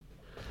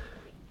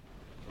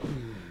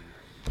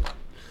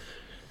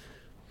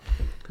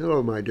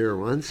Hello, my dear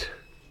ones.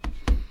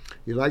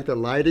 You like the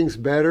lighting's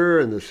better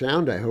and the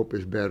sound, I hope,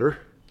 is better.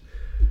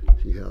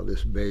 See how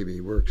this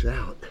baby works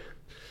out.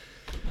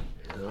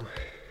 You know.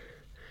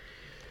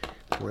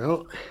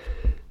 Well,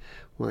 I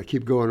want to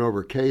keep going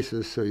over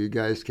cases so you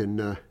guys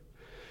can,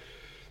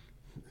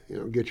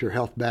 get your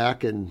health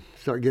back and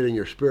start getting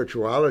your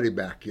spirituality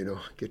back.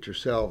 Get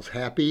yourselves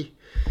happy,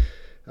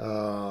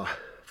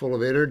 full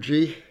of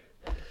energy.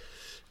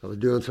 I was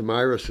doing some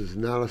irises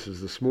analysis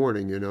this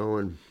morning,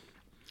 and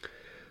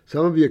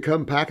some of you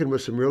come packing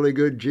with some really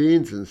good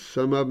genes and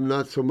some of them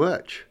not so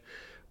much.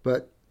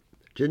 But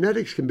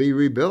genetics can be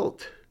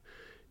rebuilt.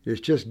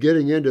 It's just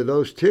getting into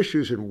those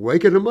tissues and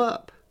waking them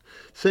up.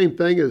 Same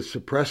thing as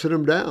suppressing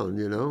them down,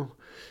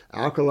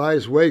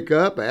 Alkalis wake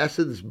up,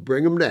 acids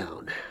bring them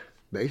down,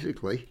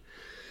 basically.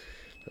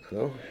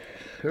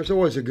 There's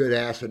always a good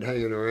acid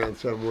hanging around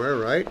somewhere,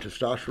 right?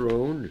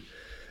 Testosterone,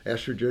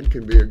 estrogen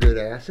can be a good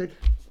acid.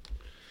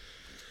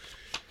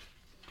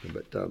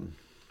 But,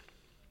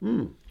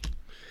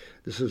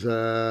 this is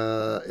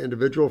an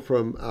individual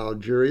from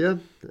Algeria,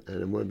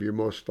 and I'm one of your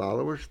most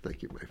followers.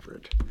 Thank you, my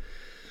friend.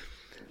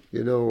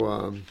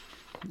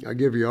 I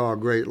give you all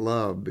great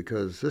love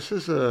because this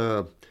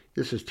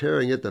is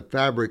tearing at the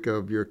fabric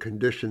of your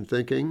conditioned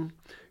thinking,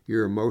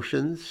 your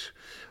emotions.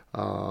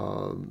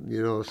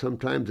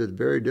 Sometimes it's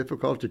very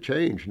difficult to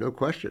change, no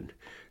question.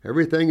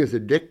 Everything is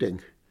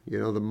addicting.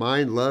 The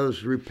mind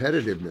loves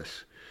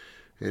repetitiveness.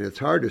 And it's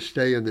hard to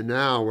stay in the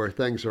now where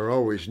things are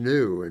always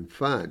new and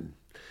fun.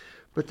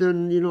 But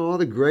then, all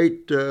the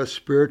great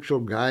spiritual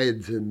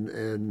guides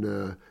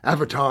and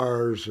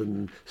avatars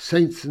and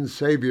saints and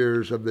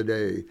saviors of the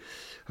day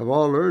have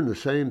all learned the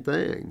same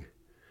thing.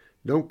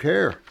 Don't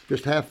care.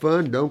 Just have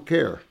fun. Don't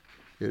care.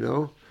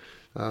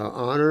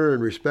 Honor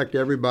and respect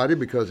everybody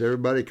because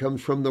everybody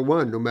comes from the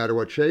one, no matter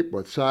what shape,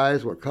 what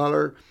size, what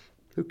color.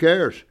 Who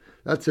cares?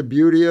 That's the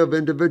beauty of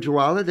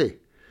individuality.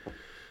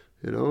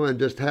 And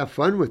just have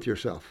fun with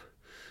yourself.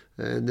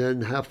 And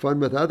then have fun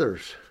with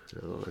others.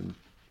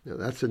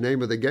 That's the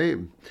name of the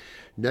game.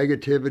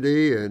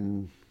 Negativity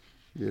and,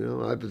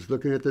 I was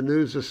looking at the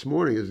news this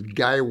morning. This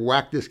guy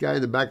whacked this guy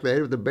in the back of the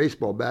head with a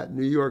baseball bat in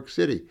New York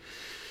City.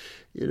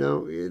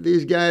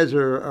 These guys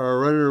are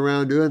running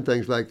around doing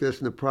things like this,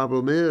 and the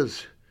problem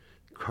is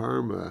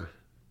karma.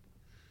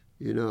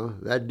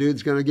 That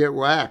dude's going to get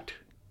whacked.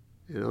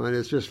 And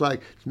it's just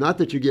like, it's not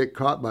that you get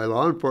caught by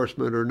law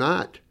enforcement or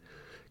not.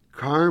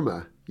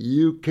 Karma,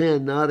 you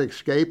cannot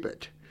escape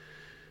it.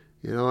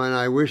 And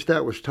I wish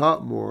that was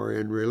taught more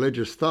in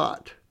religious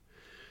thought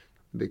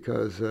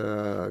because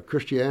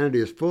Christianity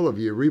is full of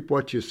you reap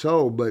what you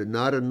sow, but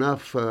not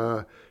enough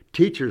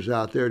teachers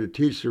out there to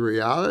teach the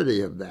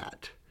reality of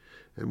that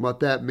and what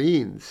that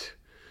means.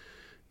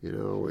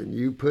 When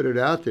you put it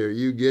out there,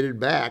 you get it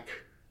back.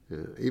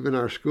 Even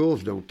our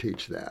schools don't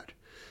teach that.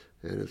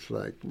 And it's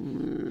like,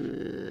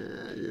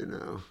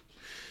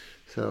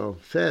 So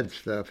sad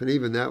stuff. And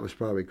even that was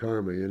probably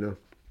karma,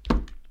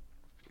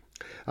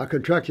 I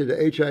contracted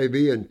HIV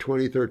in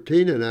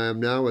 2013, and I am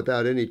now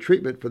without any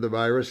treatment for the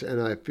virus,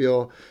 and I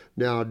feel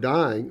now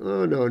dying.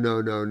 Oh, no.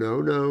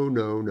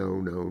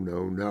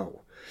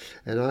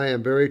 And I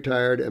am very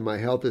tired, and my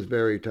health is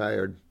very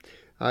tired.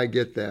 I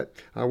get that.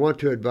 I want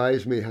to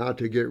advise me how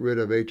to get rid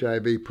of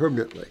HIV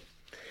permanently.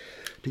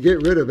 To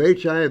get rid of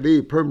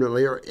HIV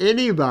permanently, or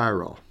any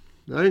viral,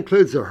 that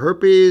includes the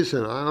herpes,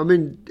 and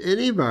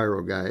any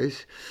viral,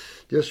 guys.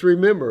 Just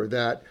remember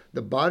that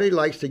the body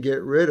likes to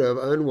get rid of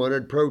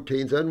unwanted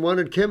proteins,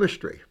 unwanted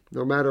chemistry,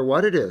 no matter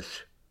what it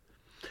is.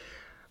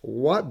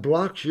 What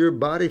blocks your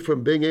body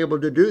from being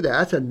able to do that?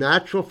 That's a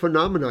natural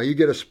phenomenon. You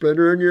get a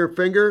splinter in your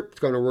finger, it's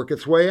going to work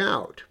its way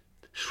out.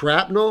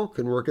 Shrapnel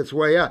can work its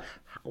way out.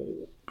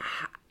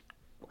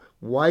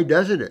 Why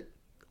doesn't it?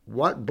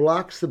 What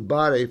blocks the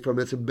body from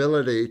its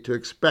ability to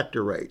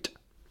expectorate?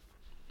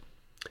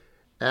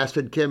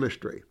 Acid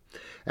chemistry.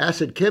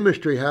 Acid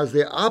chemistry has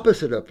the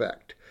opposite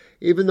effect.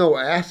 Even though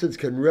acids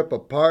can rip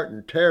apart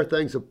and tear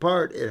things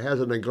apart, it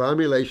has an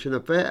agglomulation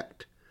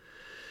effect.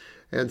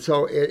 And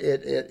so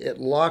it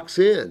locks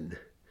in.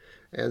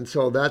 And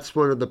so that's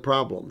one of the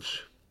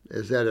problems,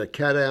 is that a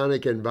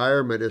cationic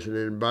environment is an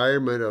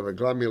environment of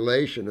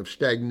agglomulation, of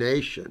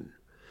stagnation.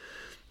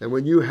 And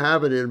when you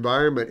have an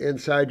environment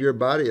inside your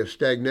body of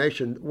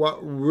stagnation, what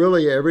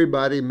really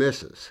everybody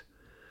misses.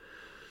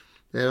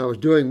 And I was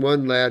doing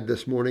one lad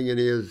this morning, and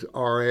he is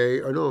RA,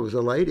 or no, it was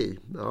a lady,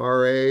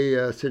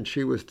 RA since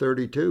she was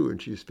 32,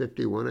 and she's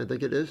 51, I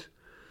think it is.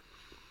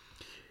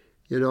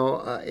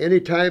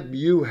 Anytime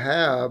you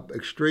have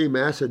extreme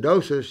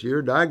acidosis,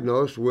 you're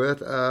diagnosed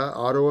with an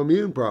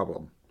autoimmune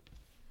problem,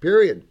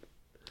 period.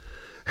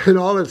 And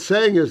all it's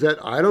saying is that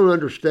I don't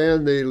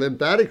understand the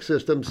lymphatic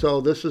system,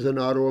 so this is an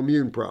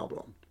autoimmune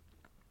problem.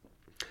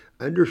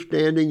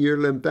 Understanding your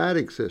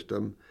lymphatic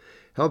system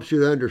helps you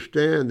to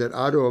understand that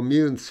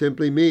autoimmune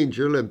simply means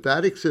your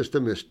lymphatic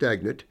system is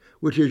stagnant,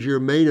 which is your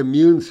main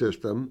immune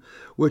system,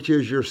 which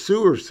is your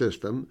sewer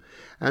system,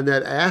 and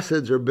that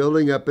acids are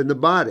building up in the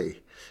body.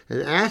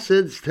 And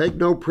acids take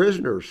no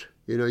prisoners.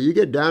 You know, you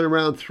get down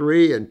around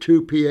 3 and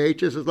 2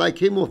 pHs, it's like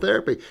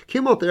chemotherapy.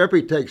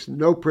 Chemotherapy takes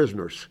no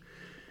prisoners.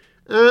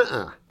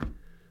 And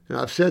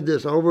I've said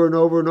this over and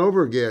over and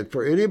over again.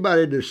 For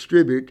anybody to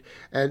distribute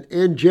and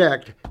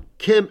inject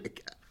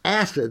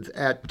acids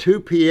at 2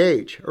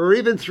 pH or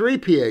even 3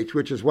 pH,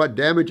 which is what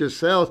damages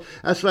cells,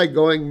 that's like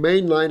going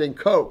mainlining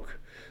Coke.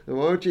 And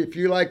why don't you, if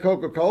you like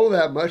Coca-Cola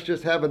that much,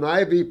 just have an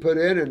IV put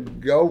in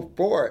and go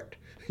for it.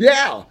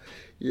 Yeah.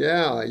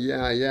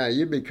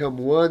 You become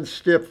one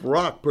stiff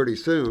rock pretty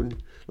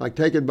soon, like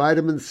taking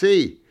vitamin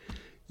C.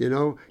 You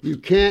know, you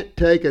can't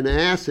take an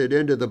acid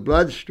into the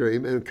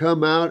bloodstream and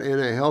come out in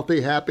a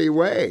healthy, happy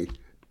way.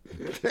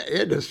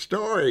 End of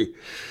story.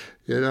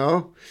 You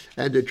know,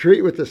 and to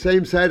treat with the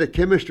same side of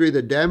chemistry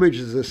that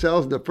damages the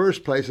cells in the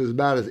first place is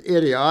about as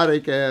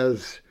idiotic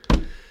as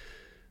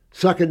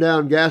sucking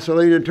down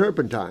gasoline and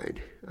turpentine.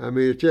 I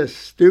mean, it's just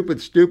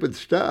stupid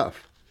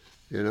stuff,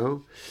 you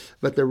know.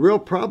 But the real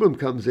problem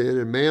comes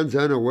in man's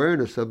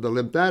unawareness of the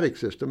lymphatic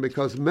system,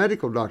 because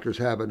medical doctors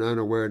have an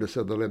unawareness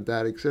of the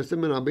lymphatic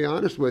system, and I'll be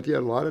honest with you, a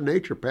lot of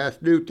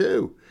naturopaths do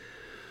too.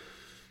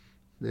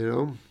 You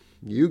know,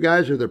 you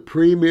guys are the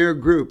premier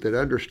group that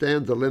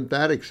understands the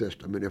lymphatic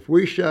system, and if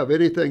we shove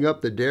anything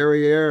up the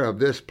derriere of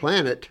this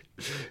planet,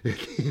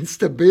 it needs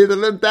to be the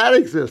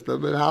lymphatic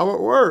system and how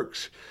it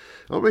works.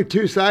 Only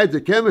two sides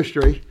of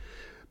chemistry,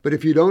 but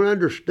if you don't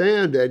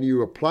understand and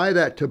you apply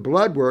that to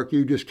blood work,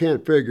 you just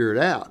can't figure it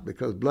out,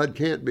 because blood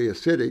can't be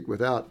acidic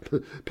without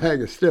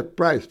paying a stiff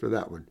price for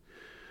that one.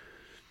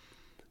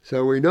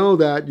 So we know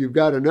that you've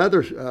got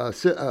another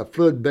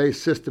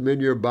fluid-based system in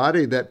your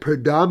body that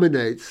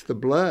predominates the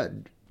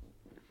blood.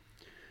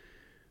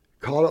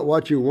 Call it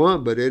what you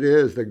want, but it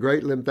is the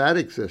great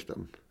lymphatic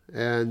system.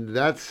 And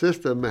that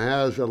system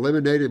has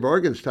eliminative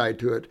organs tied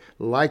to it,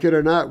 like it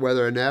or not,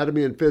 whether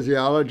anatomy and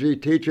physiology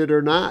teach it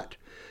or not.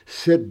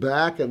 Sit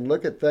back and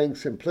look at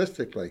things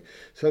simplistically.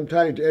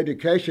 Sometimes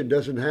education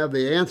doesn't have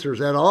the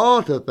answers at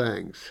all to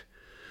things.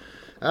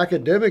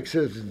 Academics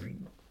is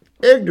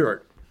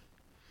ignorant.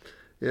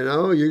 You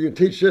know, you can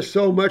teach just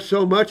so much,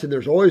 and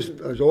there's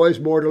always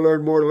more to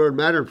learn.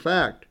 Matter of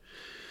fact,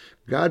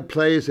 God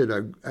plays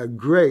in a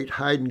great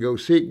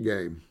hide-and-go-seek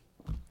game.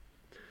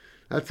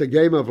 That's the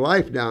game of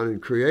life down in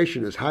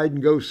creation, is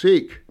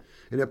hide-and-go-seek.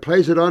 And it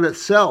plays it on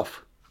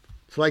itself.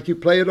 It's like you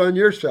play it on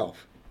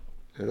yourself,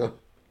 you know.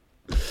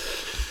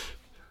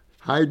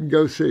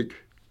 Hide-and-go-seek.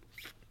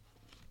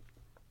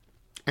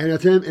 And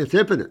it's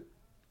infinite.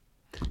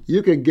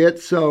 You can get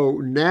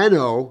so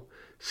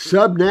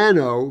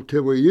sub-nano,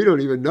 to where you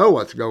don't even know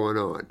what's going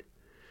on.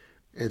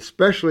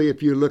 Especially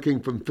if you're looking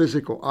from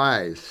physical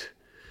eyes.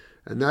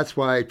 And that's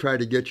why I try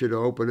to get you to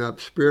open up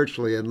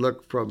spiritually and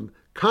look from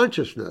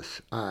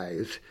consciousness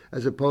eyes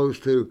as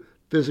opposed to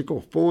physical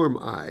form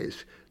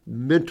eyes,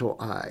 mental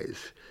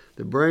eyes.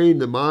 The brain,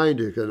 the mind,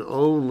 can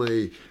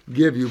only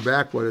give you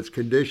back what it's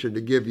conditioned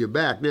to give you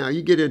back. Now,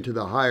 you get into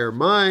the higher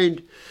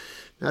mind,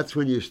 that's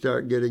when you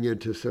start getting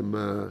into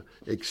some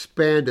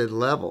expanded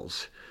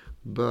levels.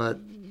 But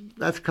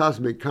that's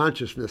cosmic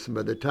consciousness, and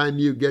by the time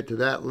you get to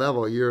that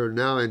level, you're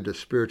now into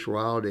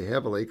spirituality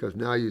heavily, because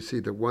now you see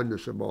the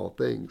oneness of all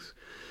things.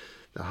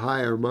 The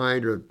higher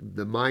mind, or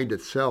the mind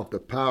itself, the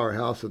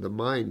powerhouse of the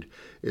mind,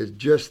 is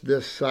just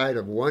this side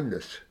of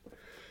oneness.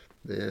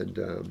 And,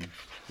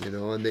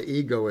 and the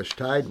ego is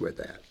tied with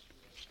that.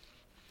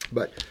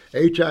 But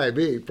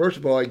HIV, first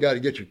of all, you got to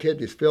get your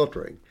kidneys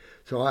filtering.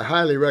 So I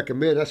highly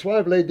recommend, that's why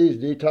I've laid these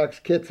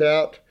detox kits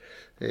out.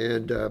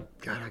 And, God,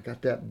 I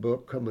got that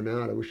book coming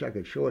out. I wish I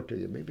could show it to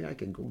you. Maybe I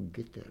can go and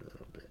get that a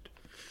little bit.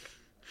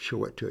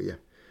 Show it to you.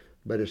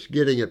 But it's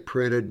getting it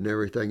printed and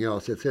everything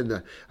else. It's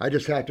in I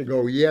just have to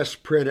go, yes,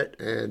 print it,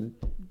 and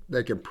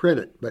they can print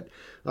it. But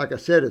like I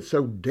said, it's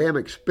so damn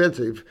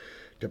expensive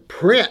to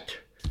print.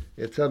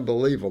 It's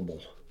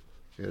unbelievable,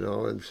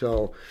 and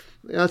so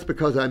that's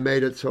because I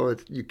made it so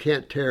you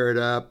can't tear it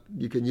up.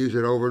 You can use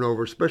it over and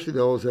over, especially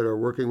those that are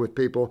working with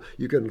people.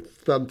 You can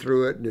thumb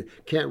through it, and you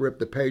can't rip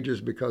the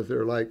pages because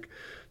they're like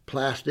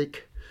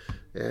plastic,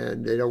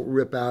 and they don't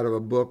rip out of a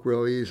book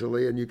real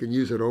easily, and you can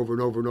use it over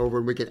and over and over,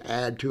 and we can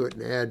add to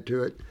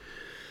it.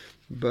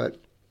 But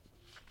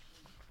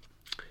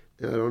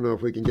I don't know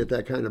if we can get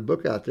that kind of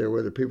book out there,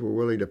 whether people are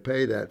willing to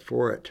pay that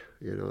for it.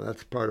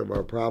 That's part of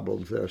our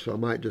problems there. So I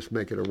might just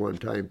make it a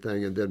one-time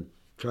thing and then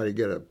try to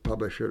get a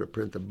publisher to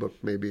print the book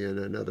maybe in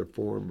another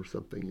form or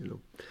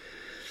something,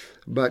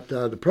 But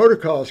the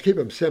protocols, keep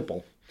them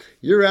simple.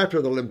 You're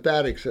after the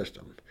lymphatic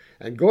system.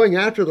 And going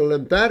after the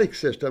lymphatic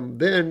system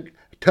then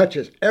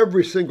touches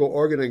every single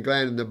organ and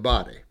gland in the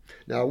body.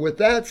 Now, with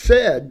that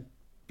said,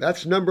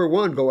 that's number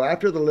one. Go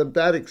after the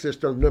lymphatic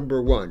system,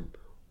 number one.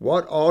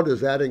 What all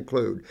does that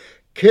include?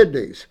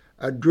 Kidneys,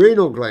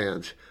 adrenal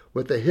glands,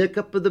 with the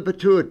hiccup of the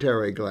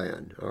pituitary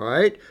gland, all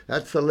right?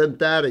 That's the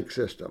lymphatic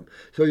system.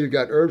 So you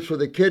got herbs for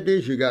the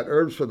kidneys, you got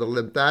herbs for the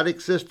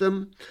lymphatic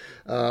system,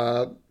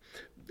 that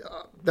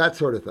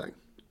sort of thing.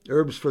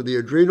 Herbs for the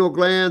adrenal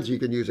glands, you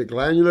can use a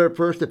glandular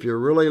first if you're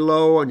really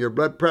low and your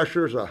blood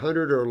pressure is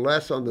 100 or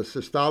less on the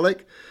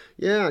systolic.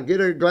 Yeah,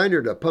 get a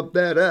glandular to pump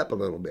that up a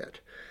little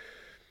bit.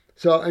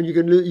 So, and you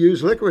can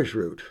use licorice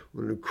root.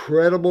 What an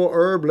incredible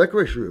herb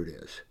licorice root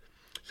is.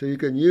 So you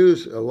can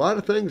use a lot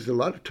of things, a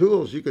lot of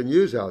tools you can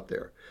use out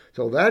there.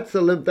 So that's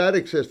the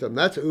lymphatic system.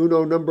 That's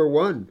uno number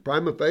one,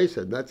 prima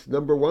facie. That's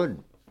number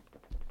one.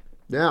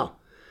 Now,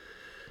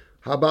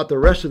 how about the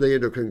rest of the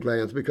endocrine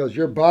glands? Because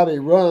your body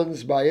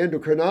runs by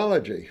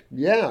endocrinology.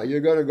 Yeah, you're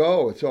going to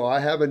go. So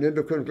I have an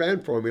endocrine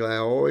gland formula. I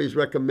always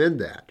recommend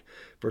that.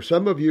 For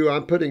some of you,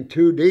 I'm putting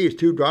 2Ds,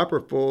 2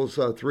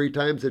 dropperfuls, 3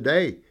 times a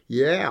day.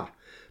 Yeah,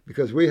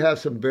 because we have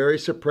some very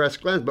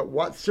suppressed glands. But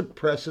what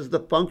suppresses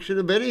the function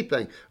of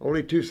anything?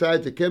 Only 2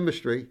 sides of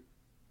chemistry.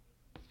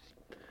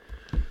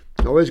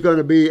 Always going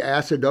to be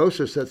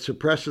acidosis that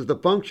suppresses the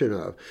function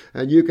of.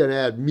 And you can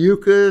add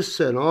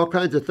mucus and all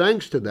kinds of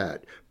things to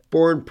that.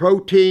 Foreign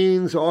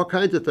proteins, all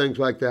kinds of things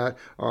like that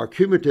are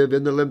accumulative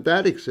in the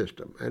lymphatic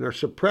system and are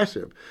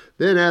suppressive.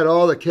 Then add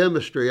all the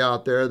chemistry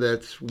out there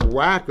that's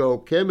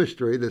wacko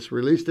chemistry that's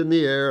released in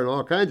the air and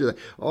all kinds of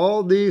things.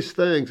 All these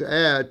things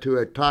add to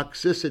a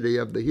toxicity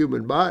of the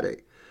human body.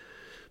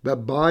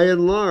 But by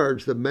and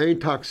large, the main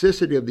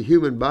toxicity of the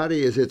human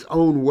body is its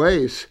own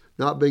waste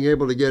not being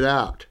able to get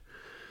out.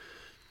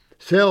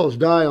 Cells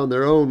die on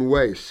their own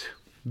waste,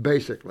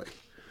 basically.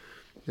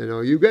 You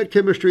know, you get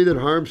chemistry that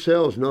harms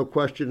cells, no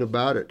question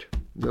about it.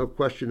 No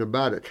question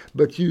about it.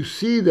 But you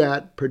see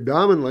that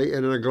predominantly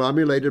in an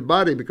agglomerated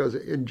body because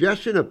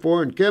ingestion of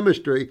foreign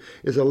chemistry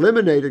is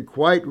eliminated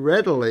quite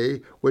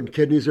readily when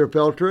kidneys are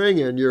filtering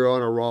and you're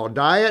on a raw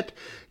diet.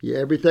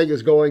 Everything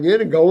is going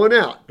in and going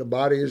out. The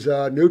body is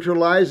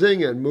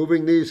neutralizing and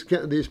moving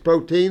these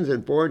proteins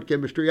and foreign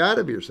chemistry out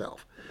of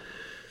yourself.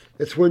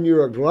 It's when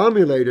you're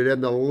agglomerated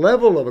and the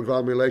level of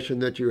agglomeration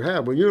that you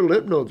have, when your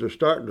lymph nodes are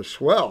starting to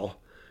swell,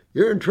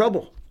 you're in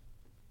trouble.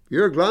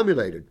 You're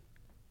agglomerated.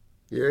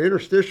 Your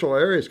interstitial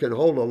areas can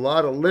hold a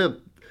lot of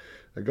lymph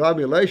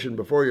agglomeration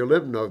before your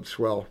lymph nodes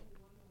swell.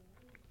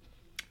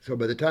 So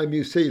by the time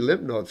you see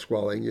lymph node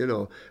swelling, you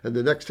know, and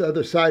the next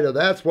other side of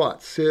that's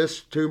what?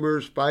 Cysts,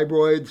 tumors,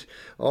 fibroids,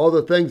 all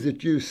the things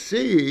that you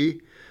see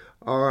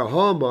are a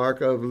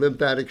hallmark of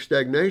lymphatic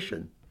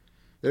stagnation.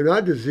 They're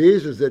not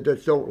diseases that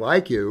just don't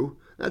like you.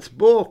 That's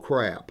bull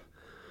crap.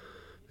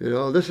 You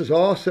know, this is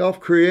all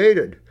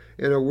self-created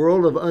in a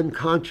world of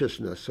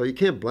unconsciousness. So you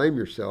can't blame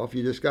yourself.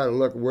 You just got to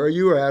look where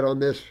you're at on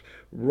this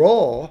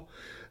roll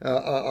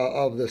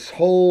of this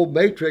whole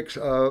matrix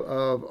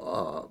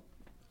of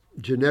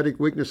genetic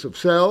weakness of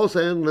cells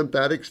and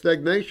lymphatic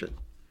stagnation.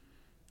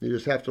 You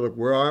just have to look,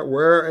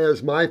 where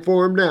is my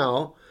form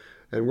now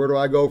and where do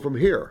I go from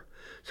here?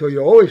 So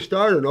you always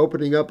start on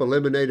opening up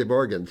eliminative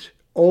organs.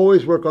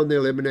 Always work on the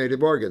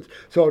eliminative organs.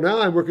 So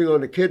now I'm working on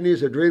the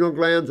kidneys, adrenal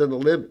glands, and the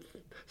lymph.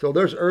 So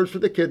there's herbs for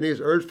the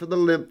kidneys, herbs for the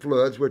lymph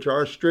fluids, which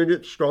are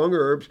astringent, strong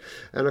herbs,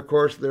 and of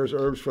course there's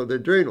herbs for the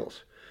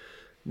adrenals.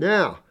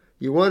 Now,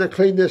 you want to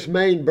clean this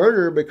main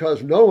burner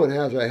because no one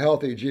has a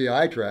healthy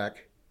GI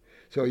tract.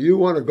 So you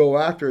want to go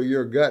after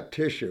your gut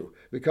tissue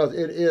because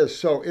it is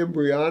so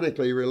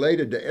embryonically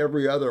related to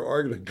every other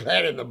organ and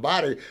gland in the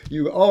body.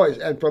 You always,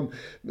 and from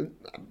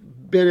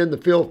been in the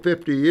field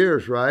 50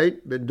 years,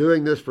 right? Been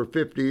doing this for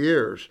 50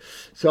 years.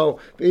 So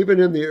even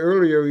in the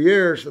earlier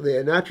years,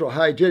 the natural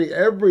hygienic,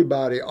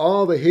 everybody,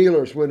 all the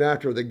healers went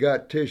after the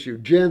gut tissue.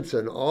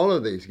 Jensen, all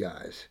of these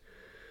guys.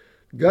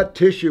 Gut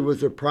tissue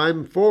was the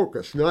prime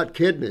focus, not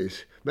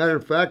kidneys. Matter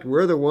of fact,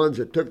 we're the ones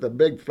that took the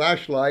big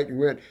flashlight and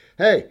went,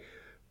 hey,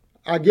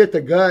 I get the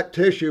gut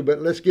tissue,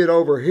 but let's get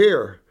over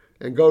here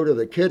and go to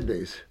the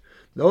kidneys.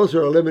 Those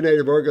are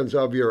eliminative organs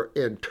of your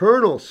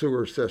internal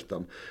sewer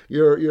system.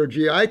 Your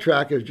GI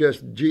tract is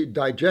just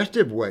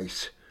digestive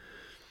waste.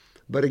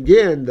 But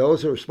again,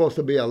 those are supposed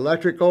to be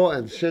electrical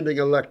and sending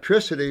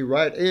electricity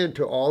right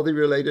into all the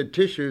related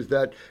tissues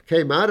that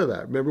came out of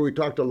that. Remember, we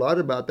talked a lot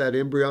about that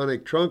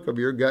embryonic trunk of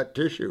your gut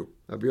tissue,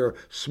 of your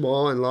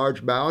small and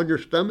large bowel and your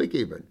stomach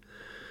even.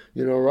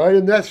 You know, right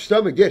in that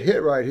stomach, get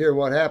hit right here,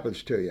 what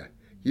happens to you?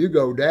 You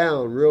go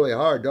down really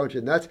hard, don't you?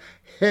 And that's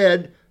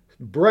head,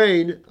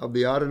 brain of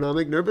the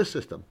autonomic nervous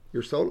system,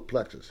 your solar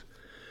plexus.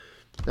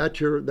 That's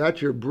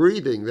your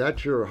breathing.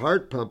 That's your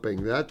heart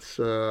pumping. That's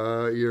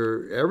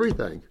your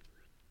everything.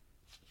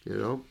 You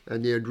know,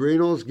 and the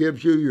adrenals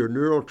gives you your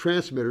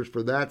neurotransmitters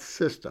for that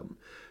system.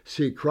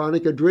 See,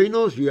 chronic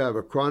adrenals, you have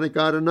a chronic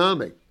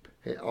autonomic,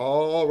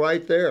 all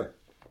right there.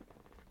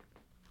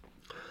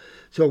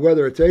 So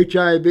whether it's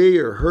HIV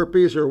or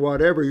herpes or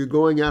whatever, you're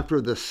going after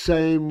the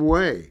same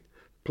way.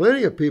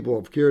 Plenty of people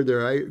have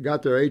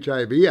got their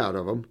HIV out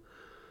of them.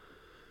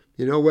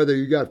 You know, whether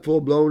you got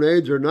full-blown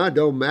AIDS or not,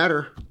 don't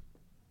matter.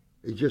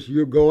 It's just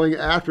you're going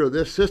after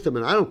this system,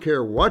 and I don't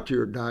care what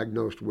you're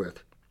diagnosed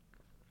with.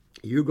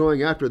 You're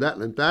going after that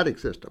lymphatic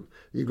system.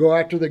 You go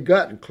after the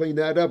gut and clean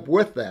that up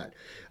with that.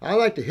 I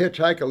like to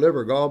hitchhike a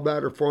liver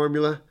gallbladder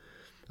formula.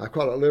 I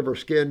call it liver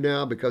skin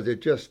now because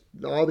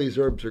all these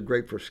herbs are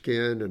great for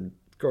skin, and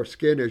of course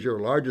skin is your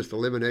largest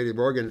eliminative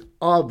organ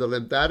of the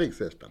lymphatic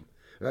system.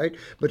 Right?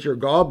 But your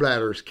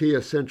gallbladder is key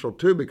essential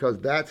too because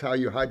that's how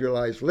you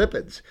hydrolyze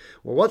lipids.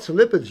 Well, what's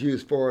lipids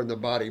used for in the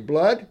body?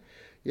 Blood?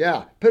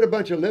 Yeah, put a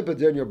bunch of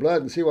lipids in your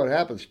blood and see what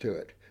happens to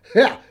it.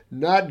 Yeah,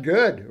 not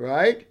good,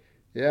 right?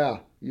 Yeah,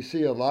 you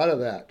see a lot of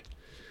that.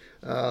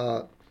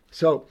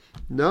 So,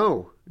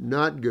 no,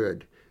 not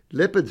good.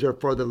 Lipids are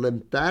for the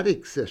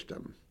lymphatic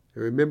system.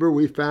 Remember,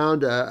 we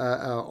found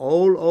a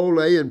old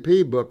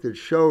A&P book that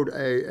showed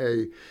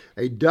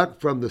a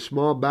duct from the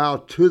small bowel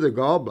to the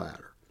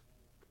gallbladder.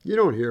 You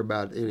don't hear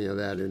about any of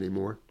that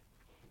anymore.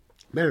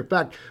 Matter of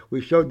fact, we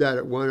showed that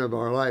at one of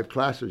our live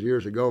classes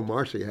years ago.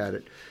 Marcy had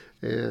it,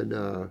 and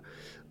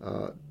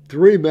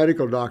four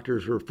medical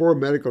doctors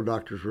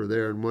were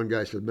there, and one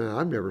guy said, "Man,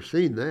 I've never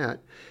seen that."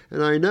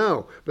 And I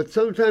know, but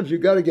sometimes you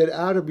got to get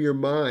out of your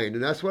mind,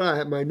 and that's what I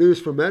have. My news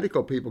for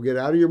medical people: get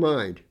out of your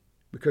mind,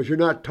 because you're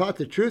not taught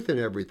the truth in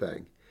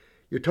everything.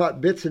 You're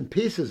taught bits and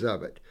pieces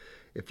of it.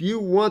 If you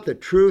want the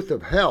truth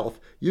of health,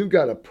 you've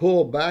got to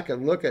pull back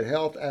and look at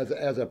health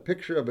as a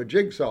picture of a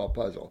jigsaw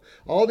puzzle.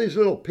 All these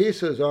little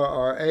pieces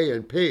are A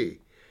and P.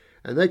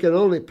 And they can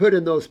only put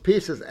in those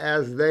pieces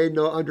as they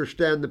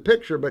understand the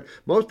picture. But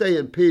most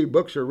A&P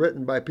books are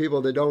written by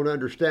people that don't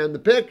understand the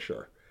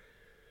picture.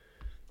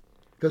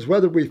 Because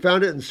whether we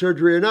found it in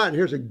surgery or not, and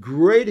here's a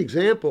great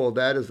example of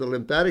that, is the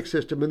lymphatic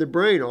system in the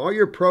brain. All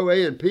your pro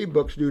A&P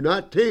books do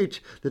not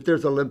teach that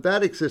there's a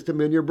lymphatic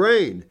system in your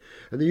brain.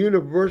 And the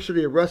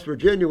University of West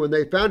Virginia, when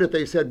they found it,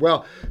 they said,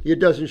 well, it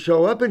doesn't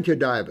show up in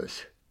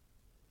cadavers.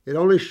 It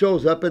only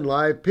shows up in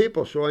live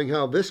people, showing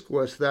how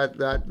viscous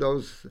that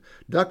those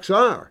ducts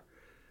are.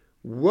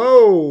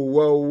 Whoa,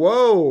 whoa,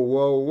 whoa,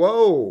 whoa,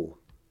 whoa.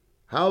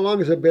 How long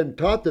has it been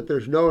taught that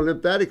there's no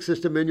lymphatic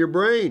system in your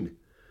brain?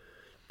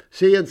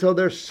 See, and so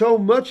there's so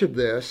much of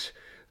this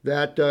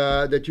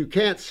that you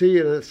can't see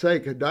in, say,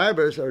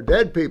 cadavers or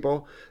dead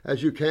people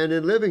as you can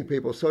in living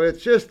people. So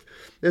it's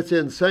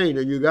insane,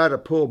 and you got to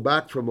pull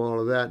back from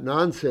all of that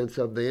nonsense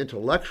of the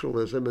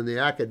intellectualism and the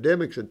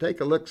academics and take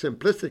a look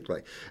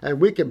simplistically. And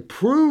we can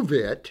prove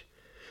it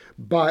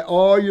by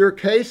all your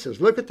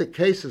cases. Look at the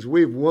cases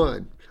we've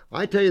won.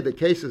 I tell you, the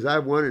cases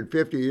I've won in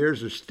 50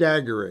 years are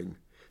staggering.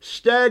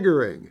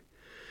 Staggering.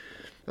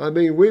 I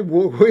mean,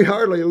 we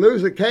hardly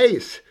lose a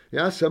case.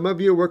 Yeah, some of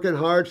you are working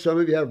hard. Some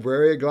of you have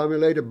very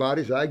agglomerated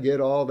bodies. I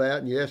get all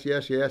that. And yes,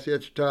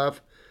 it's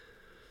tough.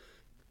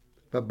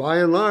 But by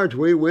and large,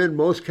 we win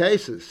most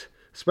cases,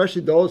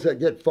 especially those that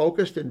get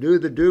focused and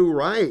do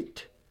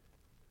right.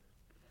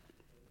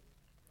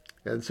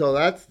 And so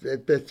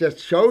it just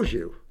shows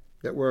you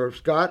that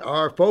we've got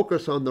our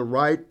focus on the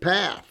right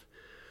path.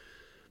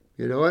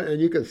 You know, and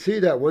you can see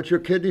that once your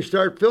kidneys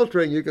start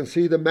filtering, you can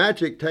see the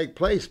magic take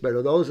place.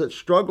 But those that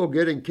struggle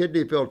getting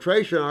kidney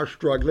filtration are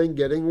struggling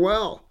getting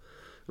well.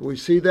 And we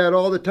see that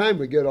all the time.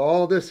 We get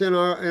all this in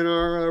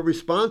our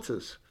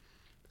responses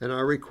and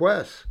our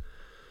requests.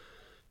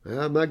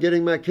 I'm not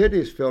getting my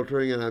kidneys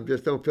filtering, and I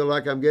just don't feel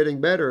like I'm getting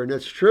better, and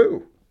it's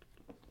true.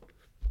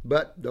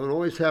 But don't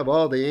always have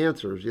all the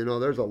answers. You know,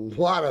 there's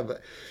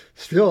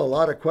still a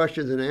lot of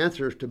questions and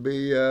answers to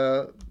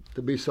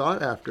be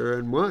sought after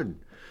and won.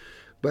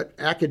 But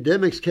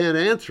academics can't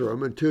answer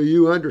them until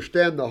you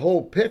understand the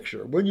whole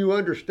picture. When you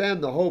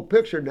understand the whole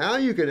picture, now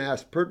you can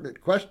ask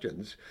pertinent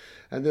questions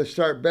and then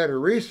start better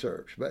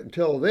research. But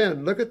until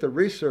then, look at the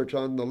research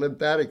on the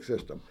lymphatic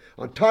system.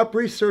 On top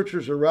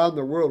researchers around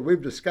the world,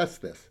 we've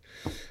discussed this.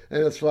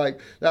 And it's like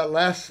that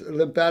last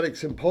lymphatic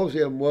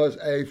symposium was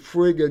a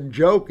friggin'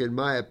 joke, in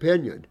my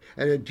opinion.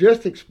 And it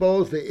just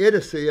exposed the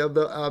idiocy of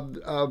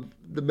the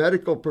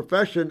medical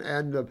profession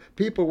and the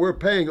people we're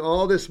paying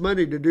all this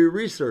money to do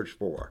research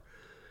for.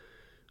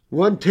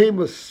 One team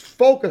was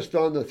focused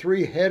on the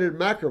three-headed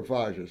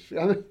macrophages.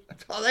 I mean,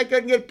 they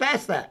couldn't get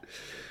past that.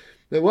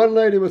 The one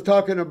lady was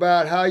talking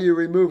about how you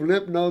remove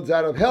lymph nodes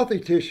out of healthy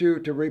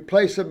tissue to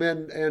replace them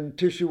in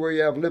tissue where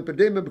you have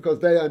lymphedema, because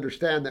they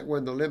understand that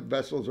when the lymph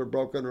vessels are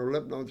broken or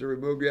lymph nodes are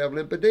removed, you have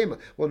lymphedema.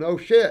 Well, no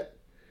shit.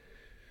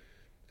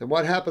 And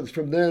what happens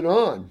from then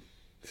on?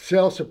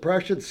 Cell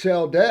suppression,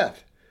 cell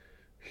death.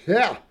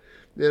 Yeah,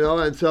 you know,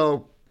 and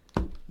so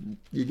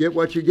you get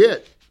what you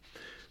get.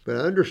 But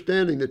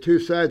understanding the two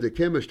sides of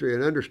chemistry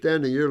and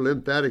understanding your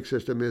lymphatic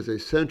system is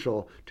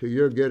essential to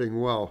your getting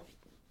well.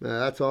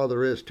 That's all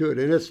there is to it.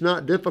 And it's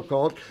not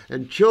difficult,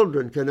 and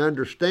children can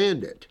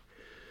understand it.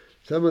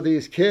 Some of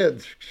these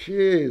kids,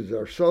 geez,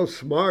 are so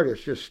smart,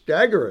 it's just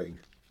staggering.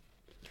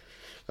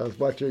 I was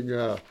watching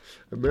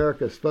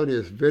America's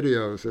Funniest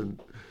Videos, and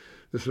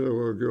this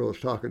little girl is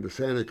talking to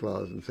Santa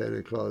Claus, and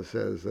Santa Claus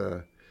says,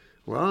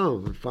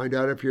 well, find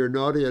out if you're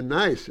naughty and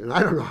nice. And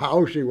I don't know how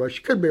old she was.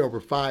 She could be over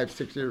 5,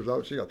 6 years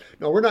old. She goes,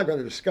 no, we're not going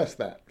to discuss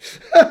that.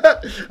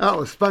 That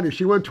was funny.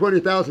 She won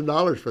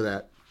 $20,000 for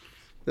that.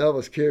 That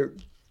was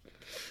cute.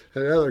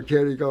 And the other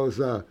kid, he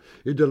goes,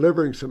 he's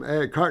delivering some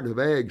carton of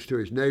eggs to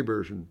his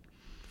neighbors. And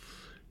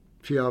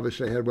she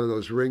obviously had one of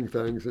those ring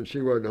things, and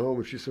she wasn't home.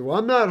 And she said, well,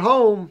 I'm not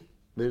home.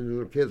 And the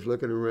little kid's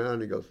looking around.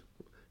 And he goes,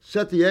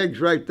 set the eggs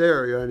right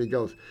there.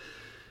 And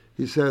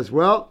he says,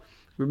 well,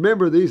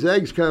 remember, these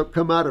eggs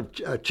come out of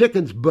a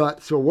chicken's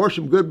butt, so wash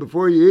them good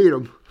before you eat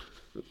them.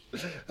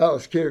 That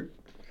was cute.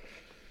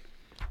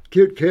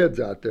 Cute kids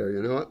out there,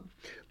 you know.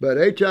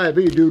 But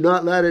HIV, do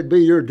not let it be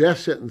your death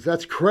sentence.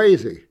 That's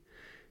crazy.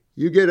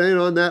 You get in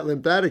on that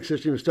lymphatic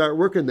system and start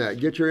working that.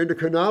 Get your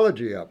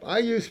endocrinology up. I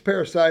use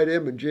Parasite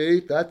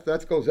M&G.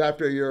 That goes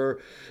after your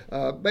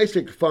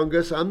basic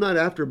fungus. I'm not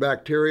after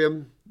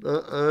bacterium.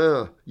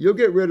 You'll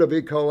get rid of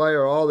E. coli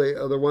or all the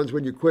other ones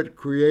when you quit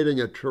creating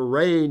a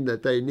terrain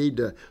that they need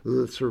to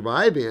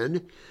survive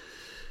in.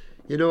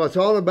 You know, it's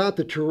all about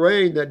the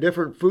terrain that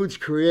different foods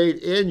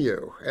create in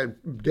you. And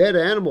dead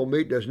animal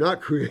meat does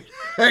not create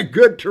a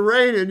good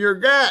terrain in your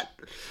gut.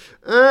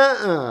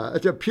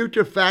 It's a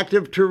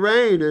putrefactive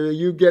terrain, and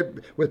you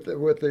get with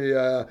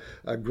the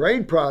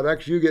grain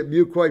products, you get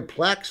mucoid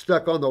plaque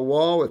stuck on the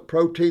wall with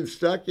protein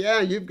stuck.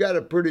 Yeah, you've got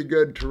a pretty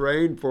good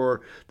terrain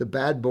for the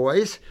bad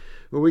boys.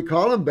 Well, we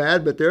call them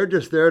bad, but they're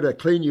just there to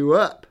clean you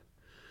up.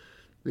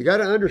 You got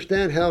to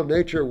understand how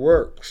nature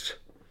works.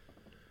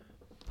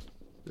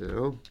 You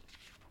know,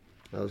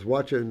 I was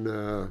watching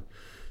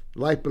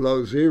Life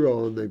Below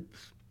Zero, and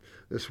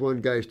this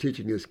one guy's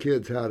teaching his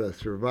kids how to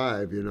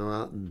survive, you know,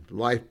 out in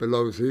life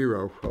below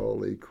zero.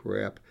 Holy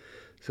crap.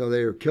 So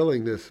they were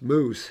killing this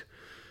moose.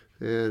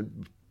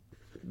 And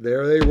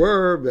there they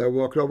were. They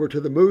walked over to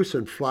the moose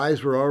and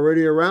flies were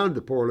already around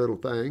the poor little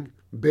thing,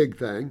 big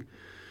thing.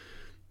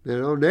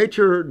 You know,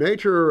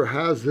 nature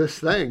has this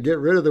thing. Get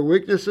rid of the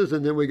weaknesses,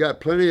 and then we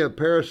got plenty of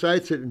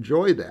parasites that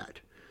enjoy that.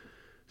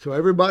 So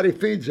everybody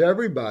feeds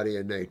everybody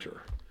in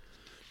nature.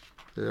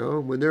 You know,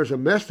 when there's a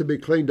mess to be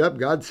cleaned up,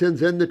 God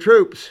sends in the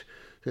troops.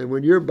 And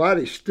when your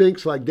body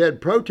stinks like dead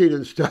protein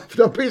and stuff,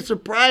 don't be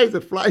surprised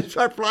if flies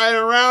start flying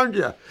around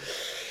you.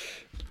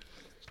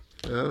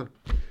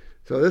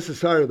 So this is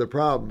part of the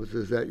problem,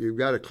 is that you've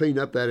got to clean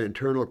up that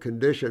internal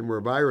condition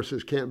where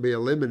viruses can't be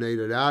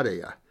eliminated out of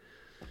you.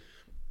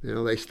 You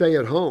know, they stay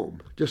at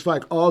home. Just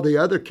like all the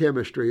other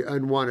chemistry,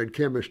 unwanted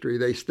chemistry,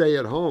 they stay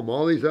at home.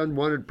 All these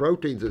unwanted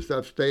proteins and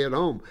stuff stay at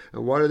home.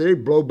 And what do they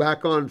blow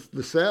back on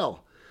the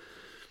cell?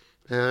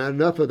 And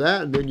enough of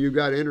that, and then you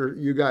got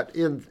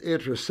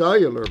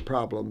intracellular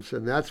problems,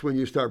 and that's when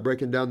you start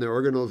breaking down the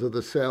organelles of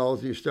the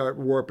cells. You start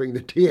warping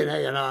the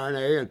DNA and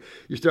RNA, and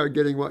you start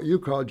getting what you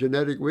call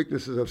genetic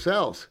weaknesses of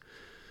cells,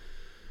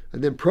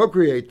 and then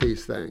procreate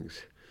these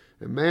things.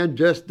 And man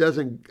just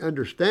doesn't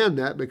understand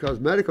that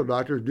because medical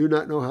doctors do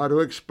not know how to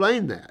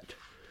explain that.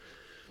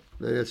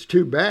 And it's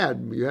too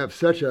bad. You have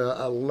such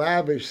a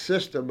lavish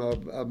system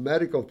of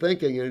medical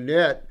thinking, and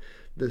yet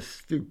the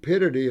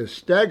stupidity is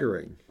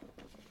staggering.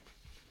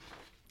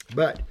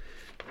 But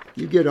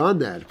you get on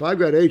that. If I've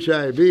got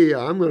HIV,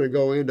 I'm going to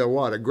go into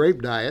what? A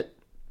grape diet.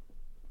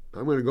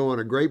 I'm going to go on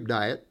a grape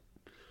diet,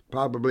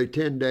 probably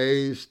 10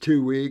 days,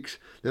 2 weeks.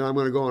 Then I'm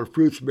going to go on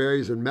fruits,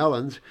 berries, and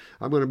melons.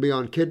 I'm going to be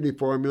on kidney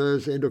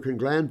formulas, endocrine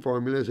gland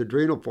formulas,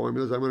 adrenal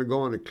formulas. I'm going to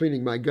go on to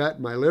cleaning my gut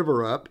and my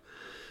liver up.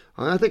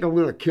 I think I'm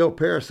going to kill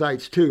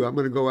parasites too. I'm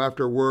going to go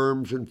after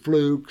worms and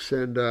flukes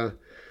and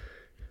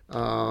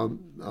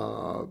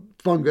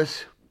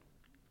fungus.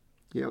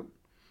 Yep.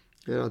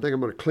 And I think I'm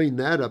going to clean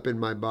that up in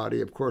my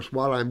body. Of course,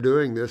 while I'm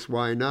doing this,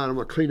 why not? I'm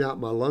going to clean out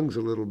my lungs a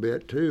little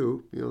bit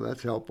too. You know,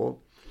 that's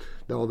helpful.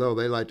 Although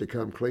they like to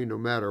come clean no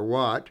matter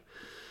what.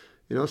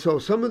 You know, so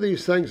some of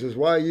these things is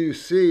why you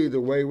see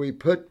the way we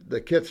put the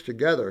kits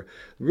together,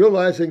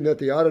 realizing that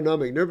the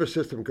autonomic nervous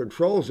system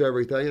controls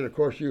everything. And of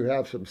course, you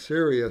have some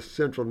serious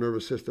central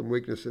nervous system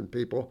weakness in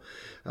people.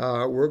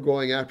 We're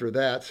going after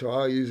that. So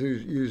I'll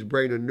use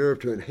brain and nerve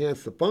to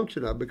enhance the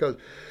function of it, because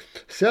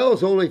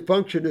cells only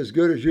function as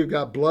good as you've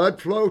got blood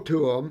flow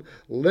to them,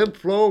 lymph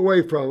flow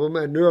away from them,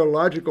 and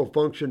neurological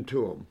function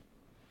to them.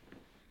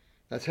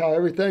 That's how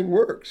everything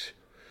works.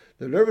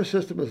 The nervous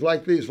system is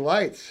like these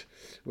lights.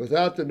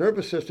 Without the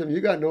nervous system,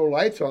 you got no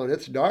lights on.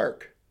 It's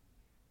dark.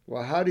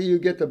 Well, how do you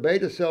get the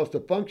beta cells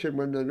to function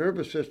when the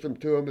nervous system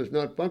to them is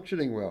not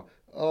functioning well?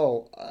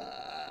 Oh,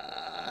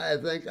 I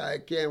think I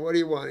can. What do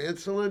you want?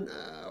 Insulin?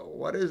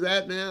 What is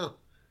that now?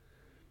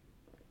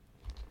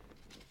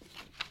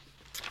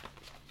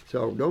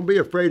 So don't be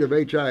afraid of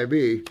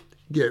HIV.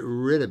 Get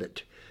rid of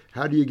it.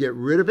 How do you get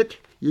rid of it?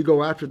 You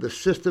go after the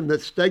system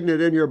that's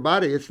stagnant in your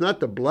body. It's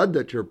not the blood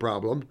that's your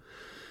problem.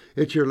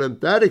 It's your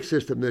lymphatic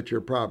system that's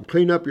your problem.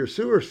 Clean up your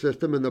sewer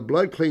system and the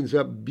blood cleans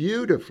up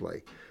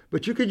beautifully.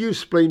 But you could use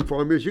spleen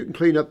formulas. You can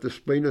clean up the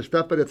spleen and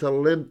stuff, but it's a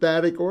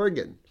lymphatic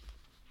organ.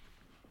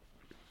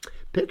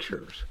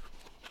 Pictures.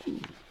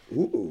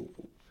 Ooh.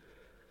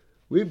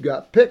 We've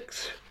got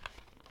pics.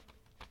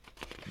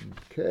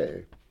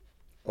 Okay.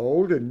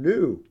 Old and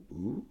new.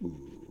 Ooh.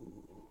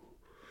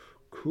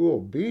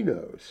 Cool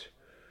beanos.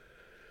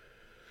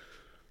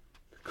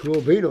 Cool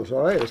beanos.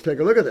 All right, let's take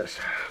a look at this.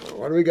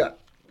 What do we got?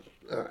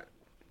 All right.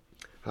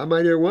 Hi,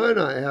 my dear one.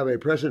 I have a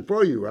present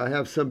for you. I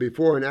have some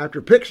before and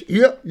after pics.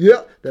 Yep,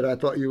 that I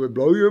thought you would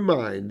blow your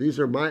mind. These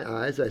are my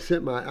eyes. I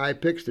sent my eye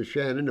pics to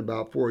Shannon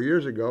about 4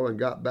 years ago and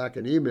got back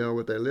an email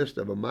with a list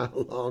of a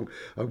mile long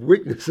of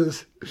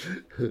weaknesses.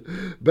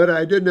 But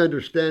I didn't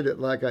understand it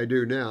like I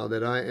do now,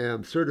 that I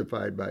am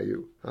certified by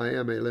you. I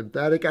am a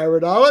lymphatic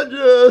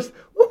iridologist.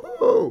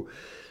 Woo-hoo!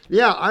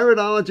 Yeah,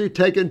 iridology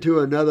taken to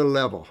another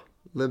level.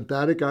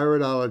 Lymphatic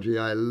iridology.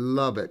 I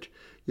love it.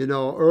 You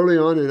know, early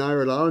on in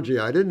iridology,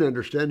 I didn't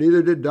understand,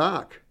 neither did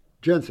Doc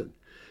Jensen.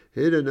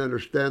 He didn't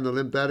understand the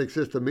lymphatic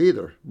system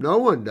either. No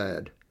one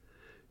did.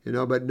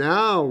 But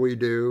now we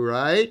do,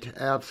 right?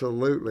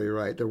 Absolutely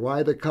right.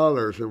 Why the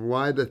colors and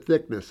why the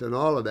thickness and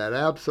all of that.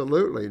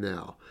 Absolutely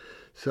now.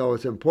 So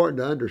it's important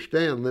to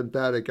understand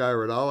lymphatic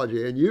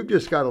iridology. And you've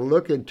just got to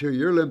look into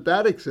your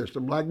lymphatic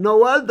system like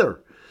no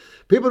other.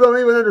 People don't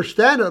even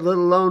understand it, let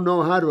alone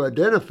know how to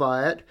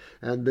identify it.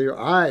 And their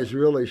eyes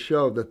really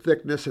show the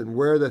thickness and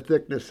where the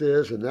thickness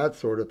is and that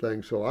sort of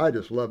thing. So I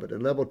just love it.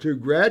 And level 2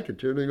 grad,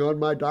 continuing on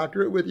my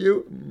doctorate with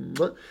you.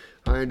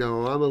 I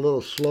know I'm a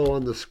little slow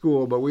on the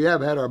school, but we have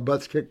had our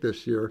butts kicked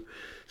this year.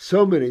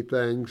 So many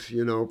things,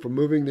 from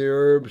moving the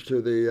herbs to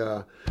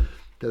the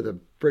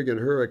friggin'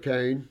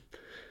 hurricane.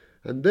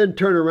 And then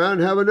turn around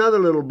and have another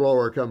little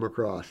blower come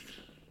across.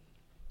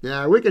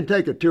 Yeah, we can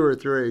take a 2 or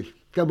 3.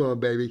 Come on,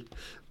 baby.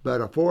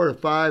 But a 4 or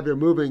 5, they're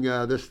moving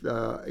this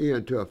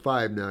Ian to a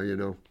 5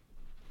 now,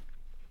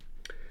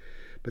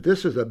 But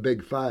this is a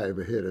big 5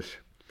 that hit us.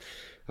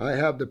 I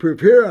have the proof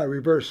here. I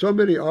reversed so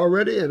many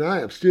already, and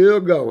I am still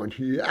going.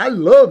 I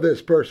love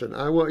this person.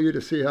 I want you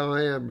to see how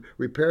I am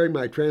repairing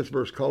my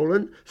transverse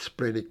colon,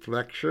 splenic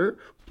flexure.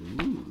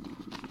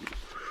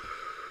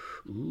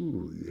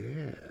 Ooh,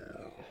 yeah.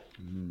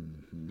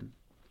 Mm-hmm.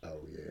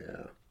 Oh,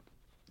 yeah.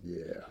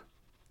 Yeah.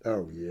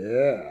 Oh,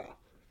 yeah.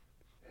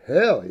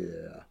 Hell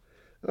yeah.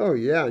 Oh,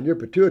 yeah, and your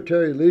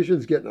pituitary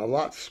lesion's getting a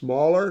lot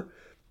smaller.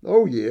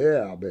 Oh,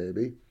 yeah,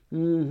 baby.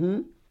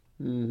 I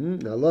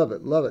love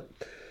it, love it.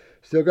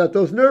 Still got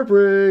those nerve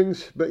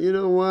rings, but you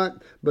know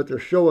what? But they're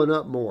showing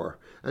up more.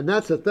 And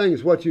that's the thing,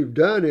 is what you've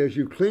done is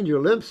you've cleaned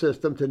your lymph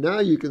system to now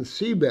you can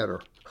see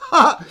better.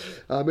 I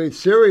mean,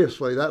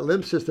 seriously, that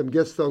lymph system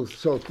gets so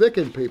thick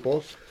in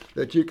people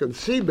that you can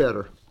see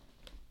better.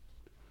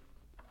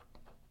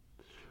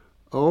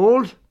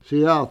 Old,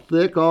 see how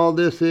thick all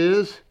this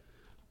is?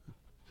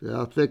 See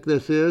how thick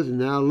this is? And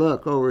now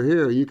look over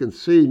here. You can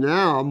see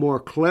now more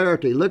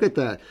clarity. Look at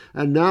that.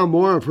 And now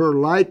more of her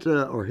light,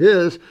 or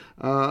his,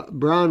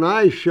 brown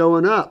eyes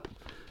showing up.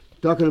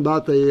 Talking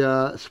about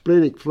the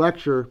splenic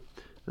flexure.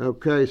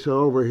 Okay, so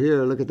over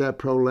here, look at that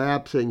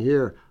prolapsing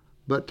here.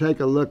 But take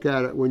a look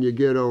at it when you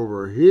get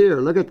over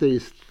here. Look at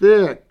these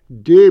thick,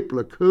 deep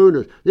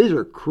lacunas. These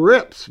are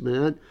crypts,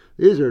 man.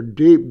 These are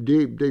deep,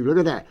 deep, deep. Look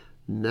at that.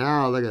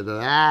 Now look at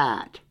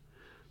that.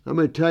 Let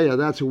me tell you,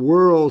 that's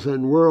worlds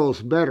and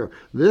worlds better.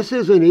 This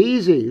isn't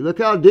easy. Look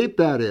how deep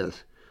that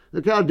is.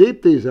 Look how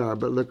deep these are.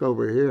 But look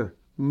over here.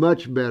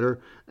 Much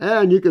better.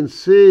 And you can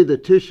see the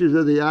tissues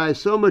of the eye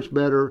so much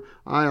better.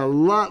 Eye a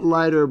lot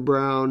lighter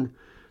brown.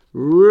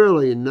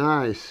 Really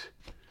nice.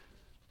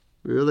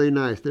 Really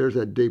nice. There's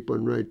that deep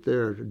one right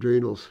there,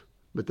 adrenals.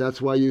 But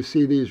that's why you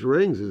see these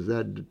rings, is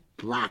that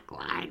black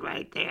line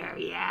right there.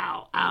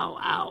 Yow, ow,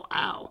 ow,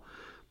 ow.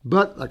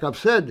 But, like I've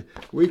said,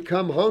 we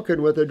come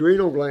honking with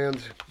adrenal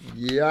glands.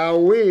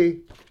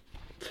 Yowee.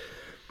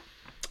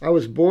 I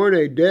was born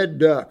a dead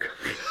duck.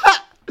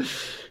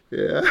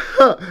 Yeah,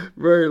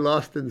 very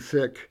lost and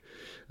sick.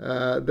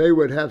 They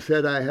would have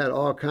said I had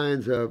all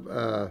kinds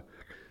of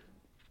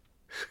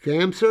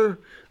scamser.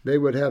 They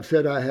would have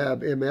said I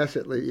have MS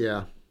at least.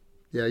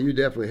 Yeah, you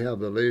definitely have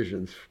the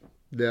lesions.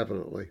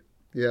 Definitely.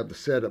 You have the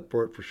setup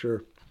for it for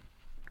sure.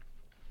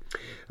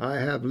 I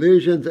have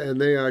lesions and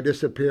they are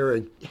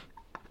disappearing.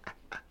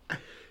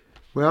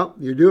 Well,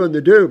 you're doing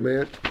the do,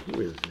 man.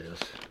 Who is this?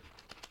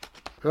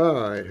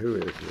 All right, who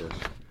is this?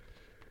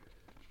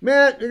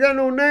 Man, you got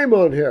no name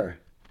on here.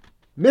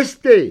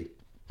 Misty.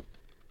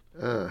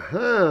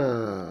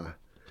 Uh-huh.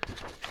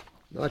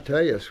 I'll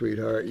tell you,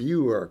 sweetheart,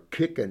 you are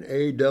kicking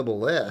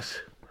ASS.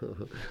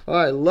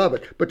 I love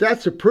it. But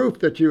that's the proof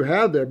that you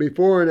have there,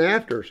 before and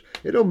afters.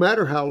 It don't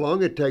matter how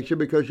long it takes you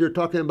because you're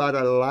talking about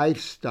a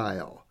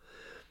lifestyle.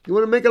 You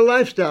want to make a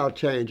lifestyle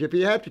change. If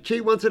you have to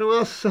cheat once in a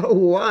while, so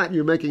what?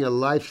 You're making a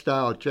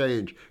lifestyle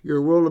change.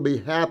 Your world will be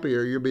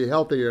happier. You'll be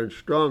healthier and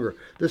stronger.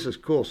 This is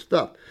cool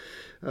stuff.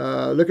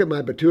 Look at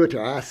my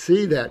pituitary. I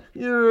see that.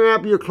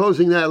 You're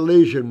closing that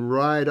lesion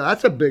right up.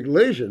 That's a big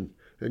lesion,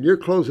 and you're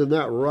closing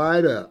that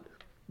right up.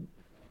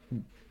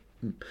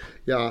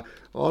 Yeah,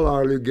 all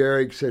our Lou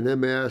Gehrig's and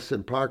MS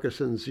and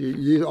Parkinson's,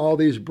 all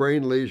these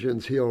brain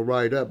lesions heal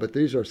right up, but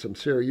these are some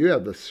serious, you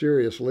have the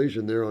serious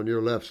lesion there on your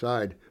left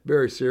side,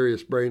 very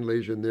serious brain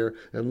lesion there,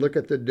 and look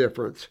at the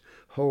difference.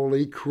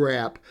 Holy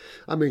crap.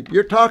 I mean,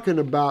 you're talking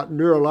about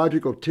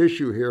neurological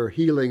tissue here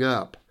healing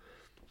up.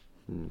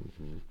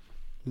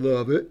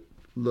 Love it,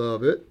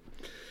 love it.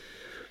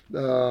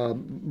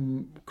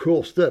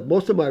 Cool stuff.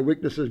 Most of my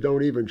weaknesses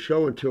don't even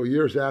show until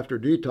years after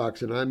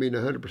detox, and I mean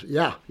 100%.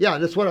 Yeah,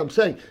 that's what I'm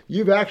saying.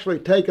 You've actually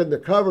taken the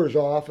covers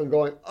off and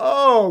going,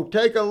 oh,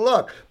 take a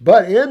look.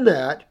 But in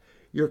that,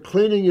 you're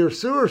cleaning your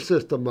sewer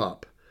system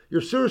up.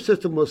 Your sewer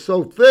system was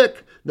so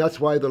thick,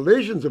 that's why the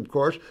lesions, of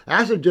course,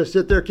 acid just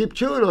sit there, keep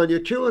chewing on you,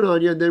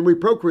 and then we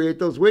procreate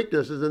those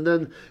weaknesses, and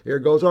then here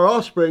goes our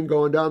offspring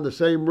going down the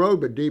same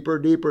road, but deeper,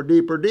 deeper,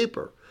 deeper,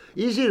 deeper.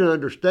 Easy to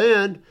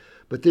understand.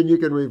 But then you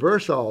can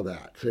reverse all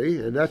that, see?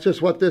 And that's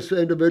just what this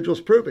individual's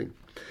proving.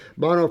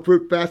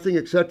 Monofruit fasting,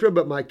 etc.,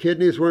 but my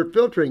kidneys weren't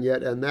filtering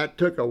yet, and that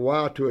took a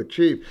while to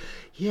achieve.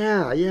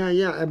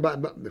 Yeah.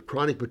 But the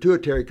chronic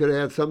pituitary could have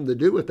had something to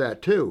do with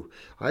that too.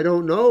 I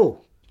don't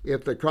know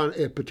if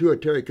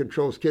pituitary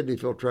controls kidney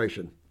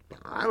filtration.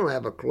 I don't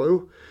have a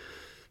clue.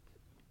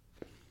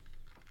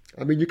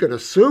 I mean, you can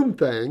assume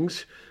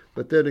things,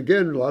 but then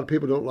again, a lot of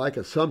people don't like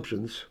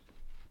assumptions.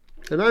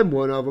 And I'm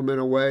one of them in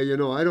a way. You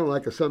know, I don't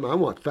like assumptions. I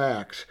want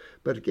facts.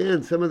 But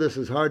again, some of this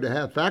is hard to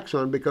have facts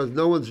on because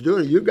no one's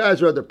doing it. You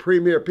guys are the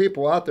premier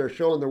people out there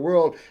showing the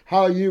world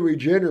how you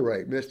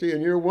regenerate, Misty,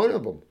 and you're one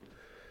of them.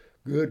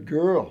 Good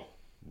girl.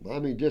 I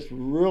mean, just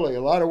really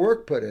a lot of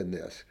work put in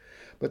this.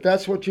 But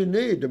that's what you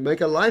need to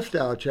make a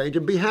lifestyle change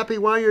and be happy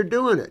while you're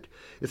doing it.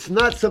 It's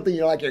not something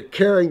you're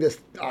carrying this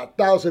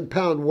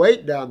 1,000-pound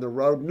weight down the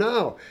road.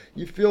 No,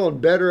 you're feeling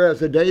better as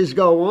the days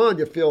go on.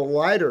 You feel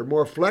lighter,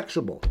 more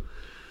flexible.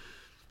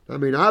 I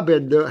mean, I've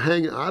been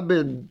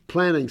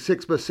planning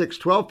 6x6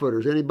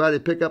 12-footers. Anybody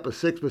pick up a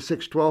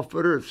 6x6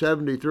 12-footer at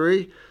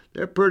 73?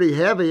 They're pretty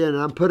heavy, and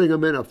I'm putting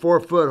them in a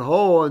 4-foot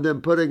hole and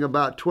then putting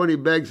about 20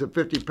 bags of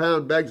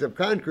 50-pound bags of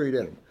concrete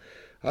in them.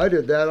 I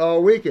did that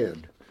all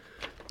weekend.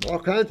 All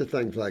kinds of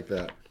things like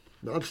that.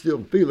 I'm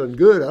still feeling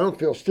good. I don't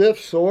feel stiff,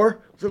 sore.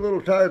 I was a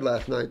little tired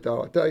last night,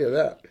 though, I'll tell you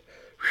that.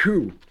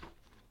 Whew.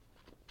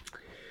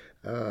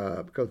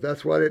 Because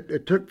that's what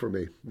it took for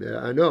me. Yeah,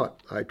 I know it.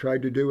 I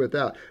tried to do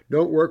without.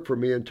 Don't work for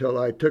me until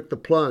I took the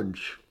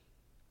plunge.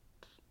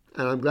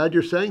 And I'm glad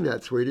you're saying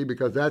that, sweetie,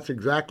 because that's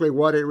exactly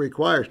what it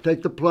requires.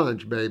 Take the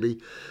plunge, baby.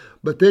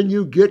 But then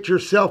you get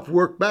yourself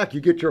worked back.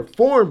 You get your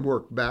form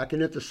worked back.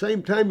 And at the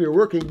same time you're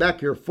working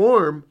back your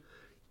form,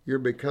 you're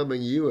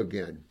becoming you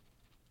again.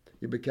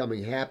 You're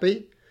becoming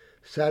happy,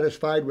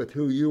 satisfied with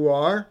who you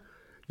are.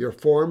 Your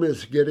form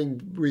is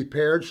getting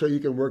repaired so you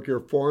can work your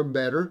form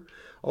better.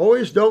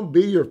 Always don't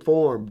be your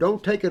form.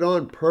 Don't take it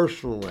on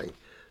personally.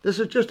 This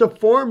is just a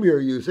form you're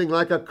using,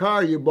 like a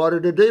car you bought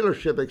at a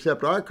dealership,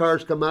 except our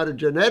cars come out of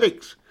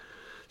genetics.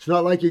 It's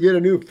not like you get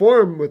a new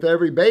form with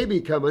every baby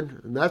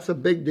coming, and that's a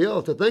big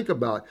deal to think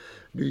about.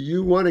 Do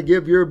you want to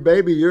give your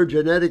baby your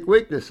genetic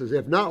weaknesses?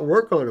 If not,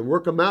 work on them.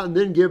 Work them out and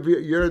then give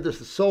the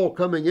soul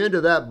coming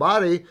into that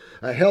body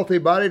a healthy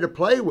body to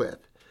play with.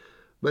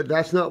 But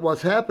that's not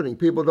what's happening.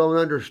 People don't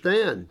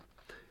understand.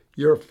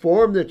 Your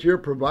form that you're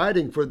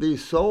providing for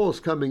these souls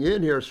coming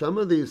in here, some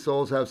of these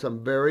souls have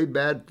some very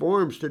bad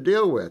forms to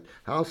deal with.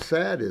 How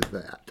sad is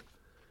that?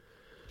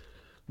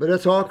 But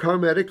it's all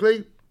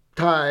karmatically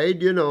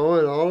tied, and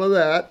all of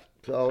that.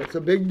 So it's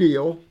a big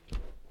deal.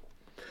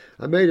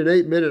 I made an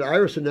 8-minute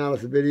iris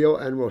analysis video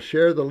and we'll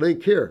share the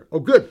link here. Oh,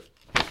 good.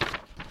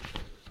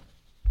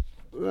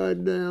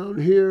 Right down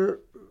here.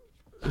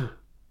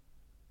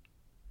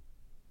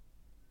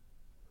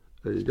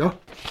 There you go.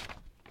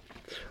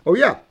 Oh,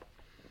 yeah.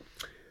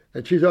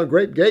 And she's on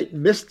Grape Gate,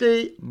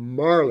 Misty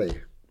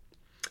Marley.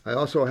 I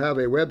also have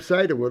a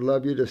website and would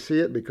love you to see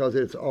it because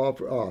it's all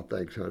for... Oh,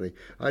 thanks, honey.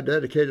 I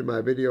dedicated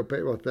my video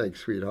page. Well, thanks,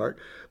 sweetheart.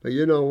 But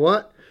you know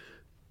what?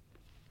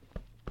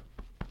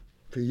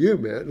 To you,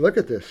 man, look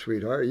at this,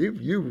 sweetheart.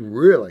 You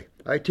really...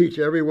 I teach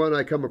everyone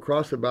I come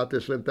across about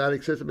this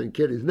lymphatic system in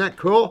kidneys. Isn't that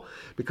cool?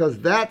 Because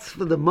that's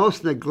the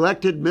most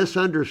neglected,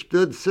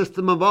 misunderstood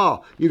system of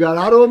all. You got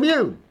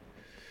autoimmune.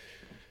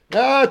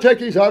 Take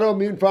these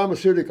autoimmune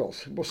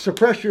pharmaceuticals. We'll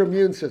suppress your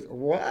immune system.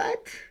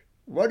 What?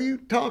 What are you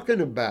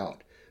talking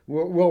about?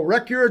 We'll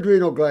wreck your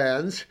adrenal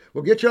glands.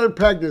 We'll get you on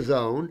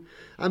prednisone.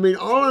 I mean,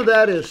 all of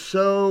that is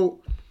so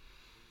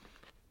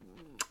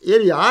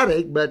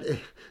idiotic, but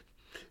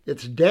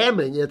it's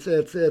damning.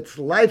 It's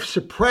life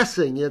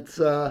suppressing. It's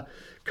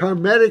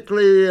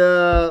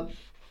karmatically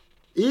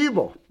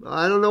evil.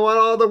 I don't know what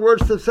all the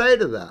words to say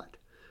to that.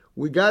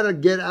 We got to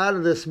get out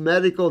of this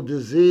medical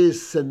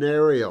disease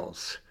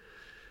scenarios.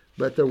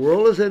 But the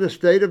world is in a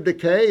state of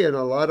decay in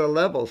a lot of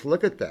levels.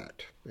 Look at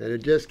that. And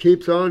it just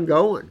keeps on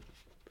going.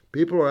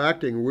 People are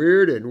acting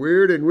weird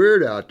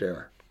out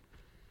there.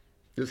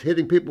 Just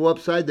hitting people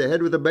upside the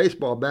head with a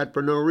baseball bat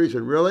for no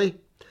reason. Really?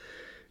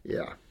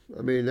 Yeah.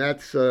 I mean,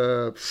 that's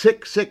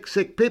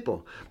sick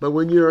people. But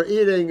when you're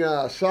eating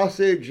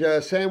sausage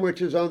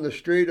sandwiches on the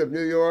street of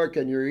New York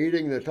and you're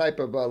eating the type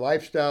of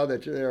lifestyle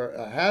that you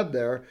have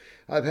there,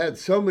 I've had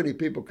so many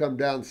people come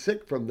down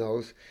sick from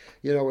those,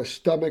 with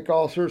stomach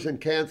ulcers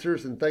and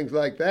cancers and things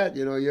like that.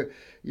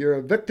 You're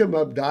a victim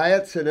of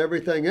diets and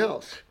everything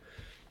else.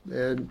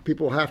 And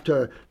people have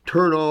to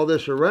turn all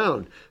this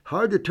around.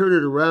 Hard to turn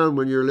it around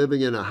when you're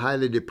living in a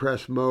highly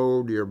depressed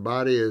mode. Your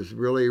body is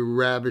really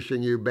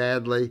ravishing you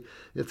badly.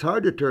 It's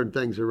hard to turn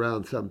things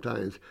around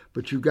sometimes.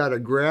 But you got to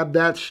grab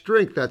that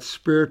strength, that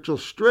spiritual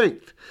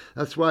strength.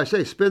 That's why I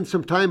say spend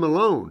some time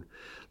alone.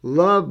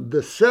 Love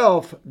the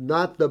self,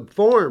 not the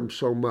form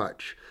so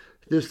much.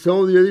 These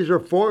are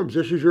forms.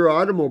 This is your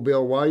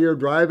automobile while you're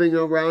driving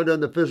around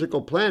on the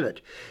physical planet.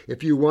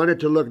 If you want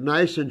it to look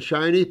nice and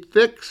shiny,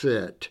 fix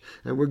it.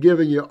 And we're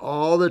giving you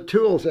all the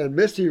tools. And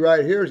Misty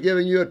right here is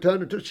giving you a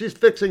ton of tools. She's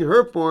fixing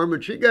her form,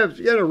 and she got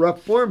a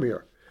rough form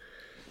here.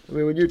 I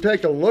mean, when you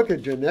take a look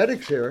at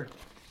genetics here,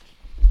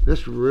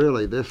 this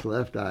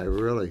left eye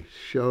really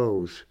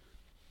shows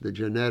the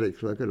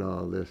genetics. Look at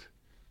all this.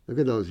 Look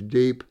at those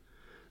deep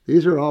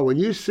These are all, when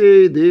you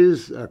see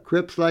these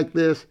crypts like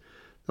this,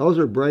 those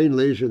are brain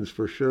lesions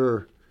for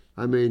sure.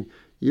 I mean,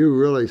 you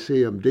really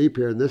see them deep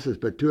here. And this is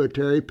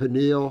pituitary,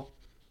 pineal.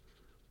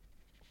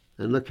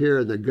 And look here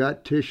in the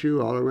gut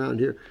tissue all around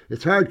here.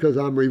 It's hard because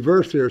I'm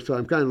reversed here, so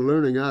I'm kind of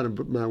learning how to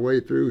put my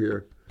way through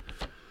here.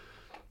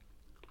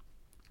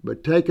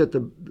 But take it,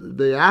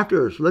 the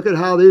afters. Look at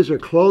how these are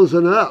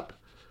closing up.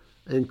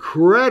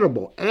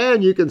 Incredible.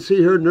 And you can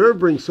see her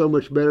nerve rings so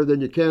much better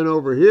than you can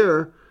over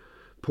here.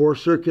 Poor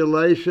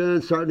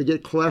circulation, starting to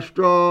get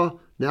cholesterol.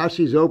 Now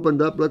she's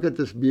opened up. Look at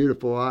this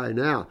beautiful eye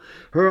now.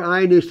 Her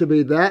eye needs to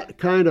be that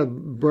kind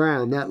of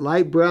brown, that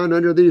light brown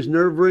under these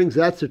nerve rings.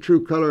 That's the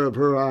true color of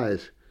her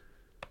eyes.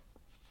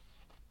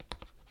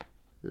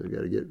 I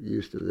got to get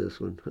used to this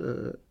one.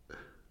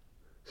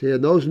 See,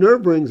 in those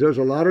nerve rings, there's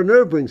a lot of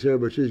nerve rings here,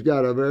 but she's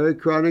got a very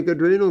chronic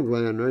adrenal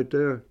gland right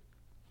there.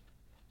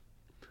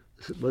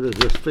 What is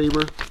this,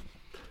 femur?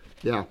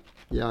 Yeah,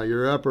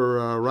 your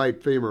upper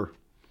right femur.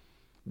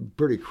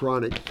 Pretty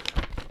chronic.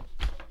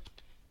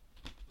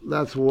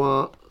 That's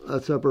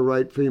upper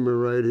right femur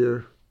right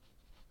here.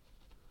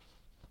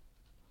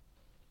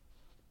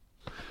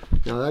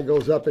 Now that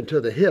goes up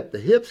into the hip. The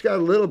hip's got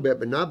a little bit,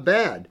 but not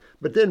bad.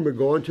 But then we're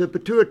going to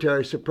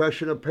pituitary,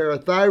 suppression of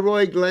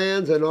parathyroid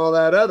glands and all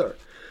that other.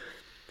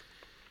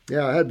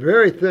 Yeah, I had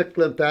very thick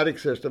lymphatic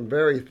system,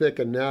 very thick,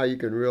 and now you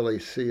can really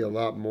see a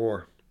lot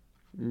more.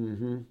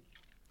 Looking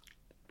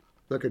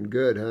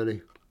good,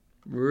 honey.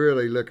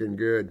 Really looking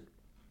good.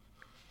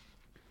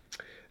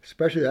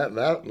 Especially that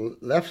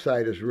left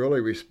side is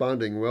really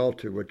responding well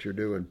to what you're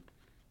doing.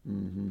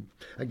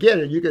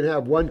 Again, you can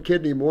have one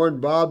kidney more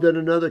involved than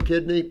another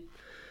kidney.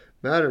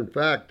 Matter of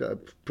fact,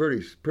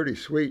 pretty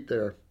sweet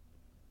there.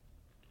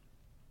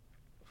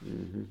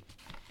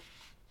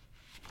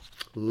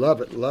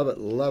 Love it, love it,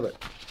 love it.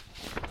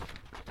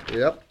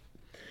 Yep.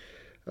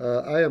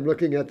 I am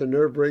looking at the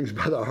nerve rings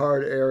by the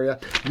heart area.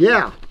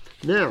 Yeah.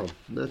 Now,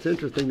 that's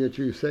interesting that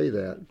you say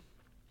that.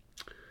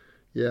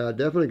 Yeah,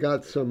 definitely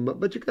got some,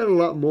 but you got a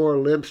lot more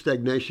lymph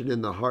stagnation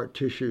in the heart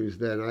tissues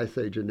than I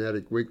say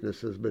genetic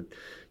weaknesses. But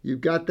you've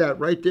got that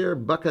right there,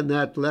 bucking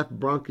that left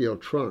bronchial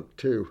trunk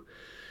too.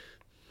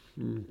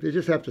 You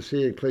just have to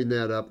see and clean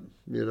that up,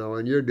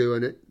 and you're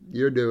doing it.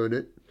 You're doing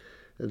it.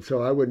 And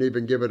so I wouldn't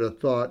even give it a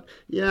thought.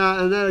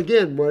 Yeah, and then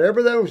again,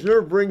 whatever those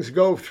nerve rings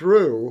go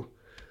through,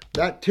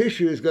 that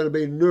tissue is going to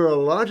be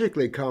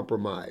neurologically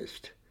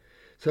compromised.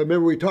 So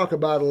remember, we talk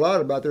about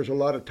there's a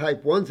lot of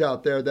type 1s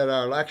out there that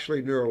are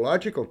actually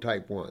neurological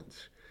type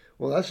 1s.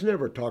 Well, that's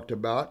never talked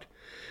about.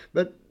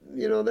 But,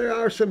 there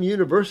are some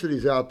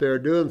universities out there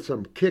doing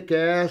some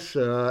kick-ass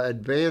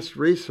advanced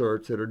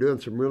research that are doing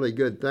some really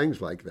good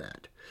things like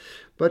that.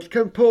 But you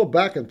can pull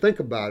back and think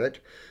about it.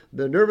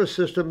 The nervous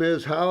system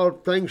is how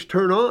things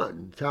turn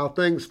on. It's how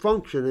things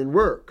function and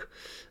work.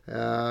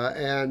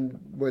 And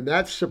when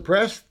that's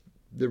suppressed,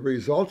 the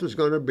result is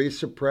going to be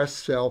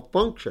suppressed cell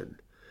function.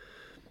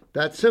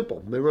 That's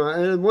simple.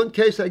 And in one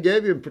case I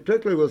gave you in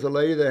particular was a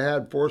lady that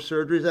had 4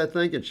 surgeries, I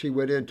think, and she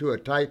went into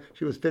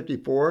she was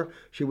 54,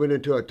 she went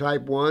into a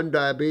type 1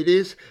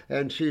 diabetes,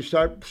 and she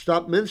stopped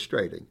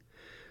menstruating.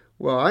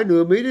 Well, I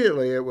knew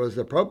immediately it was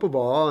the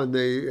propofol,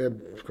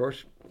 and of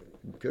course,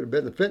 could have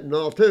been the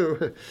fentanyl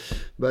too,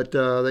 but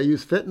they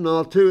use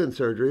fentanyl too in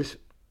surgeries.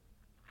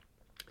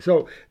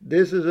 So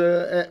this is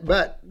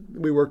but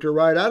we worked her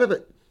right out of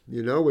it.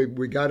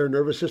 We got her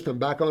nervous system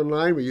back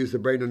online. We used the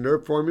brain and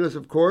nerve formulas,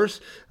 of course.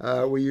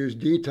 We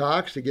used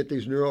detox to get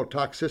these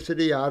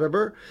neurotoxicity out of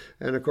her.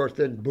 And of course,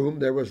 then boom,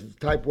 there was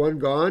type 1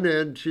 gone,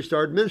 and she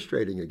started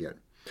menstruating again.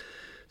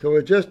 So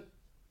it just,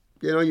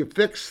 you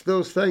fix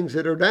those things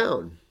that are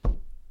down.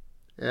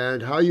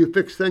 And how you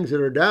fix things that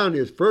are down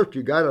is first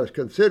you got to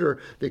consider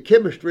the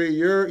chemistry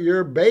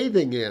you're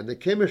bathing in, the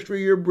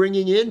chemistry you're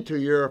bringing into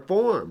your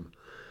form.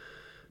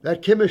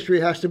 That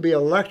chemistry has to be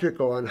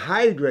electrical and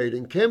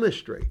hydrating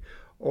chemistry,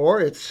 or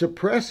it's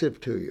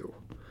suppressive to you.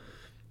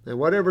 And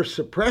whatever's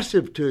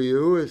suppressive to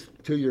you is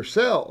to your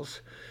cells,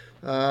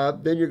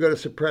 then you're going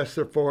to suppress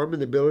their form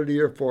and the ability of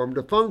your form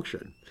to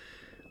function.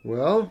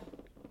 Well,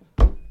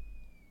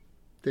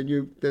 then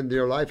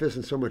your life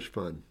isn't so much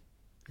fun,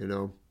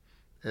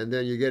 And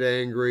then you get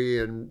angry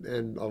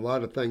and a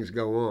lot of things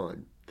go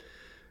on.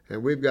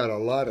 And we've got a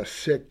lot of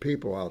sick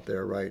people out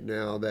there right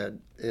now that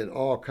in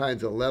all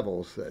kinds of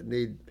levels that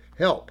need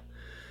help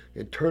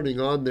in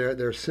turning on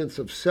their sense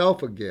of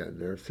self again,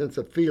 their sense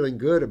of feeling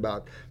good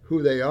about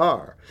who they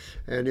are.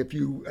 And if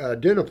you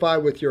identify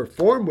with your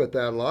form with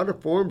that, a lot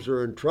of forms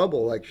are in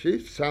trouble. Like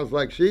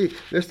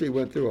Misty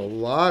went through a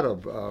lot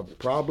of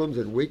problems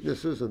and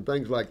weaknesses and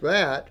things like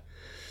that.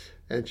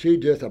 And she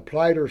just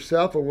applied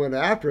herself and went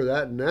after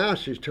that. And now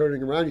she's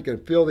turning around. You can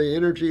feel the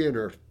energy in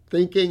her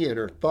thinking and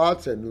her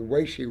thoughts and the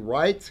way she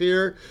writes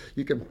here.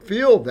 You can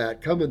feel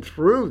that coming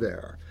through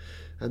there.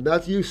 And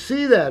you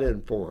see that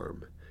in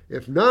form.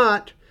 If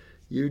not,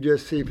 you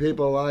just see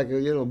people like,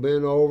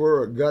 bent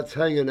over or guts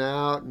hanging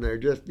out and they're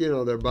just,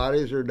 their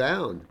bodies are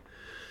down.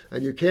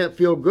 And you can't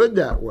feel good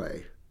that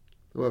way.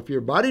 Well, if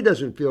your body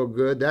doesn't feel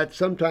good, that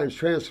sometimes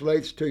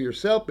translates to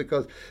yourself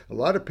because a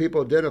lot of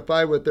people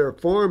identify with their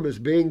form as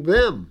being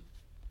them.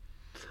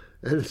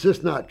 And it's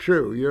just not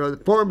true.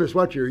 The form is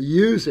what you're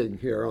using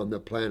here on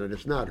the planet.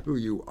 It's not who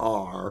you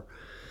are.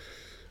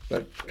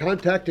 But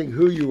contacting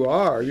who you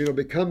are,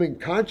 becoming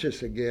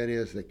conscious again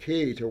is the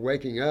key to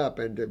waking up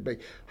and to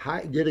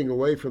getting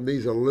away from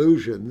these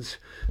illusions,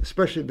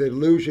 especially the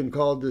illusion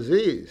called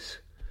disease.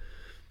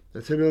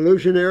 It's an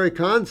illusionary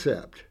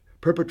concept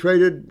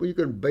perpetrated, you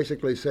can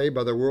basically say,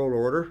 by the world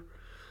order.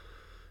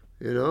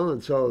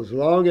 And so as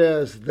long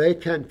as they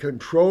can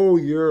control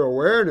your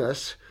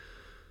awareness,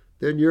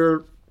 then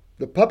you're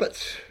the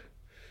puppets.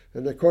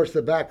 And of course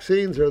the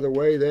vaccines are the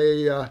way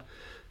they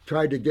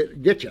tried to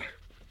get you.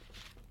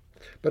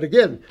 But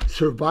again,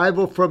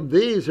 survival from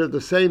these are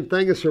the same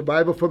thing as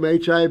survival from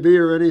HIV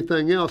or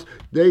anything else.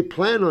 They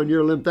plan on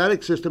your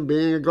lymphatic system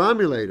being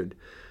agglomerated.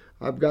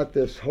 I've got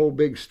this whole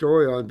big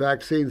story on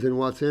vaccines and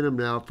what's in them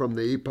now from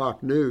the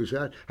Epoch News.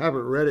 I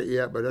haven't read it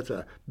yet, but it's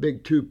a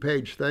big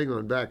 2-page thing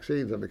on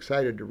vaccines. I'm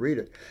excited to read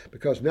it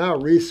because now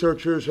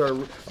researchers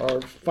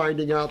are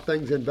finding out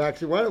things in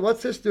vaccines.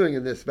 What's this doing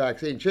in this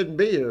vaccine? Shouldn't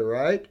be here,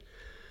 right?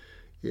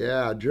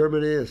 Yeah,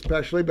 Germany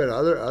especially, but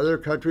other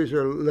countries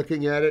are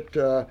looking at it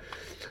that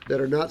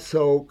are not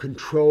so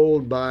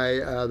controlled by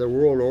the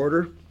world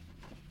order.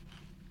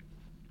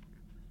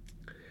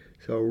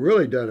 So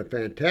really done a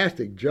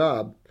fantastic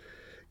job.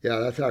 Yeah,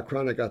 that's how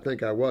chronic I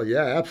think I was.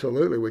 Yeah,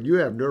 absolutely. When you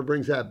have nerve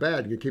rings that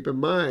bad, you keep in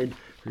mind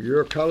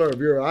your color of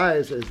your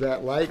eyes is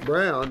that light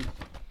brown.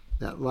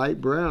 That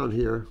light brown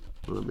here.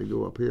 Let me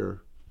go up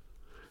here.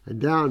 And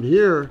down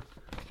here,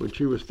 when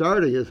she was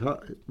starting, it's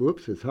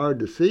hard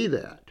to see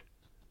that.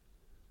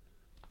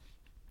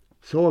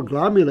 So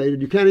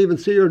agglomerated, you can't even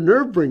see her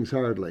nerve rings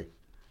hardly.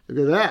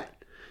 Look at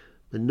that.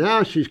 But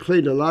now she's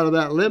cleaned a lot of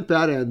that lymph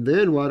out, and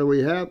then what do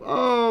we have?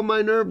 Oh,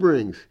 my nerve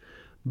rings.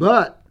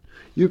 But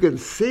you can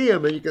see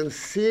them, and you can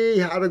see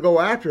how to go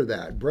after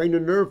that. Brain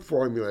and nerve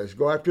formulas.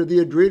 Go after the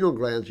adrenal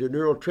glands, your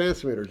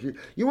neurotransmitters.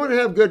 You want to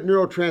have good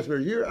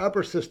neurotransmitters. Your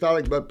upper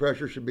systolic blood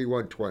pressure should be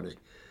 120.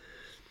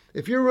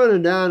 If you're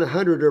running down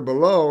 100 or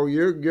below,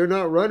 you're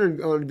not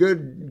running on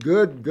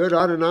good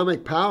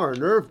autonomic power,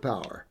 nerve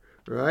power,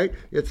 right?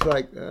 It's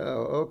like,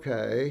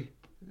 okay,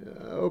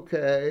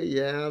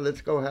 yeah, let's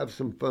go have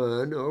some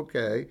fun.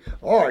 Okay.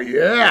 Oh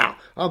yeah,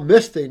 I'm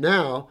misty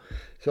now.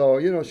 So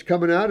it's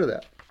coming out of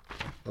that.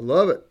 I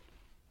love it.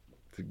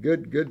 It's a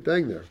good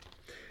thing there.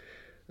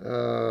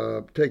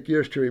 Take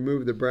years to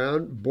remove the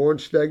brown. Born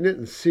stagnant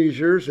and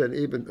seizures and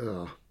even,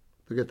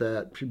 look at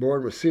that. She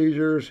born with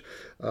seizures,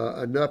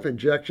 enough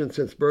injections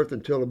since birth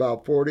until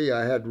about 40.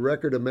 I had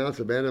record amounts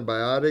of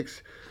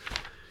antibiotics.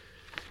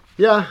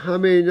 Yeah, I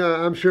mean,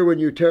 I'm sure when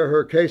you tear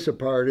her case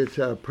apart, it's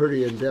a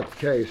pretty in-depth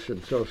case.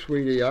 And so,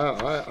 sweetie,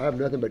 I have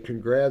nothing but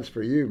congrats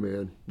for you,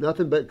 man.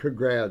 Nothing but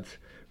congrats.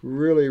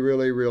 Really,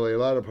 really, really. A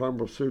lot of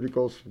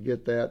pharmaceuticals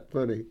get that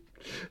funny.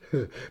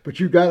 But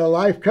you got a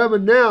life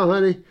coming now,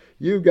 honey.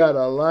 You got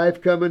a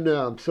life coming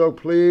now. I'm so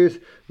pleased.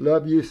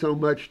 Love you so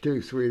much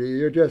too, sweetie.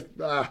 You're just,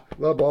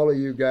 love all of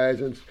you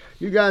guys. And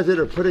you guys that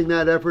are putting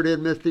that effort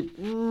in, Misty,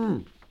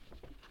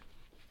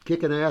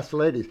 kicking ass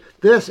ladies.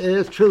 This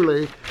is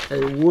truly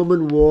a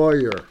woman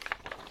warrior.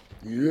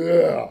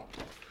 Yeah.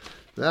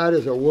 That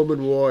is a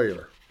woman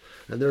warrior.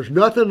 And there's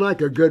nothing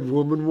like a good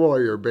woman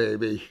warrior,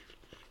 baby.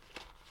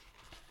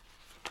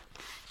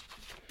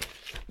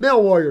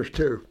 Male warriors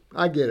too.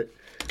 I get it.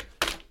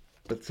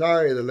 But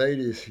sorry, the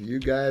ladies, you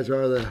guys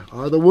are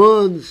the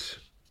ones.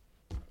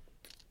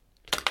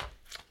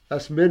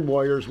 Us men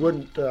warriors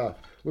would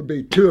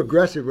be too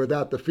aggressive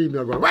without the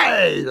female going,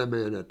 wait a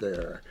minute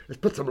there. Let's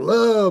put some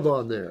love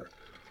on there.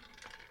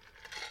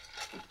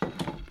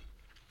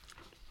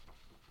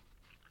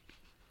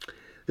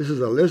 This is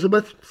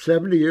Elizabeth,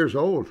 70 years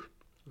old.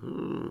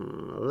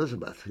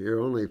 Elizabeth, you're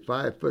only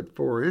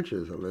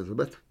 5'4"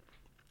 Elizabeth.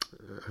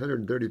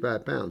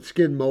 135 pounds.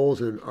 Skin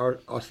moles and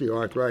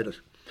osteoarthritis.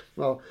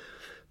 Well,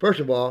 first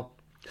of all,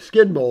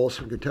 skin moles,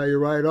 I can tell you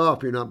right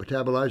off, you're not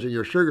metabolizing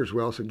your sugars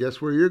well, so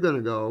guess where you're going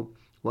to go?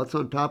 What's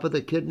on top of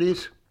the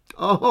kidneys?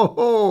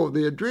 Oh,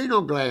 the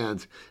adrenal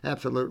glands.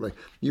 Absolutely.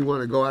 You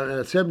want to go out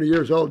at 70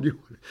 years old.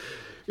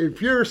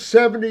 If you're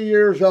 70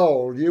 years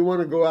old, you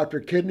want to go after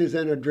kidneys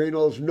and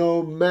adrenals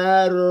no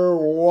matter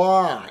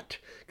what.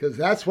 Because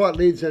that's what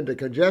leads into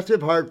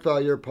congestive heart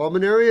failure,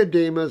 pulmonary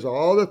edemas,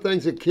 all the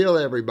things that kill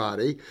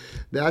everybody.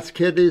 That's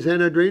kidneys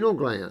and adrenal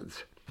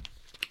glands.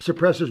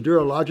 Suppresses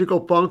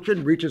neurological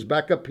function, reaches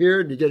back up here,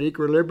 and you get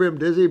equilibrium,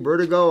 dizzy,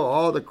 vertigo,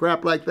 all the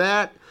crap like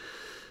that.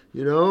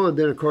 And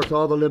then, of course,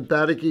 all the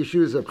lymphatic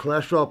issues of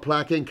cholesterol,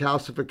 plaquing,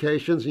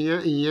 calcifications.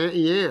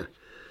 Yeah.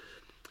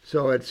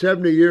 So at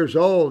 70 years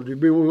old,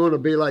 we want to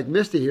be like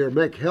Misty here,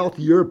 make health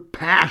your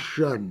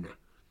passion.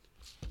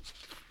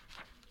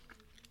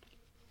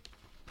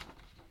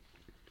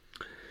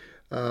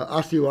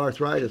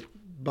 Osteoarthritis,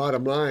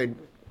 bottom line,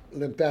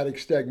 lymphatic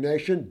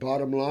stagnation,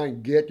 bottom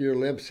line, get your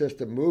lymph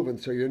system moving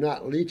so you're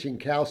not leaching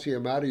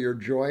calcium out of your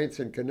joints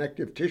and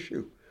connective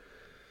tissue.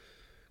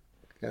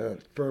 Gotta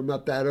firm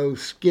up that old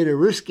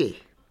skinnerooski.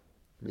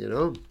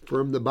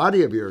 Firm the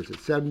body of yours. At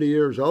 70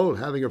 years old,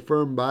 having a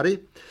firm body.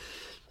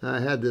 I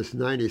had this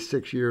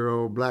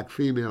 96-year-old black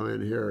female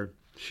in here.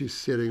 She's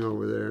sitting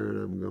over there,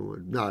 and I'm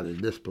going, not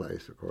in this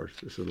place, of course.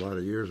 This is a lot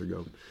of years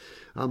ago.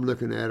 I'm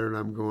looking at her, and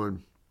I'm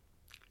going,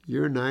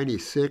 "You're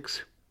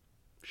 96?"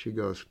 She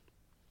goes,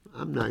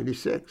 "I'm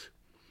 96.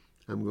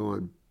 I'm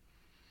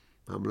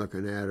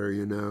looking at her,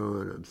 and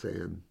I'm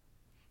saying,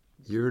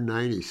 "You're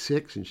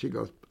 96?" And she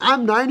goes,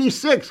 "I'm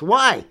 96.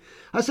 Why?"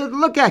 I said,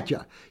 "Look at you.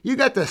 You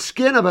got the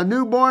skin of a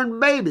newborn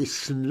baby.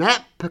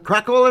 Snap,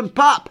 crackle, and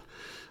pop."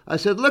 I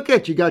said, "Look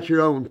at you. Got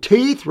your own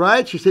teeth,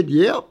 right?" She said,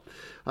 "Yep."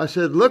 I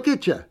said, "Look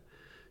at you."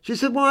 She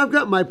said, "Well, I've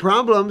got my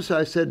problems."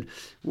 I said,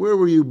 "Where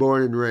were you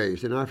born and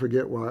raised?" And I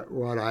forget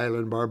what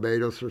island,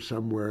 Barbados or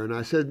somewhere. And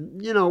I said,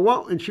 "You know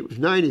what?" And she was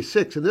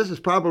 96. And this is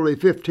probably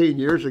 15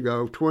 years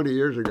ago, 20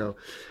 years ago.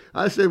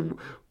 I said,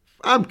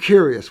 "I'm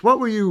curious. What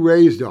were you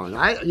raised on?"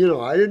 I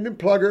didn't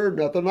plug her,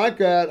 nothing like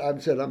that. I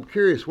said, "I'm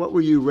curious. What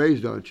were you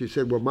raised on?" She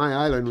said, "Well, my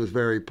island was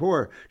very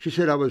poor." She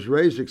said, "I was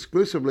raised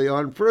exclusively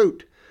on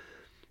fruit."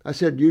 I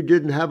said, "You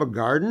didn't have a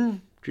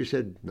garden?" She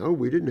said, "No,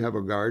 we didn't have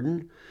a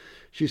garden."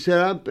 She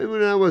said,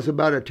 "When I was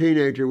about a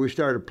teenager, we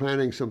started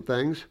planting some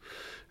things."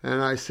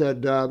 And I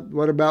said,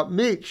 "What about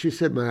meat?" She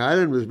said, "My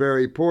island was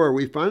very poor.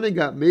 We finally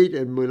got meat,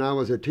 and when I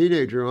was a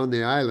teenager on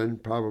the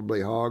island,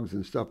 probably hogs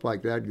and stuff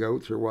like that,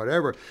 goats or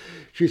whatever."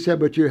 She said,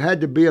 "But you had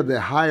to be of the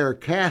higher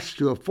caste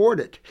to afford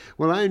it."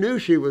 Well, I knew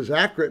she was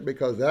accurate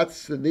because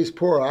that's in these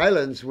poor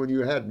islands, when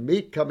you had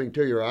meat coming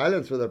to your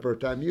islands for the first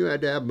time, you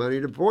had to have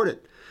money to afford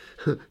it.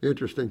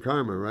 Interesting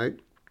karma, right?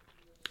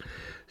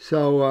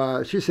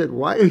 So she said,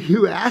 "Why are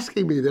you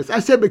asking me this?"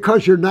 I said,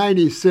 "Because you're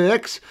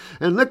 96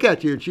 and look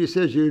at you." And she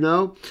says,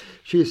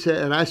 she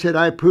said, and I said,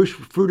 "I push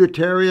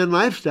fruitarian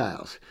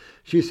lifestyles."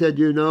 She said,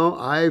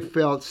 "I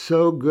felt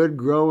so good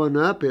growing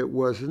up. It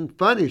wasn't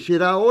funny." She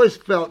said, "I always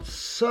felt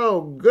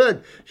so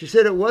good." She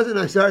said, "It wasn't.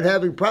 I started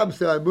having problems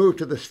till I moved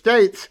to the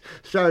States,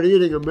 started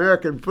eating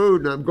American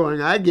food." And I'm going,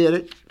 "I get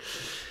it."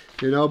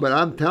 But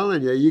I'm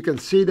telling you, you can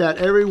see that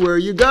everywhere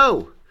you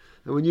go.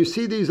 And when you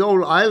see these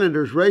old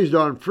islanders raised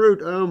on fruit,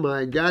 oh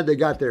my God, they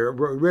got their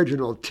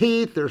original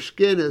teeth. Their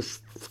skin is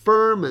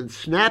firm and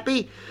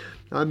snappy.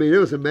 I mean, it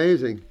was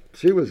amazing.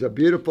 She was a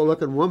beautiful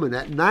looking woman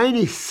at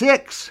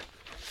 96.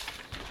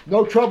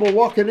 No trouble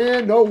walking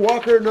in, no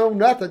walker, no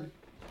nothing.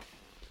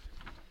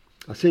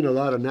 I've seen a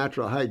lot of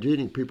natural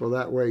hygienic people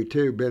that way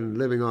too. Been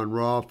living on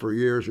raw for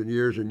years and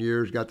years and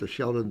years. Got the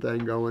Sheldon thing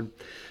going.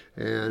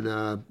 And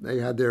they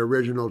had their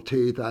original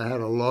teeth. I had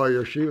a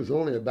lawyer. She was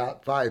only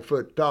about 5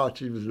 foot tall.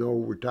 She was an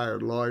old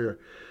retired lawyer.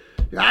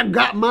 "I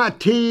got my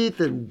teeth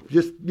and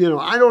just,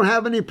 I don't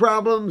have any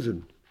problems."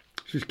 And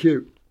she's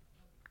cute.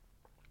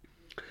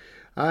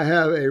 I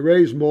have a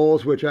raised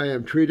moles, which I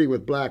am treating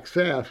with black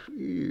salve.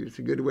 It's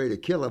a good way to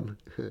kill them.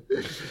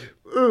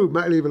 Ooh,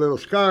 might leave a little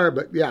scar,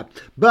 but yeah.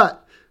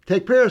 But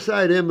take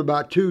Parasite M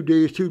about 2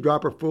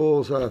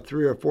 dropperfuls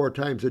 3 or 4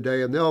 times a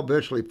day, and they'll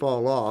eventually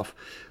fall off.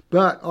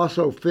 But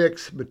also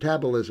fix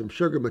metabolism,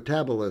 sugar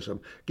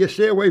metabolism.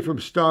 Stay away from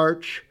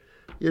starch,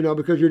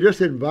 because you're just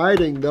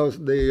inviting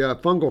the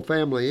fungal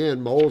family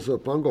in, moles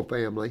of fungal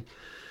family.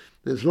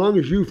 As long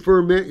as you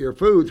ferment your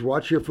foods,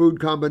 watch your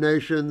food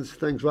combinations,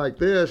 things like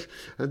this,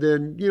 and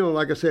then,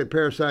 like I said,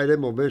 Parasite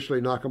M will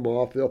eventually knock them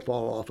off. They'll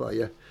fall off of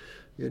you.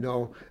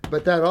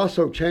 But that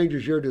also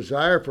changes your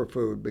desire for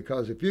food,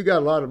 because if you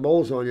got a lot of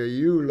moles on you,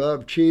 you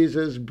love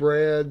cheeses,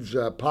 breads,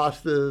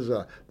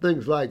 pastas,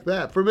 things like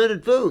that,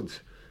 fermented foods.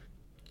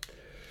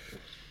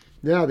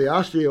 Now, the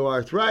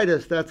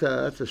osteoarthritis, that's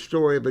a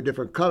story of a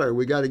different color.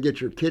 We got to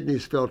get your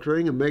kidneys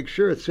filtering and make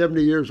sure at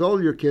 70 years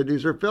old your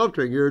kidneys are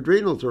filtering. Your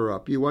adrenals are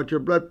up. You want your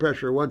blood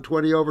pressure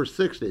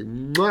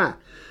 120/60. Mwah!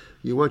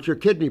 You want your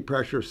kidney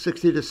pressure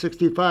 60 to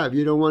 65.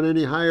 You don't want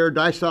any higher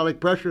diastolic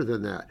pressure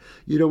than that.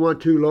 You don't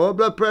want too low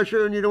blood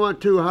pressure, and you don't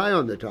want too high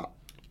on the top.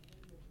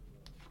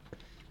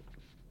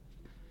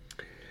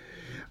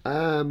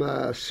 I'm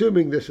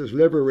assuming this is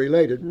liver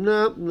related.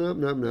 Nope.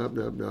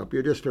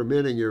 You're just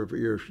fermenting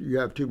you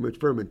have too much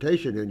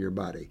fermentation in your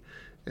body.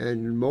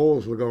 And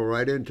moles will go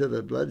right into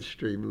the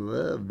bloodstream.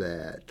 Love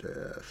that.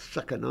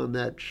 Sucking on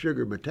that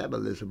sugar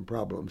metabolism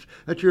problems.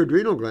 That's your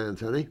adrenal glands,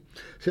 honey,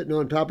 sitting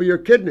on top of your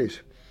kidneys.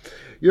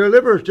 Your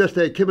liver is just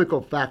a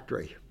chemical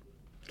factory.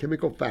 They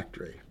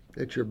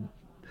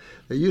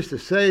used to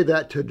say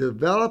that to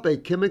develop a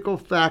chemical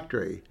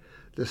factory,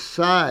 the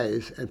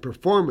size and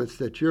performance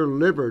that your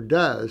liver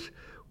does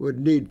would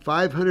need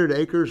 500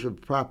 acres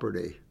of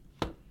property.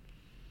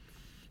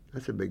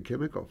 That's a big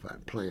chemical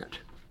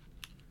plant.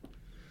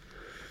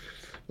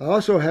 I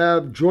also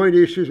have joint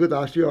issues with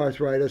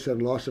osteoarthritis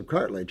and loss of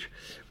cartilage.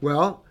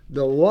 Well,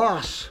 the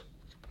loss,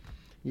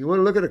 you want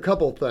to look at a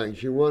couple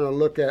things. You want to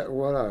look at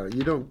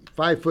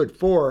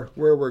 5'4",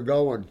 where we're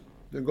going.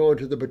 We're going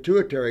to the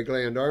pituitary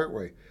gland, aren't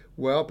we?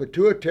 Well,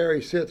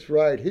 pituitary sits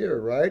right here,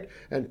 right?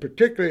 And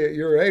particularly at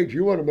your age,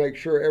 you want to make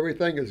sure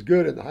everything is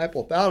good in the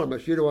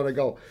hypothalamus. You don't want to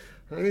go,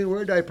 "Honey,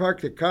 where did I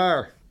park the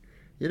car?"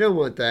 You don't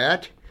want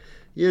that.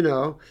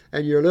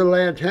 and your little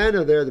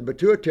antenna there, the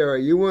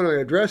pituitary, you want to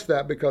address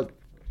that because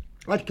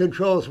that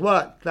controls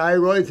what?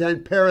 Thyroids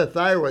and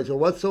parathyroids. So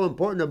what's so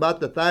important about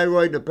the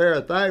thyroid and the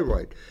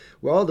parathyroid?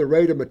 Well, the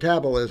rate of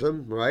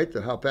metabolism, right?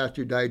 How fast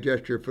you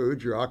digest your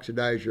foods, your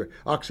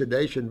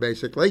oxidation,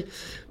 basically.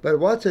 But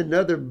what's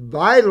another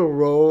vital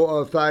role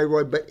of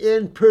thyroid, but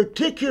in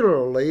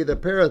particularly the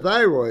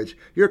parathyroids?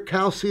 Your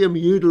calcium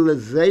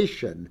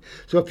utilization.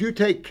 So if you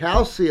take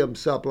calcium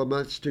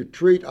supplements to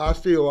treat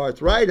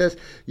osteoarthritis,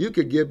 you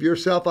could give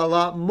yourself a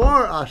lot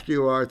more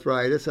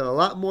osteoarthritis and a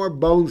lot more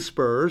bone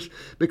spurs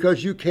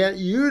because you can't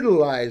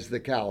utilize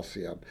the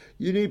calcium.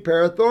 You need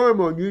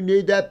parathormone. You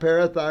need that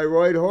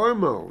parathyroid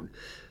hormone.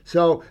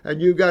 So,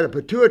 and you've got a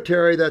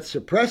pituitary that's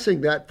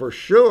suppressing that for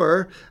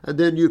sure, and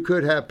then you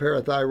could have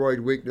parathyroid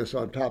weakness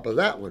on top of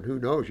that one. Who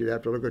knows? You'd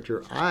have to look at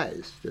your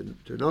eyes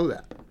to know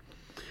that.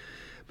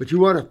 But you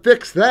want to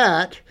fix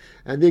that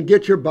and then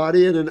get your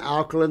body in an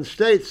alkaline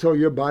state so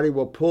your body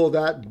will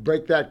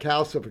break that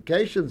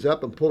calcifications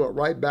up and pull it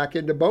right back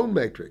into bone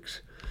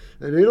matrix.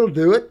 And it'll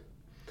do it.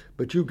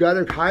 But you've got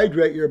to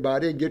hydrate your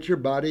body and get your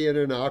body in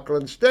an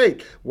alkaline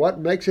state. What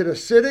makes it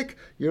acidic?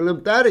 Your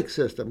lymphatic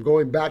system,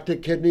 going back to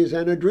kidneys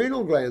and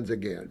adrenal glands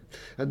again.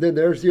 And then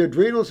there's the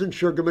adrenals and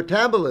sugar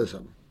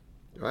metabolism,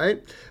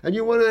 right? And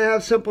you want to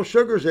have simple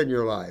sugars in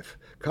your life.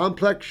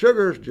 Complex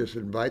sugars, just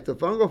invite the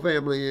fungal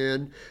family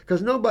in,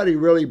 because nobody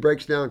really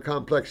breaks down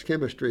complex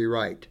chemistry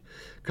right.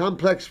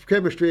 Complex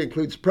chemistry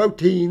includes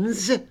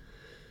proteins,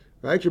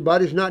 right? Your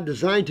body's not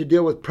designed to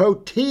deal with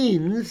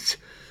proteins.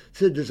 It's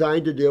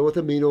designed to deal with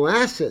amino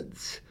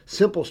acids.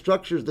 Simple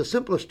structures. The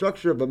simplest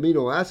structure of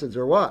amino acids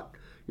are what?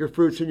 Your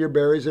fruits and your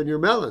berries and your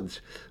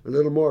melons. A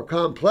little more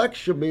complex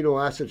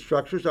amino acid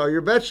structures are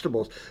your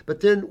vegetables.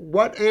 But then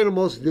what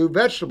animals do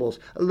vegetables?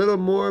 A little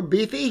more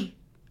beefy?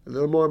 A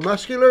little more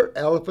muscular?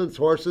 Elephants,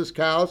 horses,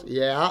 cows?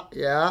 Yeah.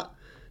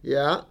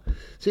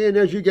 See, and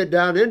as you get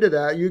down into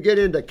that, you get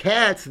into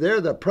cats,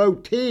 they're the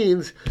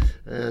proteins,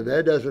 and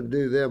that doesn't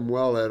do them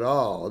well at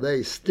all.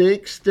 They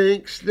stink.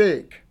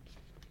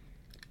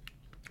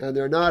 And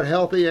they're not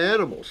healthy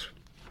animals.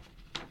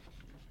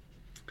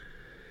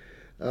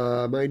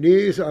 My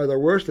knees are the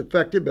worst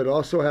affected, but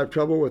also have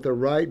trouble with the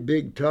right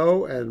big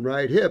toe and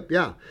right hip.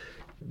 Yeah,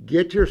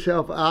 get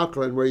yourself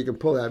alkaline where you can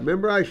pull that.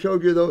 Remember I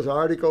showed you those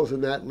articles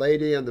and that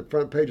lady on the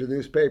front page of the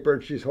newspaper,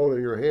 and she's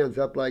holding her hands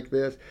up like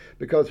this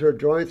because her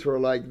joints were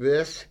like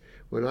this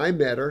when I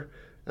met her.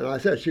 And I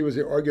said she was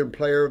the organ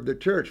player of the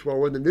church. Well,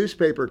 when the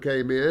newspaper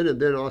came in, and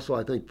then also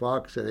I think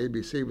Fox and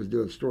ABC was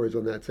doing stories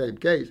on that same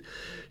case,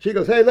 she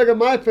goes, "Hey, look at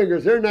my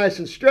fingers. They're nice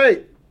and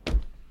straight."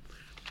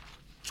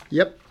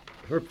 Yep,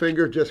 her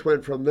finger just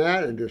went from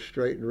that and just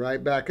straightened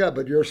right back up.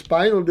 But your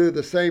spine will do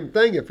the same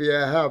thing if you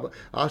have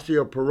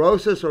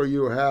osteoporosis or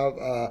you have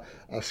a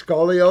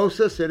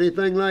scoliosis,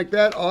 anything like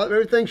that.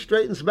 Everything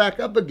straightens back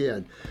up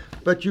again.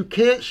 But you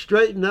can't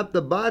straighten up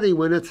the body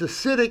when it's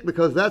acidic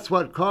because that's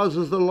what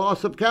causes the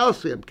loss of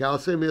calcium.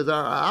 Calcium is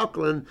our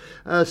alkaline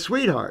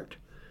sweetheart.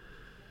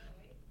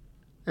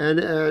 And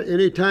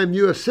anytime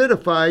you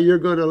acidify, you're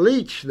going to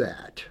leach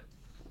that.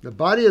 The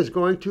body is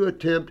going to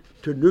attempt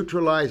to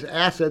neutralize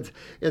acids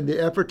in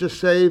the effort to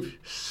save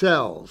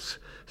cells.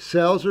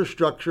 Cells are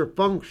structure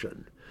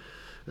function.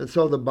 And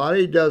so the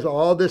body does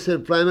all this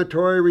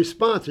inflammatory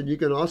response. And you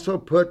can also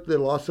put the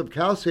loss of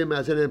calcium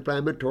as an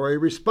inflammatory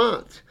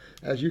response,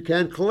 as you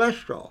can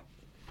cholesterol.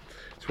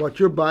 It's what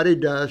your body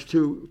does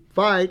to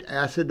fight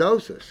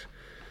acidosis.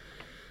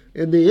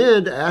 In the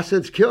end,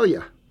 acids kill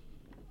you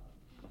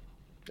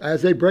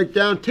as they break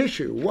down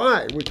tissue.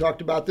 Why? We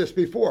talked about this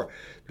before.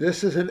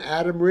 This is an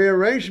atom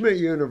rearrangement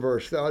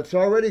universe. It's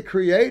already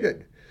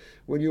created.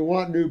 When you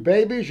want new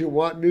babies, you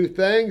want new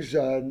things,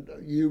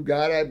 you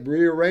got to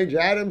rearrange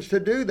atoms to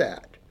do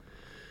that.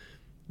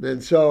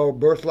 And so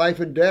birth, life,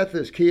 and death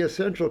is key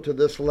essential to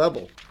this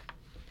level.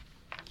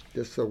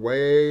 Just the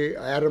way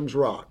atoms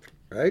rock,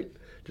 right?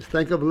 Just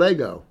think of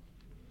Lego.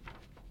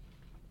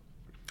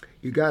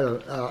 You got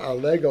a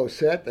Lego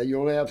set that you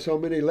only have so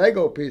many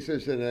Lego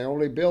pieces and they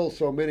only build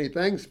so many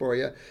things for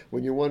you.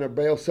 When you want to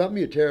build something,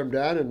 you tear them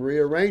down and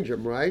rearrange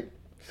them, right?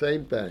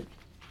 Same thing.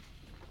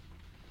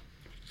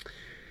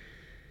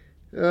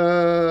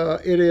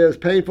 It is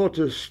painful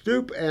to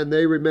stoop and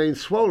they remain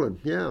swollen.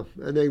 Yeah,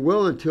 and they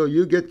will until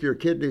you get your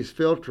kidneys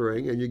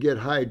filtering and you get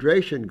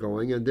hydration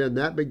going, and then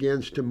that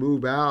begins to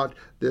move out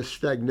this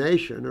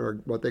stagnation, or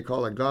what they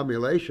call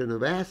agglomulation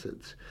of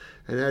acids.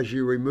 And as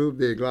you remove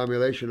the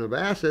agglomulation of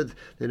acids,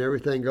 then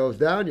everything goes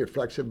down, your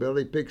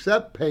flexibility picks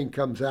up, pain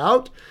comes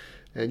out,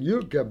 and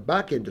you get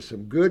back into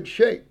some good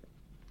shape,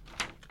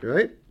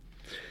 right?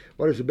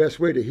 What is the best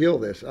way to heal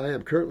this? I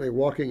am currently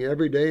walking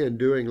every day and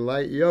doing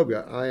light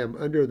yoga. I am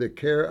under the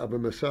care of a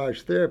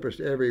massage therapist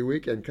every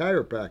week and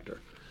chiropractor.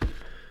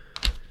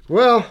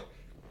 Well,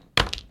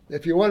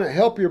 if you want to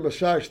help your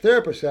massage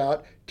therapist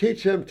out,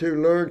 teach him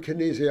to learn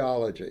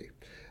kinesiology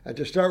and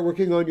to start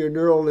working on your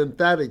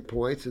neurolymphatic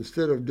points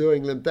instead of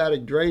doing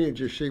lymphatic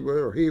drainage as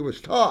he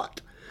was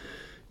taught.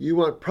 You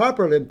want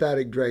proper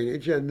lymphatic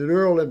drainage, and the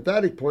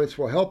neurolymphatic points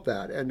will help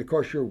that. And of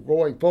course, you're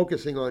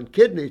focusing on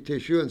kidney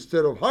tissue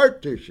instead of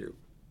heart tissue,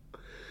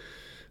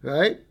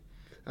 right?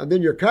 And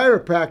then your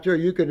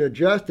chiropractor, you can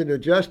adjust and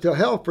adjust till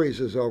hell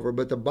freezes over.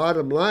 But the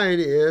bottom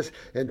line is,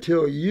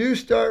 until you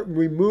start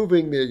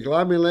removing the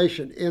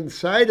agglomeration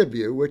inside of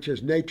you, which is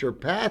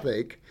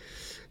naturopathic,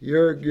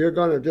 you're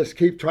going to just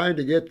keep trying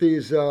to get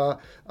these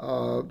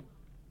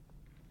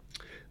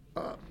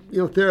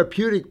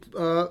therapeutic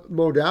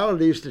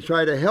modalities to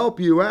try to help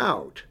you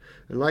out.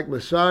 And like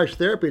massage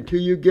therapy,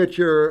 until you get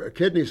your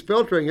kidneys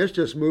filtering, it's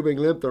just moving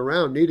lymph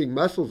around, kneading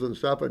muscles and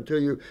stuff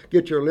until you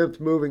get your lymph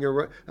moving,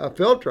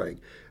 filtering.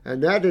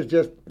 And that is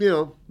just,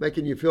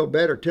 making you feel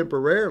better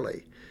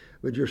temporarily.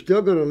 But you're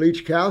still going to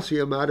leach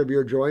calcium out of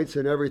your joints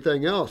and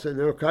everything else. And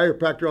no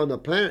chiropractor on the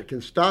planet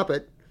can stop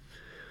it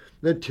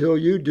until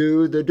you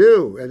do the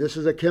do. And this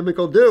is a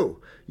chemical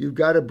do. You've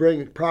got to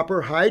bring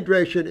proper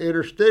hydration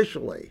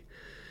interstitially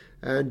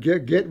and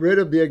get rid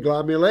of the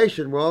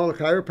agglomeration. Well,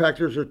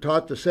 chiropractors are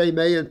taught the same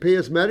A and P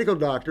as medical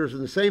doctors,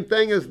 and the same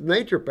thing as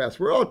naturopaths.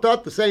 We're all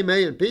taught the same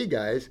A and P,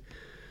 guys,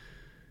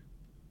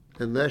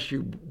 unless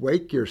you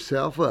wake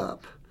yourself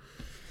up.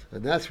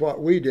 And that's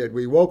what we did.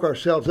 We woke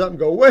ourselves up and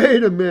go,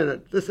 wait a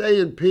minute, this A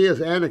and P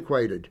is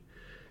antiquated.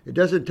 It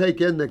doesn't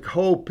take in the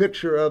whole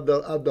picture of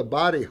the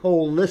body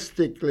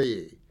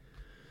holistically.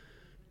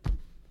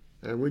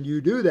 And when you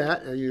do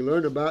that, and you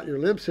learn about your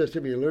lymph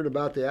system, you learn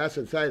about the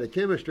acid side of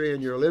chemistry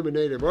and your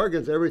eliminative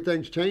organs,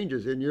 everything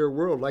changes in your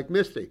world, like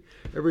Misty.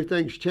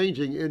 Everything's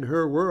changing in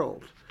her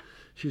world.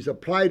 She's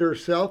applied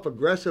herself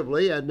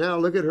aggressively, and now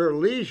look at her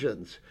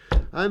lesions.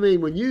 I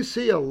mean, when you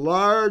see a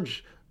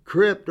large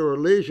crypt or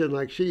lesion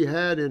like she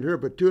had in her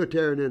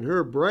pituitary and in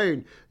her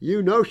brain,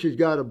 you know she's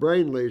got a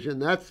brain lesion,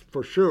 that's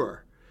for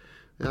sure.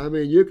 I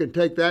mean, you can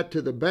take that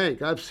to the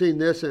bank. I've seen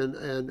this,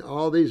 and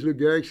all these Lou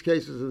Gehrig's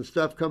cases and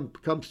stuff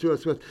comes to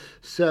us with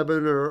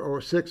 7 or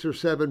 6 or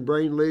 7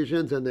 brain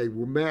lesions, and they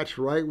match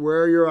right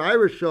where your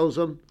iris shows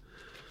them,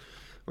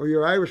 or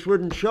your iris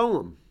wouldn't show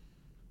them.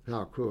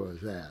 How cool is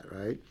that,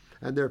 right?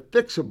 And they're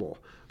fixable.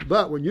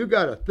 But when you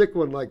got a thick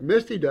one like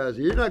Misty does,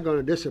 you're not going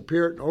to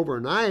disappear it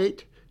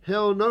overnight.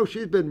 Hell no,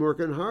 she's been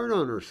working hard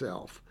on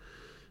herself,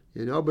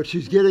 but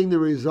she's getting the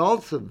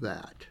results of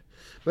that.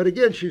 But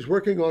again, she's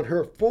working on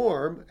her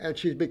form, and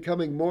she's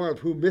becoming more of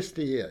who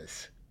Misty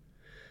is.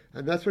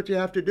 And that's what you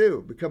have to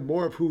do. Become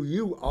more of who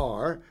you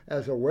are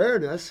as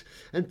awareness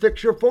and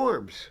fix your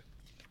forms.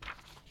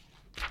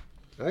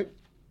 Right?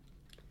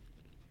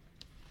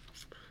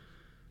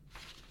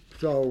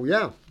 So,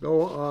 yeah,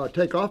 go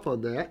take off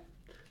on that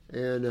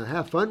and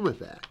have fun with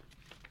that.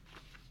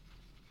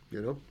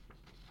 You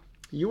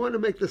want to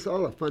make this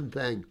all a fun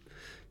thing.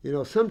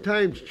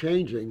 Sometimes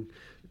changing,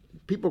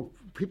 people,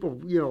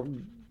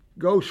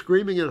 go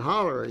screaming and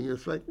hollering.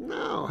 It's like,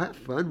 no, have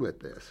fun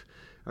with this.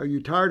 Are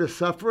you tired of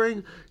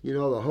suffering?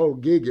 The whole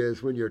gig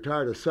is when you're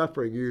tired of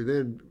suffering, you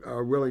then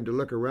are willing to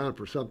look around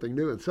for something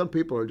new. And some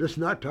people are just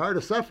not tired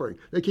of suffering.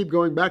 They keep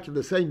going back to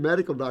the same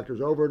medical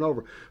doctors over and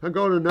over. I'm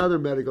going to another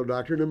medical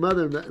doctor and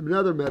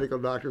another medical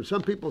doctor.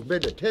 Some people have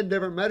been to 10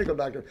 different medical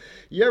doctors.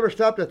 You ever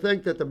stop to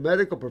think that the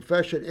medical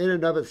profession in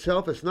and of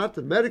itself, it's not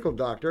the medical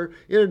doctor.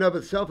 In and of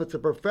itself, it's a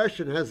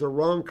profession that has the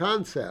wrong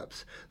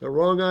concepts, the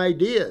wrong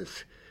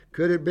ideas.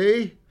 Could it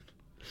be?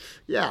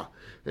 Yeah.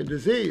 And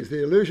disease,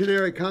 the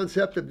illusionary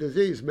concept of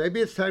disease.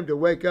 Maybe it's time to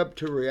wake up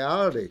to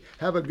reality.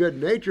 Have a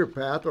good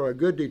naturopath or a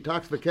good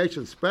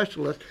detoxification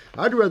specialist.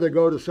 I'd rather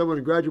go to someone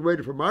who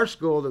graduated from our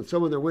school than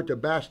someone that went to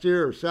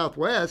Bastyr or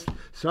Southwest.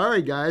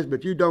 Sorry, guys,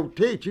 but you don't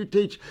teach. You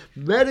teach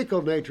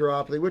medical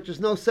naturopathy, which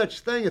is no such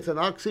thing. It's an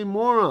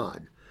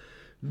oxymoron.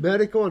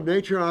 Medical and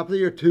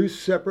naturopathy are two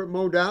separate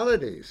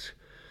modalities.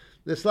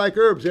 It's like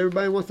herbs.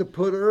 Everybody wants to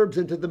put herbs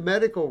into the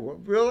medical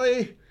world.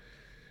 Really?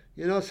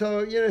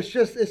 It's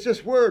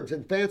just words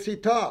and fancy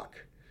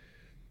talk.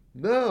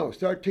 No,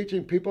 start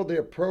teaching people the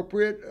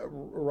appropriate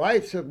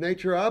rights of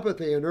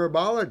naturopathy and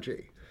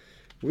herbology.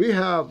 We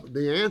have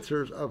the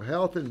answers of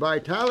health and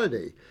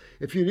vitality.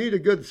 If you need a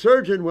good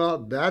surgeon, well,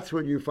 that's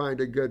when you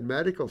find a good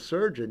medical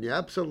surgeon. Yeah,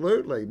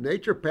 absolutely.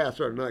 Naturopaths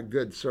are not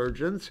good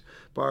surgeons,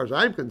 as far as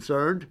I'm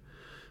concerned.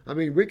 I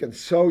mean, we can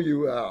sew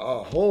you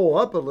a hole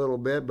up a little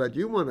bit, but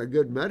you want a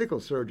good medical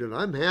surgeon.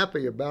 I'm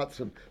happy about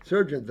some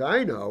surgeons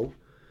I know.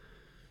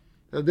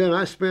 And then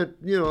I spent,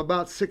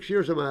 about 6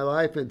 years of my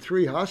life in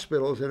 3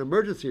 hospitals in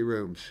emergency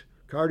rooms,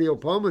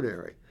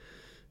 cardiopulmonary,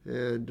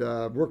 and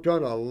worked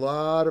on a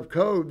lot of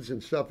codes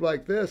and stuff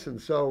like this.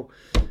 And so,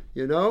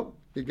 you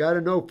got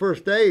to know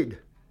first aid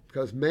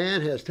because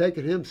man has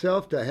taken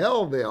himself to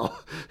Hellville.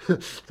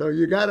 So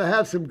you got to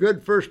have some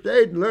good first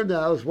aid and learn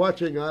that. I was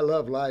watching I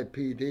Love Live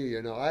PD,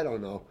 I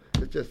don't know.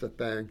 It's just a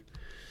thing.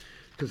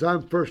 Because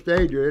I'm first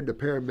aid, you're into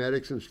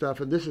paramedics and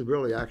stuff, and this is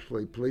really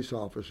actually police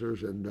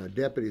officers and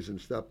deputies and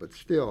stuff, but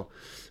still,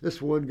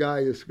 this one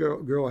guy, this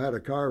girl had a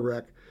car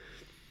wreck.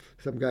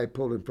 Some guy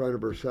pulled in front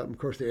of her or something. Of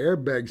course, the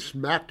airbag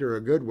smacked her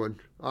a good one,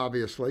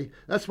 obviously.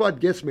 That's what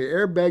gets me.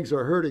 Airbags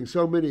are hurting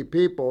so many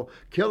people,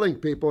 killing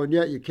people, and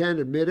yet you can't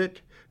admit it.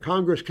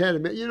 Congress can't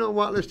admit, you know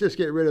what, let's just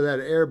get rid of that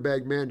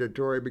airbag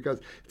mandatory because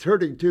it's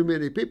hurting too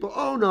many people.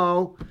 Oh,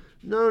 no.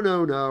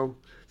 No.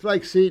 It's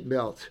like seat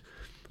belts.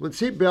 When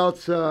seat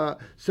belts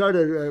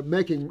started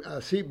making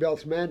seat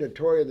belts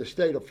mandatory in the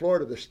state of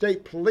Florida, the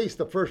state police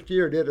the first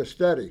year did a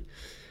study.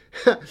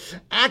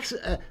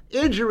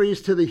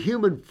 Injuries to the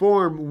human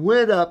form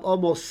went up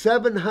almost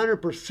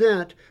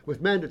 700%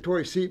 with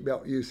mandatory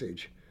seatbelt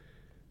usage.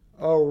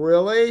 Oh,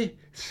 really?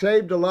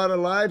 Saved a lot of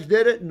lives,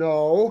 did it?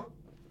 No.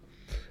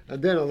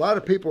 And then a lot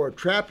of people are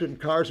trapped in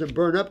cars and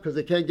burn up because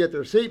they can't get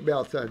their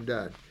seatbelts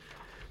undone.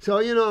 So,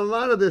 a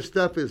lot of this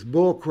stuff is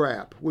bull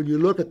crap when you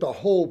look at the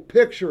whole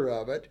picture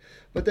of it.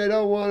 But they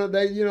don't want to,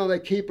 they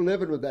keep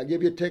living with that.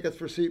 Give you tickets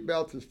for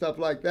seatbelts and stuff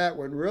like that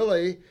when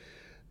really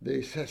the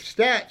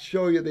stats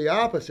show you the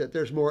opposite.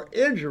 There's more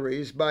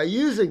injuries by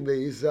using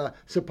these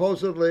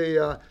supposedly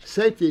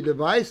safety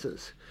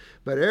devices.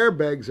 But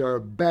airbags are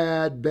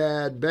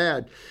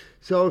bad.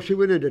 So she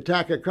went into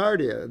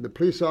tachycardia, and the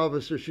police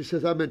officer, she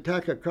says, I'm in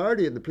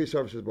tachycardia. And the police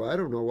officer says, well, I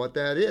don't know what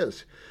that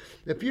is.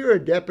 If you're a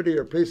deputy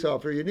or police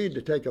officer, you need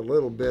to take a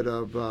little bit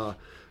of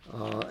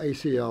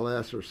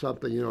ACLS or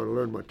something, to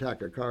learn what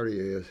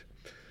tachycardia is.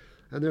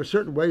 And there are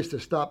certain ways to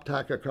stop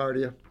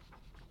tachycardia.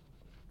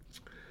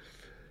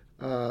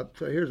 So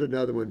here's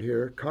another one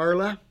here.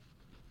 Carla.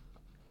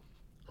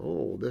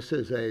 Oh, this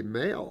is a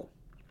male.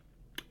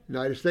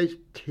 United States,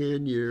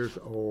 10 years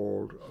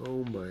old.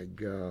 Oh, my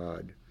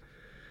God.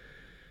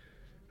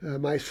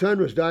 My son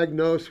was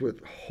diagnosed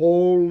with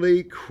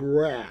holy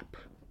crap.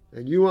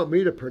 And you want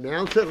me to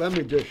pronounce it? Let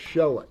me just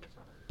show it.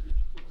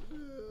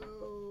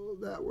 Oh,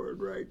 that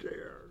word right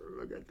there.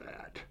 Look at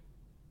that.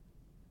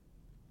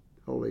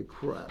 Holy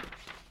crap.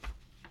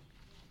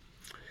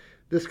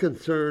 This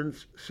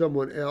concerns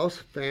someone else,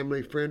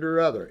 family, friend, or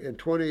other. In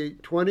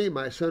 2020,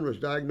 my son was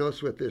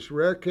diagnosed with this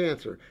rare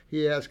cancer.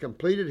 He has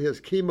completed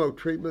his chemo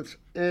treatments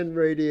and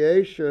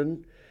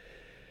radiation.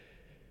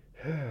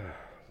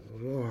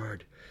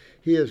 Lord.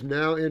 He is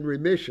now in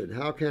remission.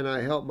 How can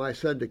I help my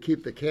son to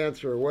keep the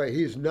cancer away?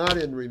 He's not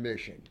in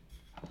remission.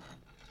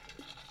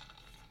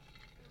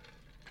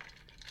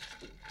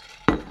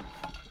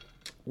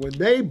 When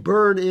they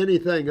burn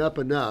anything up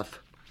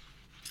enough,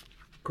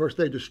 of course,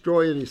 they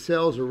destroy any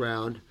cells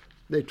around.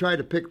 They try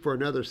to pick for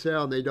another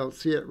cell and they don't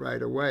see it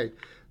right away.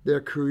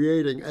 They're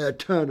creating a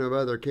ton of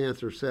other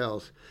cancer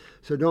cells.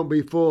 So don't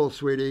be fooled,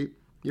 sweetie.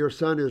 Your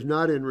son is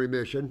not in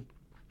remission.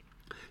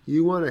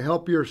 You want to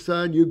help your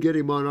son, you get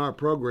him on our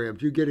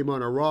programs. You get him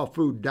on a raw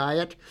food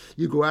diet.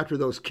 You go after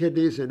those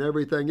kidneys and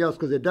everything else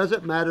because it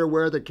doesn't matter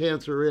where the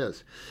cancer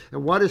is.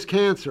 And what is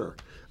cancer?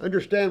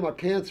 Understand what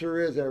cancer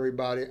is,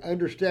 everybody.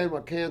 Understand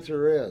what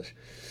cancer is.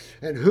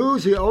 And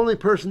who's the only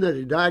person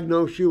that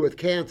diagnosed you with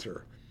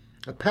cancer?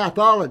 A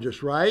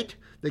pathologist, right?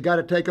 They got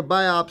to take a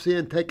biopsy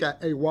and take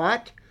a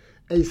what?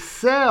 A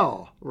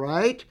cell,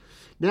 right?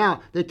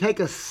 Now, they take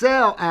a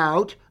cell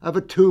out of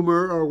a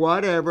tumor or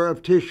whatever,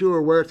 of tissue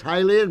or where it's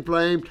highly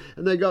inflamed,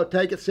 and they go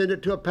take it, send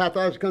it to a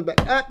pathologist, comes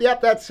back,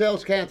 yep, that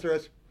cell's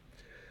cancerous.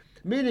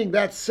 Meaning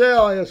that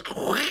cell is,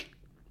 all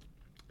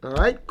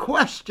right,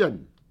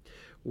 question.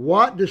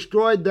 What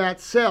destroyed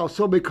that cell?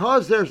 So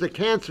because there's a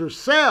cancer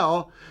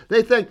cell,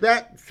 they think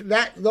that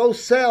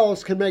those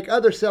cells can make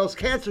other cells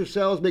cancer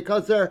cells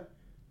because they're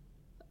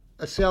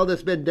a cell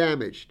that's been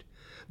damaged.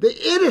 The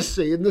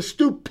idiocy and the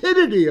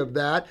stupidity of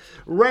that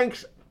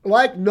ranks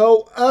like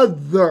no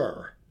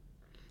other.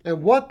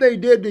 And what they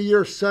did to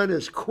your son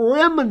is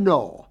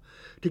criminal.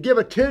 To give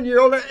a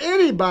 10-year-old or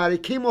anybody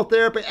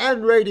chemotherapy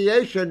and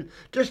radiation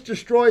just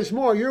destroys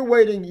more. You're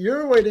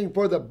waiting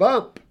for the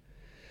bump.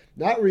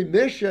 Not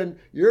remission,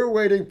 you're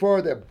waiting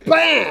for the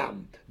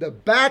BAM! The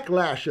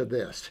backlash of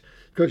this.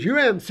 Because you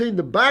haven't seen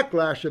the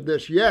backlash of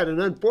this yet,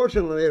 and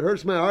unfortunately it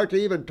hurts my heart to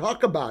even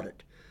talk about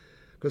it.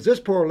 Because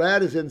this poor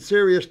lad is in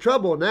serious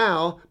trouble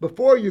now.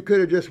 Before you could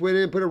have just went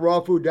in and put a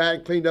raw food diet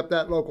and cleaned up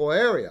that local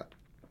area.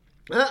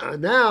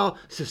 Now,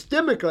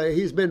 systemically,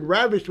 he's been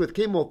ravished with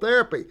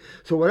chemotherapy.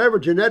 So whatever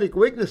genetic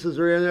weaknesses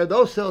are in there,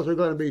 those cells are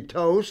going to be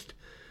toast.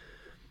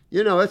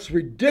 It's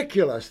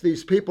ridiculous.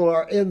 These people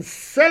are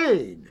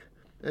insane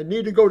and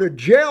need to go to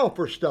jail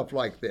for stuff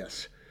like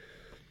this.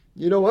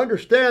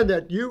 Understand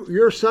that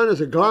your son is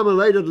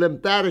agglomerated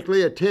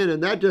lymphatically at 10,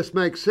 and that just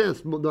makes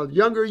sense. The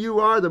younger you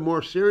are, the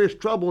more serious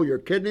trouble your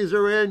kidneys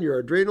are in, your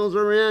adrenals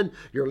are in,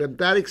 your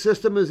lymphatic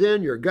system is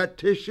in, your gut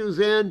tissue's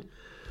in.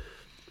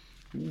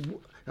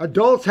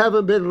 Adults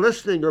haven't been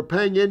listening or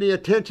paying any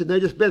attention.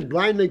 They've just been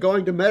blindly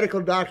going to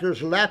medical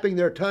doctors, lapping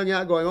their tongue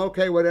out, going,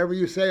 okay, whatever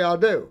you say, I'll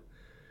do.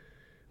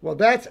 Well,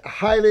 that's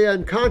highly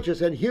unconscious,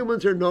 and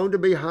humans are known to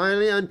be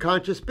highly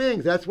unconscious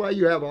beings. That's why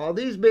you have all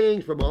these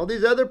beings from all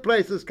these other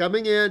places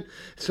coming in,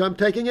 some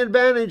taking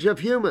advantage of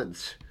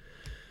humans,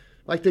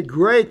 like the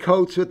gray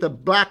coats with the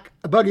black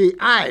buggy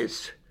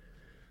eyes.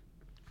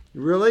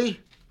 Really?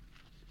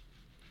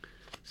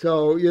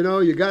 So,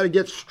 you got to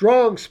get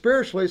strong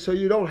spiritually so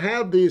you don't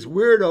have these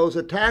weirdos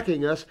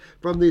attacking us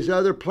from these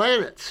other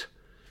planets.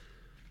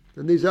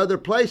 And these other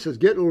places,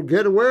 get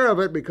aware of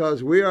it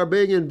because we are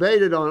being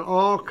invaded on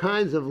all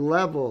kinds of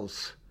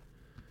levels.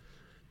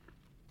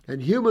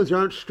 And humans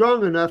aren't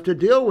strong enough to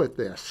deal with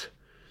this.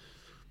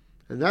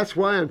 And that's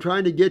why I'm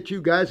trying to get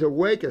you guys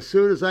awake as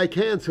soon as I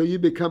can so you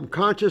become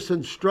conscious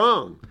and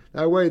strong.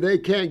 That way they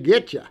can't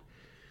get you.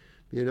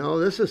 You know,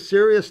 this is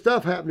serious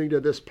stuff happening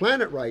to this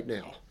planet right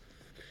now.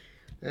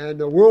 And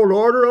the world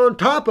order on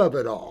top of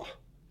it all.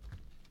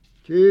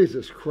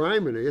 Jesus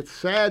criminy, it's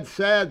sad,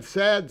 sad,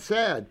 sad,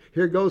 sad.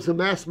 Here goes the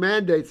mass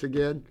mandates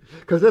again,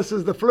 because this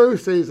is the flu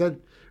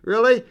season.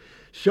 Really?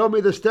 Show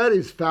me the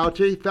studies,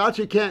 Fauci.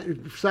 Fauci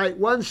can't cite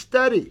one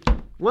study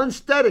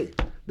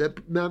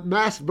that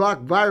mass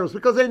block virus,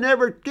 because they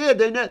never did.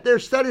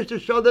 There's studies to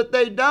show that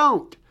they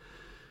don't.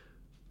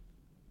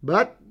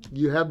 But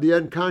you have the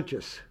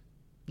unconscious.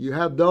 You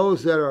have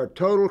those that are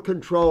total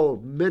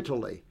control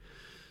mentally.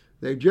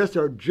 They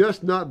are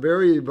just not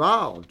very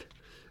evolved.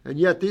 And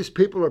yet these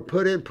people are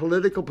put in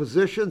political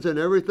positions and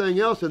everything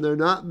else, and they're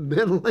not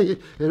mentally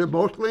and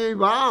emotionally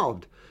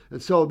evolved.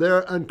 And so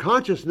their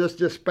unconsciousness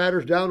just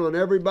spatters down on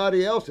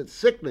everybody else. It's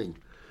sickening.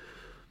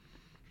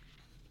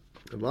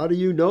 A lot of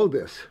you know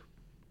this.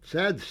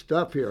 Sad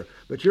stuff here.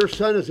 But your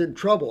son is in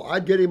trouble.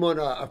 I'd get him on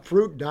a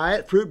fruit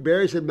diet, fruit,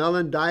 berries, and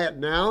melon diet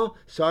now.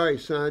 Sorry,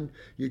 son.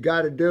 You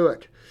got to do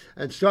it.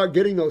 And start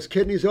getting those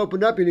kidneys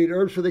opened up. You need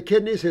herbs for the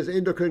kidneys, his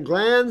endocrine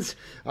glands.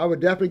 I would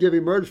definitely give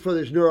him herbs for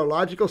his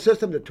neurological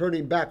system to turn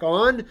him back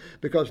on,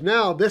 because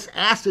now this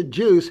acid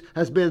juice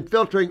has been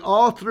filtering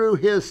all through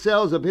his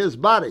cells of his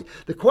body.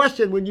 The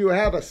question when you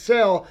have a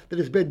cell that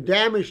has been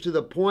damaged to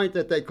the point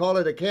that they call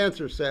it a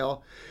cancer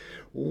cell,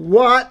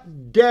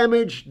 what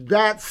damaged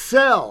that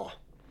cell?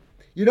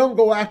 You don't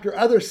go after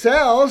other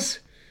cells.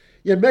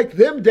 You make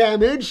them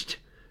damaged.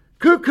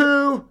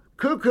 Cuckoo.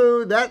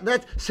 Cuckoo,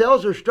 that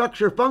cells are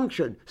structure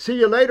function. See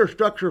you later,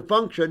 structure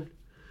function.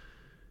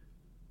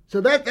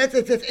 So that's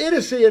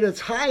idiocy at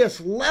its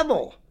highest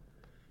level.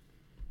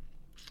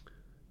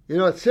 You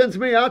know, it sends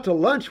me out to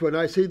lunch when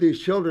I see these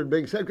children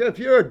being sick. If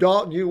you're an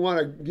adult and you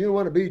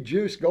want to be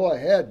juiced, go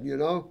ahead, you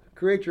know,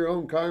 create your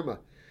own karma.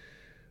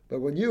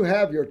 But when you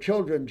have your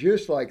children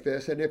juiced like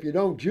this, and if you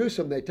don't juice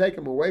them, they take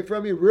them away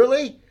from you,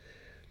 really?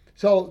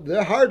 So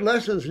the hard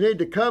lessons need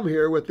to come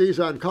here with these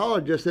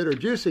oncologists that are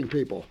juicing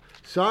people.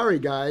 Sorry,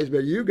 guys,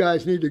 but you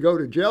guys need to go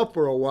to jail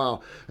for a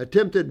while.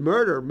 Attempted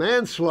murder,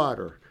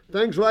 manslaughter,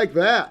 things like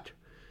that.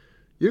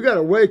 You got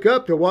to wake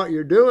up to what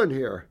you're doing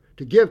here.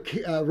 To give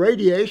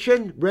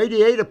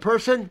radiate a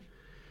person.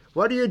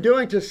 What are you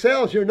doing to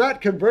cells? You're not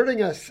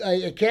converting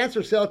a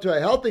cancer cell to a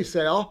healthy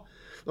cell,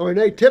 or an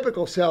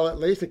atypical cell at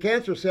least. A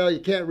cancer cell, you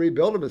can't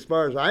rebuild them as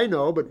far as I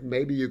know, but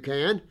maybe you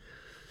can.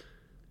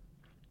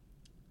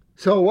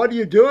 So what are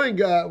you doing?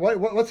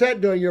 What's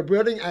that doing? You're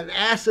building an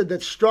acid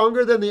that's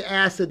stronger than the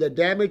acid that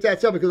damaged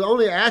that cell, because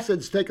only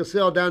acids take a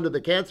cell down to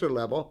the cancer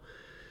level.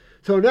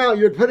 So now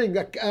you're putting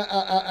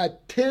a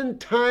 10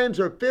 times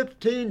or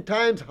 15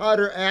 times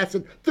hotter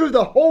acid through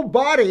the whole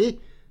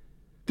body,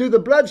 through the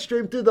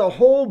bloodstream, through the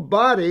whole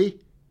body.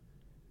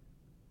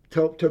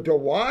 To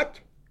what?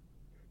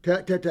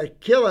 To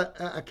kill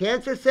a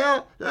cancer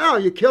cell? No,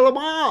 you kill them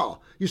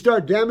all. You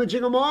start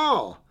damaging them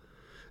all.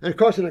 And of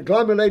course, in a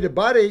glomulated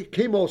body,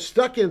 chemo's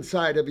stuck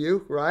inside of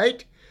you,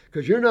 right?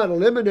 Because you're not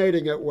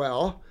eliminating it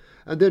well.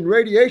 And then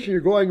radiation,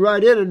 you're going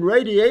right in and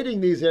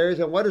radiating these areas.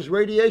 And what does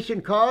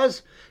radiation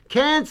cause?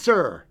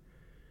 Cancer.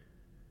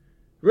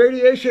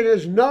 Radiation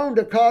is known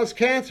to cause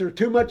cancer.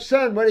 Too much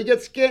sun, when you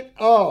get skin,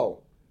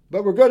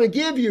 but we're going to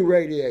give you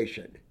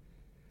radiation.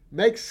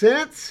 Makes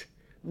sense?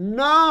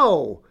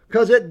 No,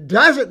 because it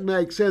doesn't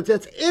make sense.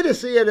 It's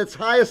idiocy at its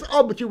highest.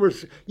 But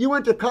you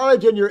went to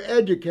college and you're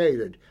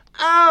educated.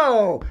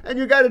 And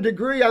you got a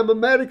degree. I'm a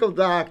medical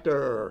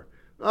doctor.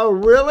 Oh,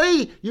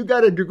 really? You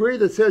got a degree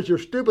that says you're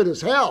stupid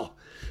as hell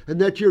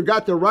and that you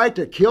got the right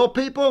to kill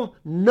people?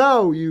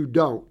 No, you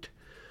don't.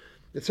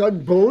 It's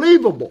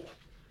unbelievable.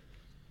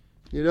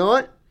 You know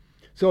what?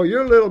 So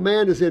your little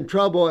man is in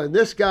trouble, and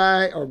this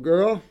guy or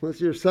girl, what's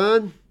your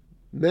son?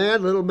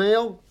 Man, little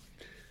male?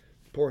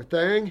 Poor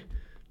thing.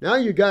 Now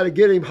you got to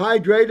get him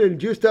hydrated and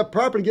juiced up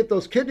properly, get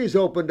those kidneys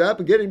opened up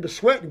and get him to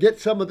sweat and get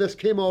some of this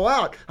chemo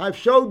out. I've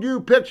showed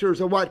you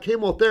pictures of what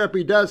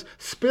chemotherapy does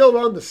spilled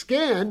on the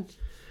skin.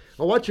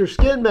 Well, what's your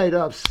skin made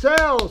of?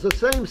 Cells, the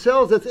same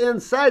cells that's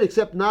inside,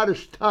 except not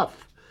as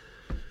tough.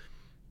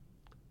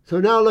 So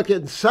now look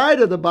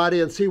inside of the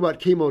body and see what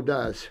chemo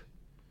does.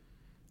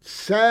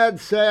 Sad,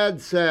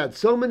 sad, sad.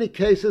 So many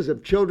cases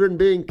of children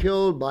being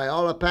killed by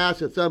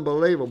Olapass, it's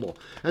unbelievable.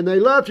 And they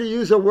love to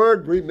use the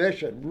word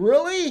remission.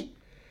 Really?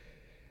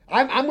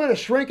 I'm going to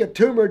shrink a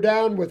tumor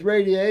down with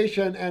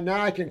radiation and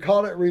now I can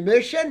call it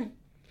remission?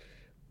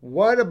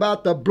 What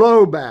about the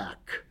blowback?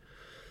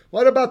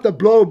 What about the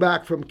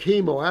blowback from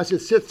chemo as it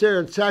sits there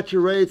and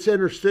saturates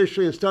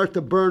interstitially and starts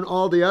to burn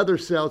all the other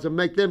cells and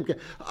make them...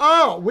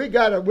 we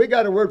got a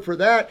word for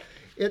that.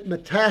 It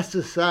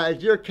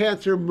metastasized. Your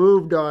cancer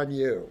moved on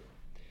you.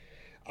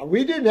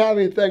 We didn't have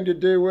anything to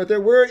do with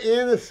it. We're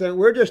innocent.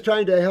 We're just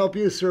trying to help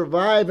you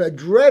survive a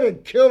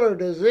dreaded killer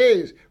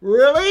disease.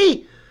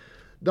 Really?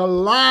 The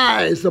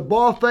lies, the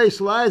bald-faced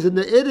lies, and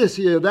the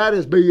idiocy of that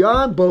is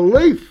beyond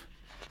belief.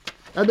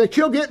 And they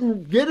still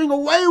getting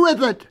away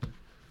with it.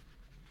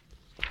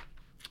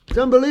 It's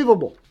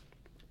unbelievable.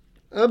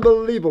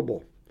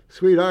 Unbelievable.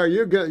 Sweetheart,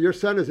 your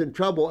son is in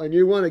trouble and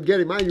you want to get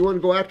him out. You want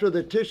to go after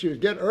the tissues.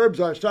 Get herbs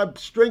on it. Start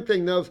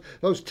strengthening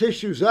those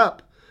tissues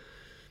up.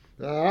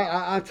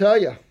 I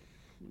tell you.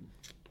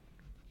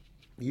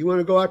 You want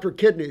to go after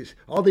kidneys,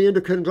 all the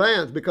endocrine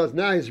glands, because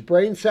now his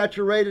brain's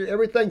saturated,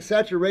 everything's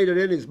saturated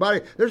in his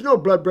body. There's no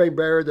blood-brain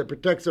barrier that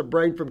protects the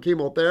brain from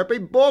chemotherapy.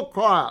 Bull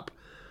crap.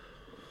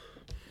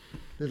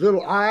 His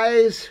little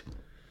eyes,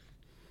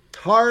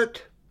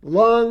 heart,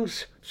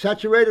 lungs,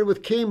 saturated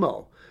with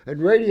chemo.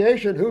 And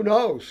radiation, who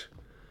knows?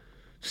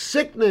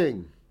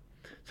 Sickening.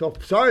 So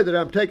sorry that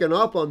I'm taking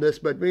off on this,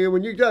 but man,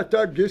 when you start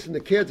juicing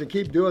the kids and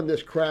keep doing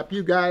this crap,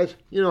 you guys,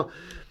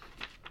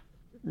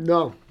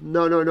 No.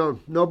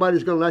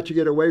 Nobody's going to let you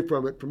get away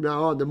from it from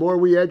now on. The more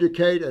we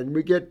educate and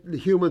we get the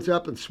humans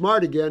up and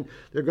smart again,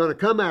 they're going to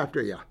come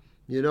after you.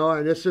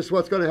 And it's just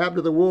what's going to happen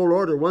to the world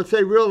order. Once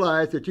they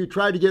realize that you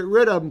tried to get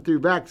rid of them through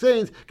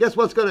vaccines, guess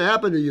what's going to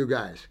happen to you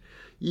guys?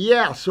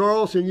 Yeah,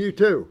 Soros and you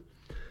too.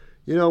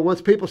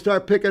 Once people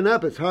start picking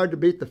up, it's hard to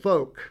beat the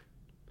folk.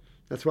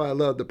 That's why I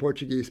love the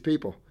Portuguese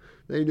people.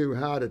 They knew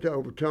how to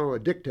overthrow a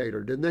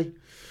dictator, didn't they?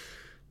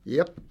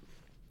 Yep.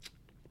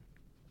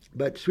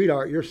 But,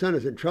 sweetheart, your son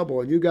is in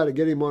trouble, and you got to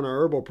get him on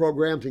our herbal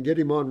programs and get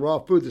him on raw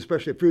foods,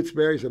 especially fruits,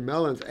 berries, and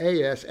melons,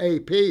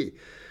 ASAP.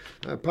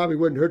 Probably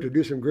wouldn't hurt to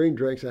do some green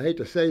drinks. I hate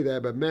to say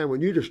that, but, man,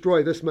 when you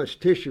destroy this much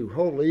tissue,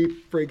 holy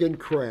friggin'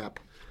 crap.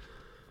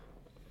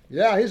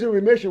 Yeah, he's in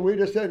remission. We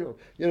just said,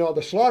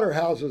 the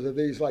slaughterhouses of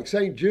these, like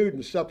St. Jude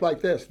and stuff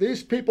like this.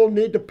 These people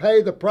need to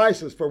pay the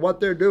prices for what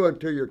they're doing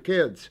to your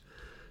kids.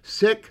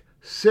 Sick,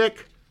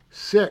 sick,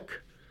 sick.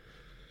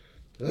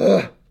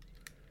 Ugh.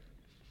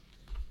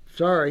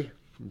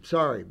 I'm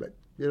sorry, but,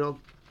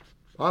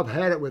 I've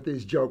had it with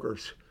these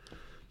jokers.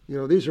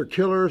 These are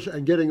killers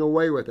and getting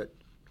away with it.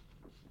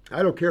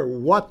 I don't care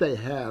what they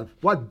have,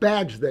 what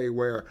badge they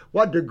wear,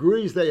 what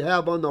degrees they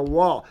have on the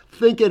wall.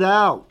 Think it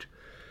out.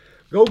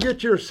 Go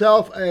get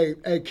yourself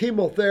a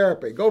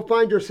chemotherapy. Go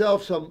find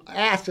yourself some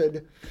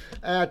acid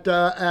at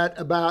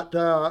about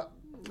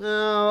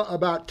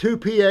 2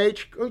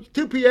 pH.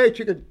 2 pH,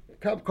 you could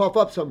cough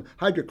up some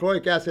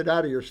hydrochloric acid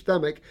out of your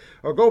stomach,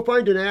 or go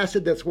find an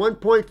acid that's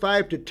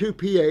 1.5 to 2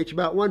 pH,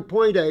 about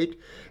 1.8,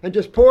 and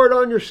just pour it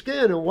on your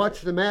skin and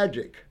watch the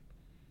magic.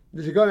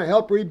 Is it going to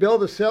help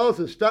rebuild the cells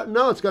and stuff?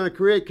 No, it's going to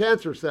create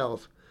cancer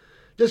cells.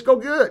 Just go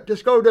do it.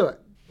 Just go do it.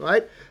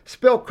 Right?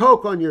 Spill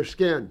Coke on your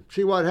skin.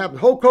 See what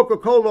happens. Hold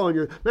Coca-Cola on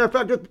your... Matter of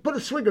fact, just put a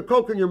swig of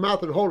Coke in your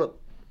mouth and hold it.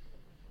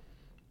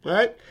 All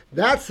right?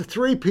 That's the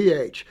 3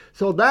 pH.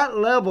 So that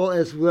level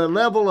is the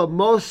level of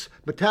most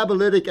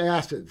metabolitic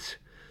acids.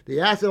 The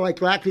acid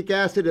like lactic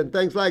acid and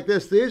things like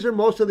this, these are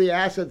most of the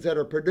acids that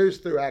are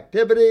produced through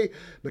activity,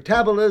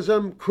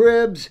 metabolism,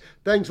 cribs,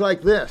 things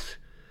like this.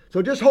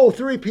 So just hold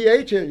 3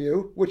 pH in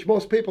you, which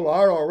most people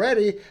are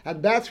already,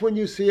 and that's when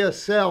you see a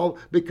cell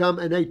become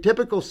an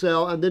atypical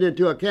cell and then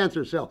into a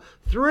cancer cell.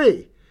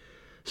 3.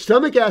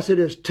 Stomach acid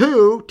is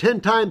 2,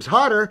 10 times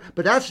hotter,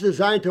 but that's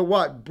designed to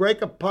what?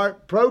 Break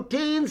apart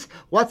proteins?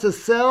 What's a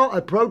cell?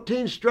 A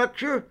protein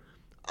structure?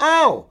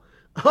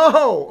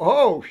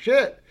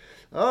 Shit.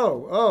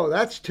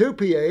 That's 2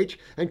 pH.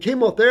 And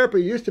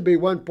chemotherapy used to be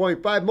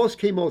 1.5. Most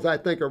chemos, I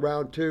think,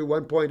 around 2,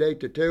 1.8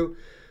 to 2.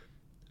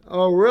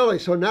 Oh, really?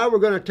 So now we're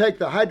going to take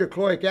the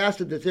hydrochloric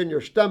acid that's in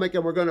your stomach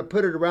and we're going to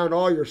put it around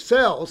all your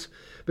cells,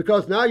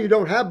 because now you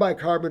don't have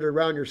bicarbonate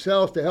around your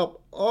cells to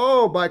help.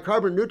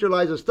 Bicarbonate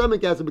neutralizes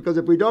stomach acid, because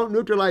if we don't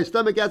neutralize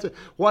stomach acid,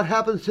 what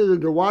happens to the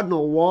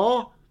duodenal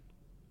wall?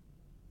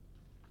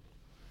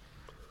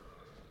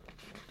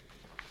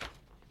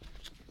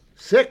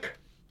 Sick.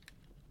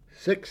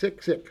 Sick,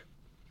 sick, sick.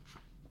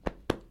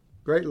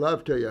 Great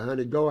love to you,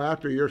 honey. Go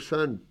after your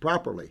son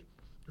properly,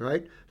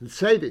 right? And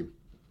save him.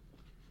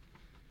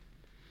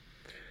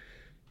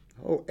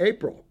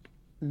 April.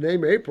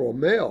 Name April,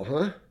 male,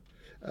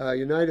 huh?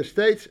 United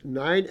States,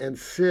 9 and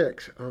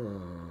 6.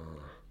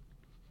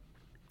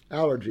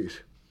 Allergies.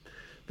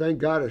 Thank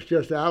God it's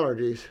just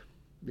allergies.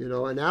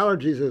 And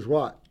allergies is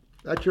what?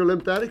 That's your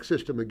lymphatic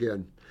system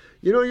again.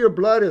 Your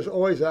blood is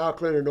always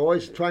alkaline and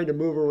always trying to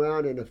move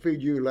around and to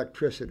feed you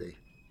electricity.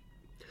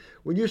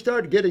 When you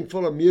start getting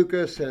full of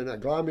mucus and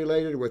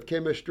agglomerated with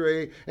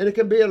chemistry, and it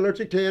can be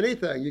allergic to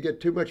anything. You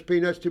get too much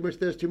peanuts, too much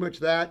this, too much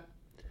that.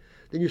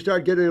 Then you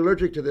start getting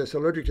allergic to this,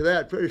 allergic to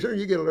that. Pretty soon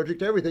you get allergic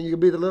to everything. You can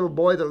be the little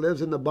boy that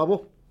lives in the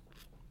bubble.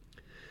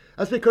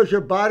 That's because your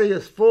body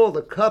is full.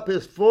 The cup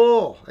is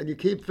full. And you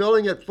keep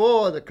filling it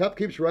full, and the cup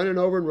keeps running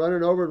over and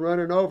running over and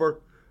running over.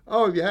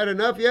 Have you had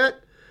enough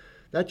yet?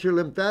 That's your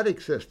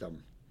lymphatic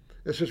system.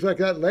 It's just like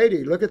that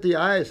lady. Look at the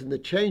eyes and the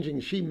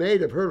changing she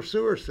made of her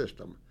sewer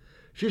system.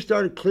 She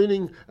started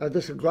cleaning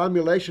this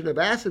agglomeration of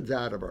acids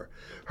out of her.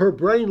 Her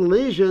brain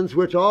lesions,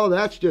 which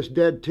that's just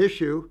dead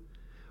tissue,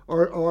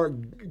 are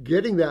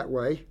getting that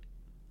way.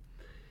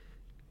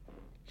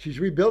 She's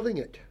rebuilding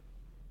it.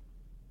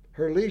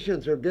 Her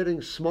lesions are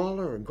getting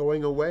smaller and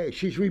going away.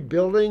 She's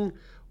rebuilding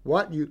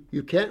What,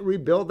 you can't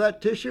rebuild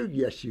that tissue?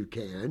 Yes, you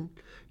can.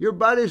 Your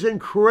body's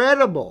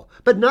incredible,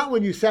 but not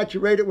when you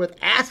saturate it with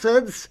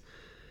acids.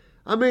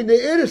 I mean,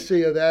 the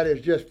idiocy of that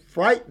is just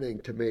frightening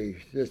to me.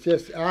 It's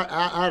just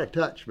out of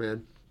touch,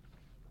 man.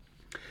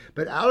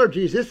 But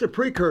allergies is the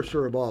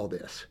precursor of all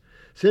this,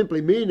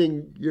 simply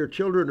meaning your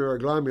children are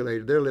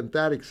agglomerated, their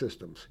lymphatic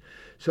systems.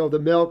 So the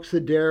milks, the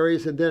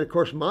dairies, and then, of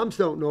course, moms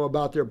don't know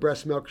about their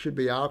breast milk should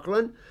be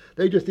alkaline.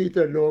 They just eat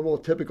their normal,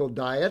 typical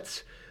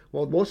diets.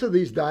 Well, most of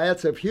these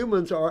diets of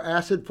humans are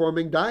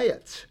acid-forming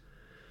diets.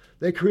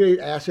 They create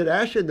acid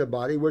ash in the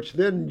body, which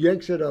then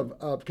yanks it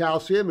of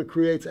calcium and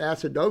creates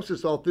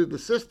acidosis all through the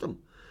system.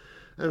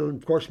 And,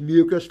 of course,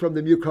 mucus from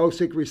the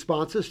mucosic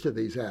responses to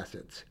these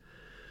acids.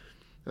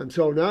 And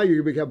so now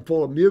you become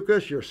full of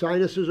mucus, your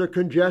sinuses are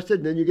congested,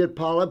 and then you get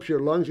polyps,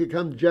 your lungs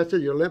become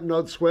congested, your lymph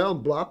nodes swell,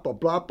 and blop, blop,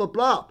 blop, blop,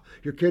 blop.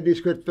 Your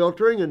kidneys quit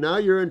filtering, and now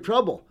you're in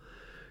trouble.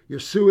 Your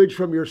sewage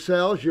from your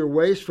cells, your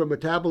waste from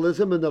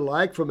metabolism and the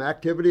like, from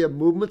activity of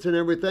movements and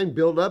everything,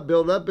 build up,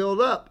 build up,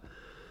 build up.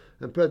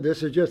 And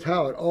this is just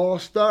how it all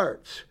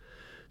starts.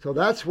 So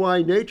that's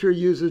why nature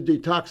uses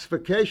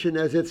detoxification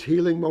as its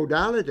healing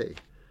modality.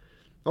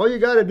 All you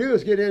got to do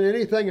is get in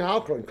anything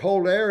alkaline,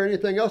 cold air,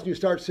 anything else, and you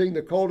start seeing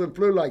the cold and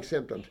flu-like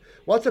symptoms.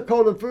 What's a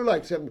cold and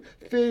flu-like symptom?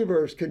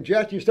 Fevers,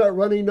 congestion, you start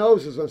running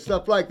noses and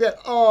stuff like that.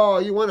 Oh,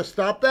 you want to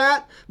stop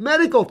that?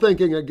 Medical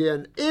thinking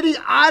again.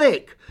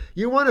 Idiotic.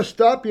 You want to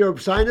stop your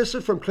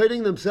sinuses from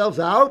cleaning themselves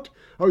out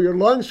or your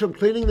lungs from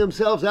cleaning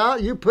themselves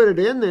out? You put it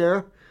in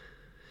there.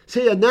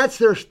 See, and that's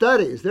their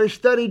studies. They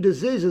study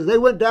diseases. They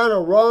went down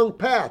a wrong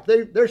path.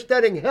 They're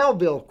studying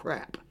Hellville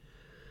crap.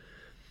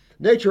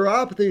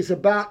 Naturopathy is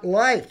about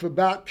life,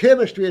 about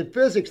chemistry and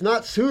physics,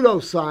 not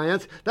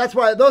pseudoscience. That's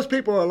why those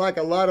people are like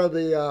a lot of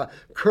the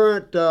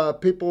current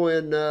people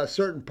in a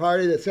certain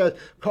party that says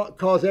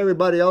calls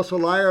everybody else a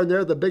liar, and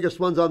they're the biggest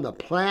ones on the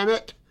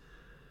planet.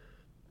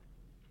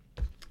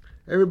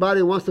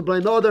 Everybody wants to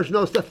blame, there's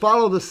no stuff.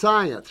 Follow the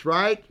science,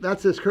 right?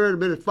 That's this current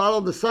minute. Follow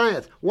the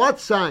science. What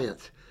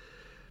science?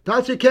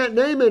 Fauci can't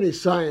name any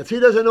science. He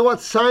doesn't know what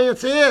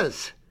science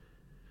is.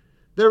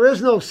 There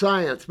is no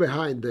science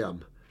behind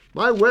them.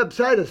 My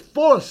website is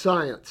full of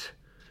science.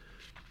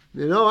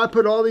 You know, I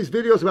put all these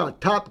videos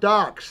about top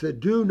docs that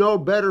do know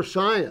better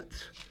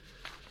science.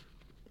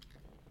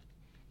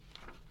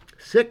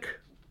 Sick?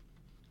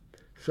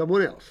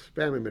 Someone else.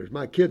 Family members.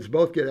 My kids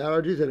both get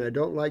allergies and I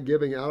don't like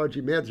giving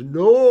allergy meds.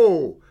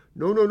 No.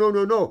 You're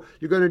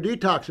going to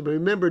detox them.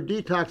 Remember,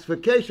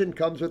 detoxification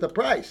comes with a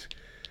price.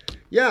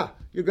 Yeah,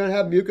 you're going to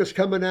have mucus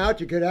coming out.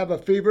 You could have a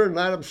fever and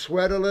let them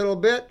sweat a little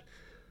bit.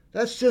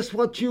 That's just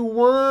what you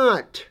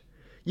want.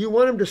 You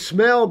want them to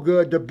smell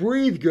good, to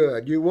breathe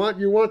good. You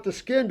want the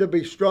skin to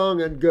be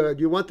strong and good.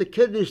 You want the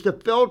kidneys to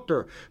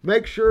filter.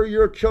 Make sure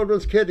your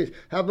children's kidneys,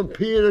 have them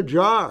pee in a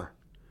jar.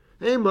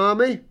 Hey,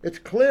 Mommy, it's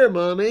clear,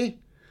 Mommy.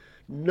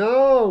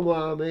 No,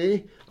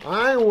 Mommy,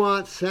 I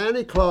want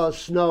Santa Claus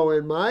snow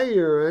in my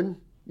urine.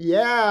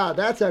 Yeah,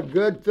 that's a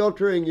good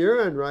filtering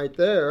urine right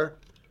there.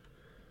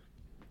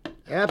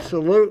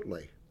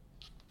 Absolutely.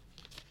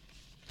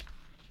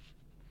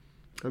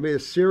 I mean,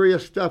 it's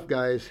serious stuff,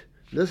 guys.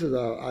 This is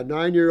a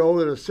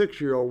 9-year-old and a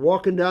 6-year-old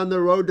walking down the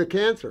road to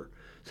cancer.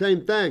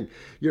 Same thing.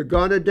 You're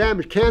going to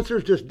damage. Cancer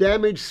is just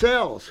damaged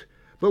cells.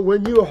 But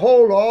when you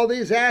hold all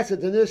these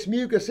acids and this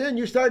mucus in,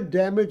 you start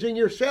damaging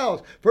your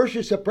cells. First,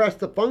 you suppress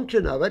the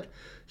function of it.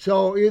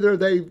 So either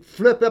they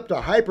flip up to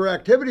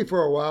hyperactivity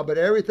for a while, but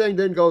everything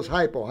then goes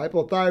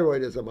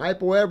hypothyroidism,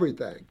 hypo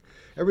everything.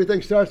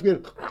 Everything starts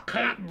getting, I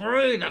can't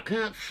breathe, I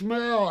can't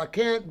smell, I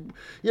can't,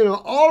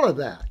 all of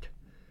that.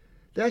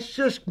 That's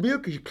just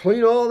mucus. You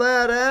clean all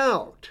that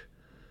out.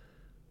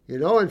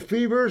 And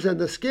fevers and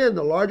the skin,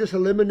 the largest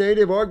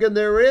eliminative organ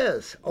there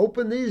is.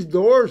 Open these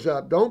doors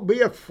up. Don't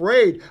be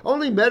afraid.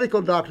 Only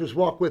medical doctors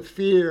walk with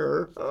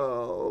fear.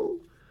 Oh.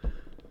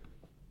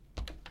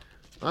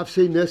 I've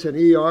seen this in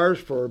ERs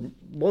for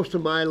most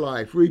of my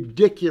life.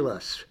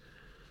 Ridiculous.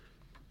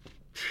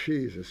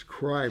 Jesus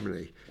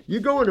criminy. You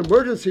go in an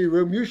emergency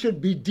room, you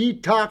should be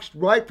detoxed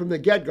right from the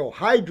get-go,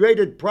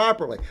 hydrated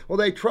properly. Well,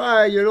 they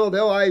try,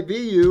 they'll IV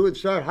you and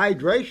start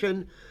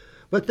hydration,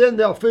 but then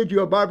they'll feed you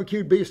a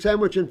barbecued beef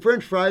sandwich and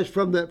french fries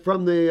from the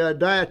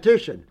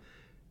dietitian.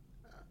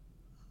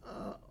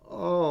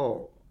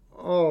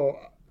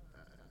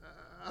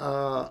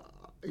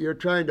 You're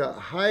trying to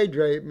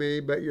hydrate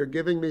me, but you're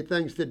giving me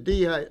things to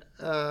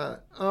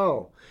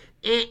dehydrate.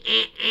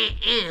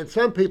 And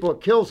some people,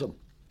 it kills them.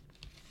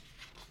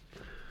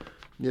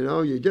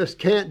 You just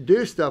can't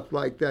do stuff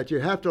like that. You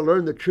have to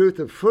learn the truth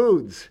of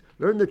foods.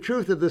 Learn the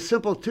truth of the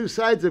simple two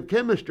sides of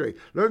chemistry.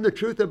 Learn the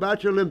truth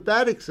about your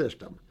lymphatic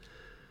system.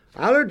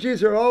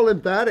 Allergies are all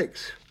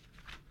lymphatics.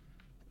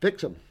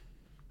 Fix them.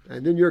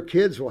 And then your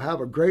kids will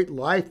have a great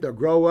life. They'll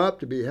grow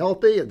up to be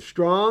healthy and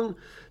strong.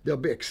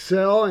 They'll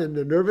excel in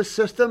the nervous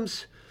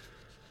systems.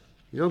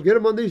 Get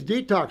them on these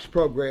detox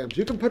programs.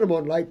 You can put them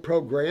on light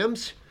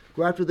programs.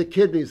 Go after the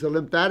kidneys, the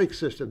lymphatic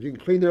systems. You can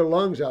clean their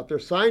lungs out, their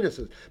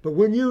sinuses. But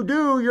when you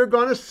do, you're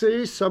going to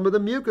see some of the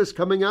mucus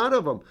coming out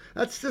of them.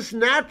 That's just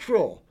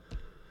natural.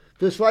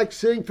 Just like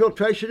seeing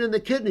filtration in the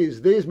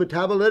kidneys. These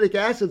metabolitic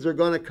acids are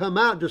going to come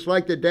out just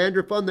like the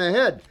dandruff on the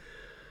head.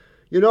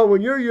 You know,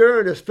 when your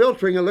urine is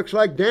filtering, it looks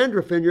like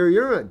dandruff in your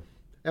urine.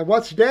 And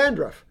what's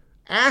dandruff?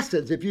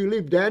 Acids. If you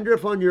leave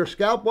dandruff on your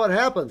scalp, what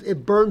happens?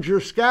 It burns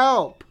your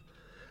scalp.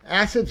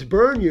 Acids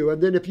burn you.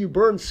 And then if you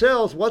burn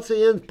cells, what's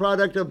the end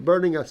product of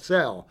burning a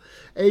cell?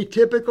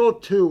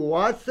 Atypical to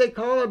what they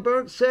call a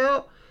burnt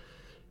cell?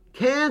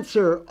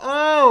 Cancer.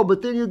 Oh,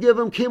 but then you give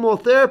them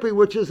chemotherapy,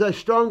 which is a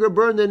stronger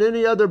burn than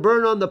any other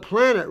burn on the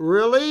planet.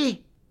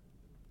 Really?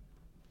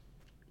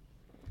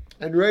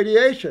 And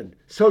radiation.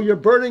 So you're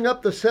burning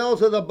up the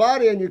cells of the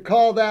body and you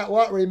call that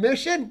what?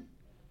 Remission?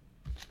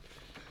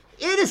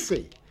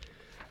 Idiocy.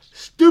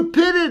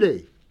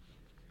 Stupidity.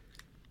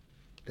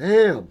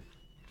 Damn.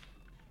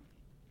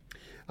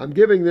 I'm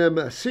giving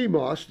them sea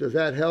moss. Does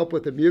that help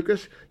with the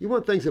mucus? You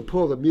want things that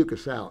pull the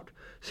mucus out.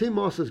 Sea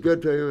moss is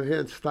good to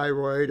enhance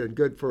thyroid and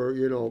good for,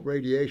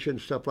 radiation,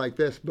 stuff like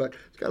this, but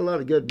it's got a lot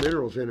of good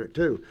minerals in it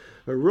too.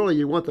 But really,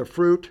 you want the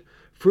fruit.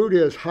 Fruit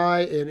is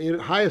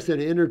highest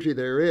in energy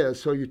there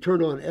is, so you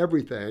turn on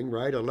everything,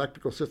 right?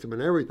 Electrical system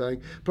and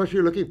everything. Plus,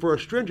 you're looking for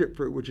astringent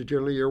fruit, which is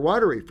generally your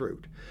watery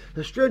fruit.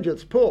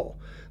 Astringents pull.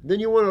 Then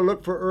you want to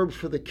look for herbs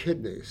for the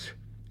kidneys,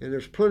 and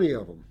there's plenty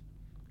of them.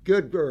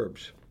 Good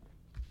herbs.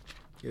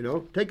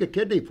 Take a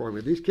kidney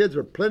formula. These kids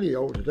are plenty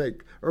old to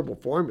take herbal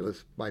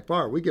formulas by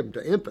far. We give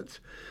them to infants,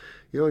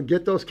 and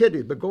get those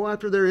kidneys. But go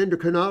after their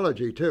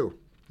endocrinology too.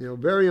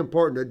 Very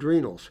important,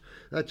 adrenals.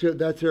 That's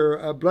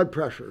their blood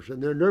pressures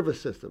and their nervous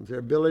systems, their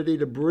ability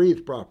to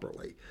breathe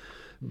properly,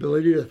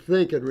 ability to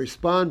think and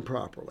respond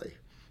properly.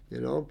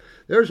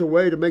 There's a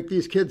way to make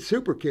these kids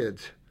super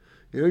kids.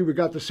 We've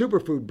got the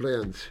superfood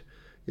blends.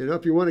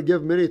 If you want to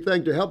give them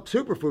anything to help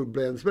superfood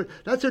blends, but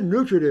that's a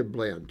nutritive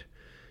blend.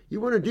 You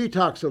want to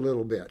detox a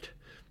little bit,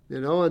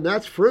 and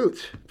that's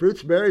fruits,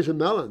 berries, and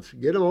melons.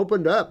 Get them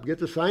opened up, get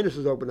the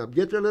sinuses opened up,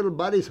 get their little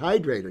bodies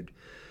hydrated.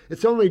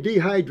 It's only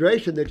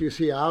dehydration that you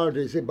see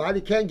allergies the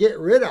body can't get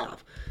rid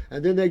of.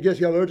 And then they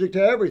just get allergic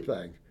to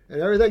everything. And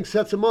everything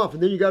sets them off.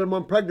 And then you got them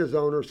on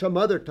prednisone or some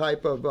other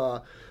type of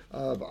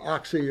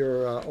oxy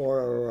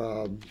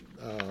or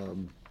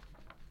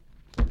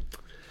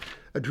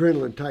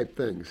adrenaline type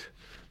things.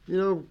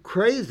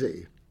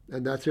 Crazy.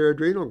 And that's their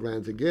adrenal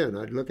glands again.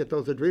 I'd look at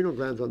those adrenal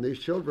glands on these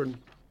children.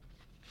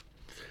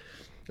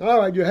 All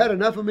right, you had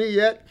enough of me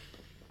yet?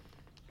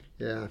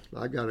 Yeah,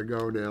 I got to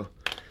go now.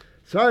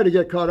 Sorry to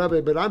get caught up in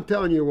it, but I'm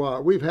telling you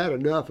what, we've had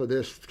enough of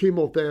this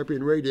chemotherapy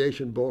and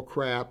radiation bull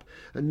crap,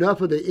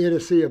 enough of the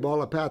idiocy of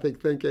allopathic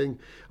thinking.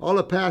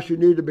 Allopaths, you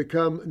need to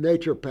become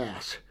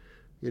naturopaths.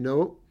 You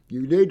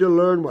need to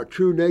learn what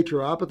true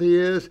naturopathy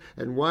is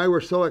and why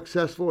we're so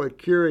successful at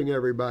curing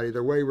everybody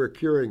the way we're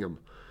curing them.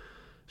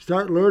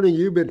 Start learning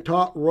you've been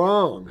taught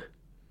wrong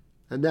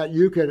and that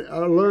you can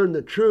learn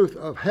the truth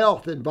of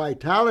health and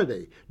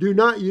vitality. Do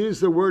not use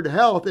the word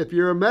health if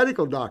you're a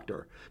medical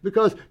doctor,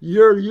 because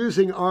you're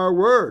using our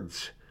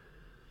words.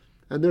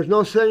 And there's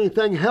no saying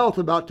anything health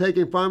about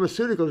taking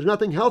pharmaceuticals. There's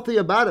nothing healthy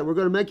about it. We're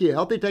going to make you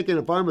healthy taking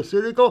a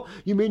pharmaceutical?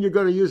 You mean you're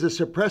going to use a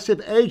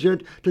suppressive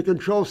agent to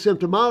control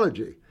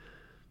symptomology?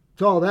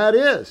 That's all that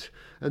is.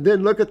 And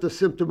then look at the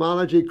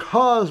symptomology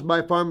caused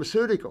by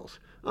pharmaceuticals.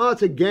 Oh,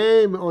 it's a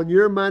game on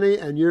your money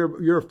and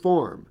your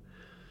form.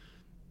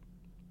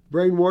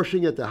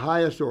 Brainwashing at the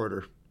highest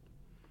order.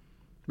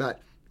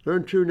 But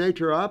learn true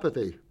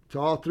naturopathy. It's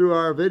all through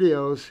our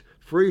videos,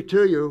 free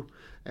to you,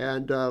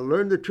 and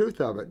learn the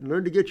truth of it. And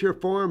learn to get your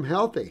form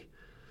healthy.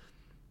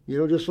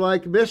 Just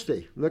like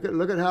Misty. Look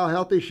at how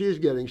healthy she's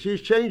getting.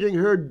 She's changing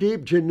her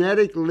deep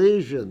genetic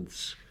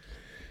lesions.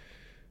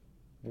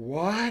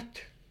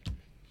 What?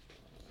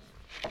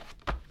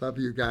 Love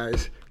you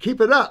guys.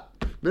 Keep it up,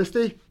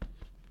 Misty.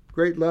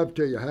 Great love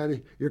to you,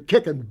 honey. You're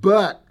kicking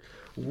butt.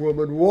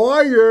 Woman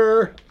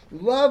warrior.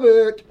 Love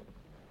it.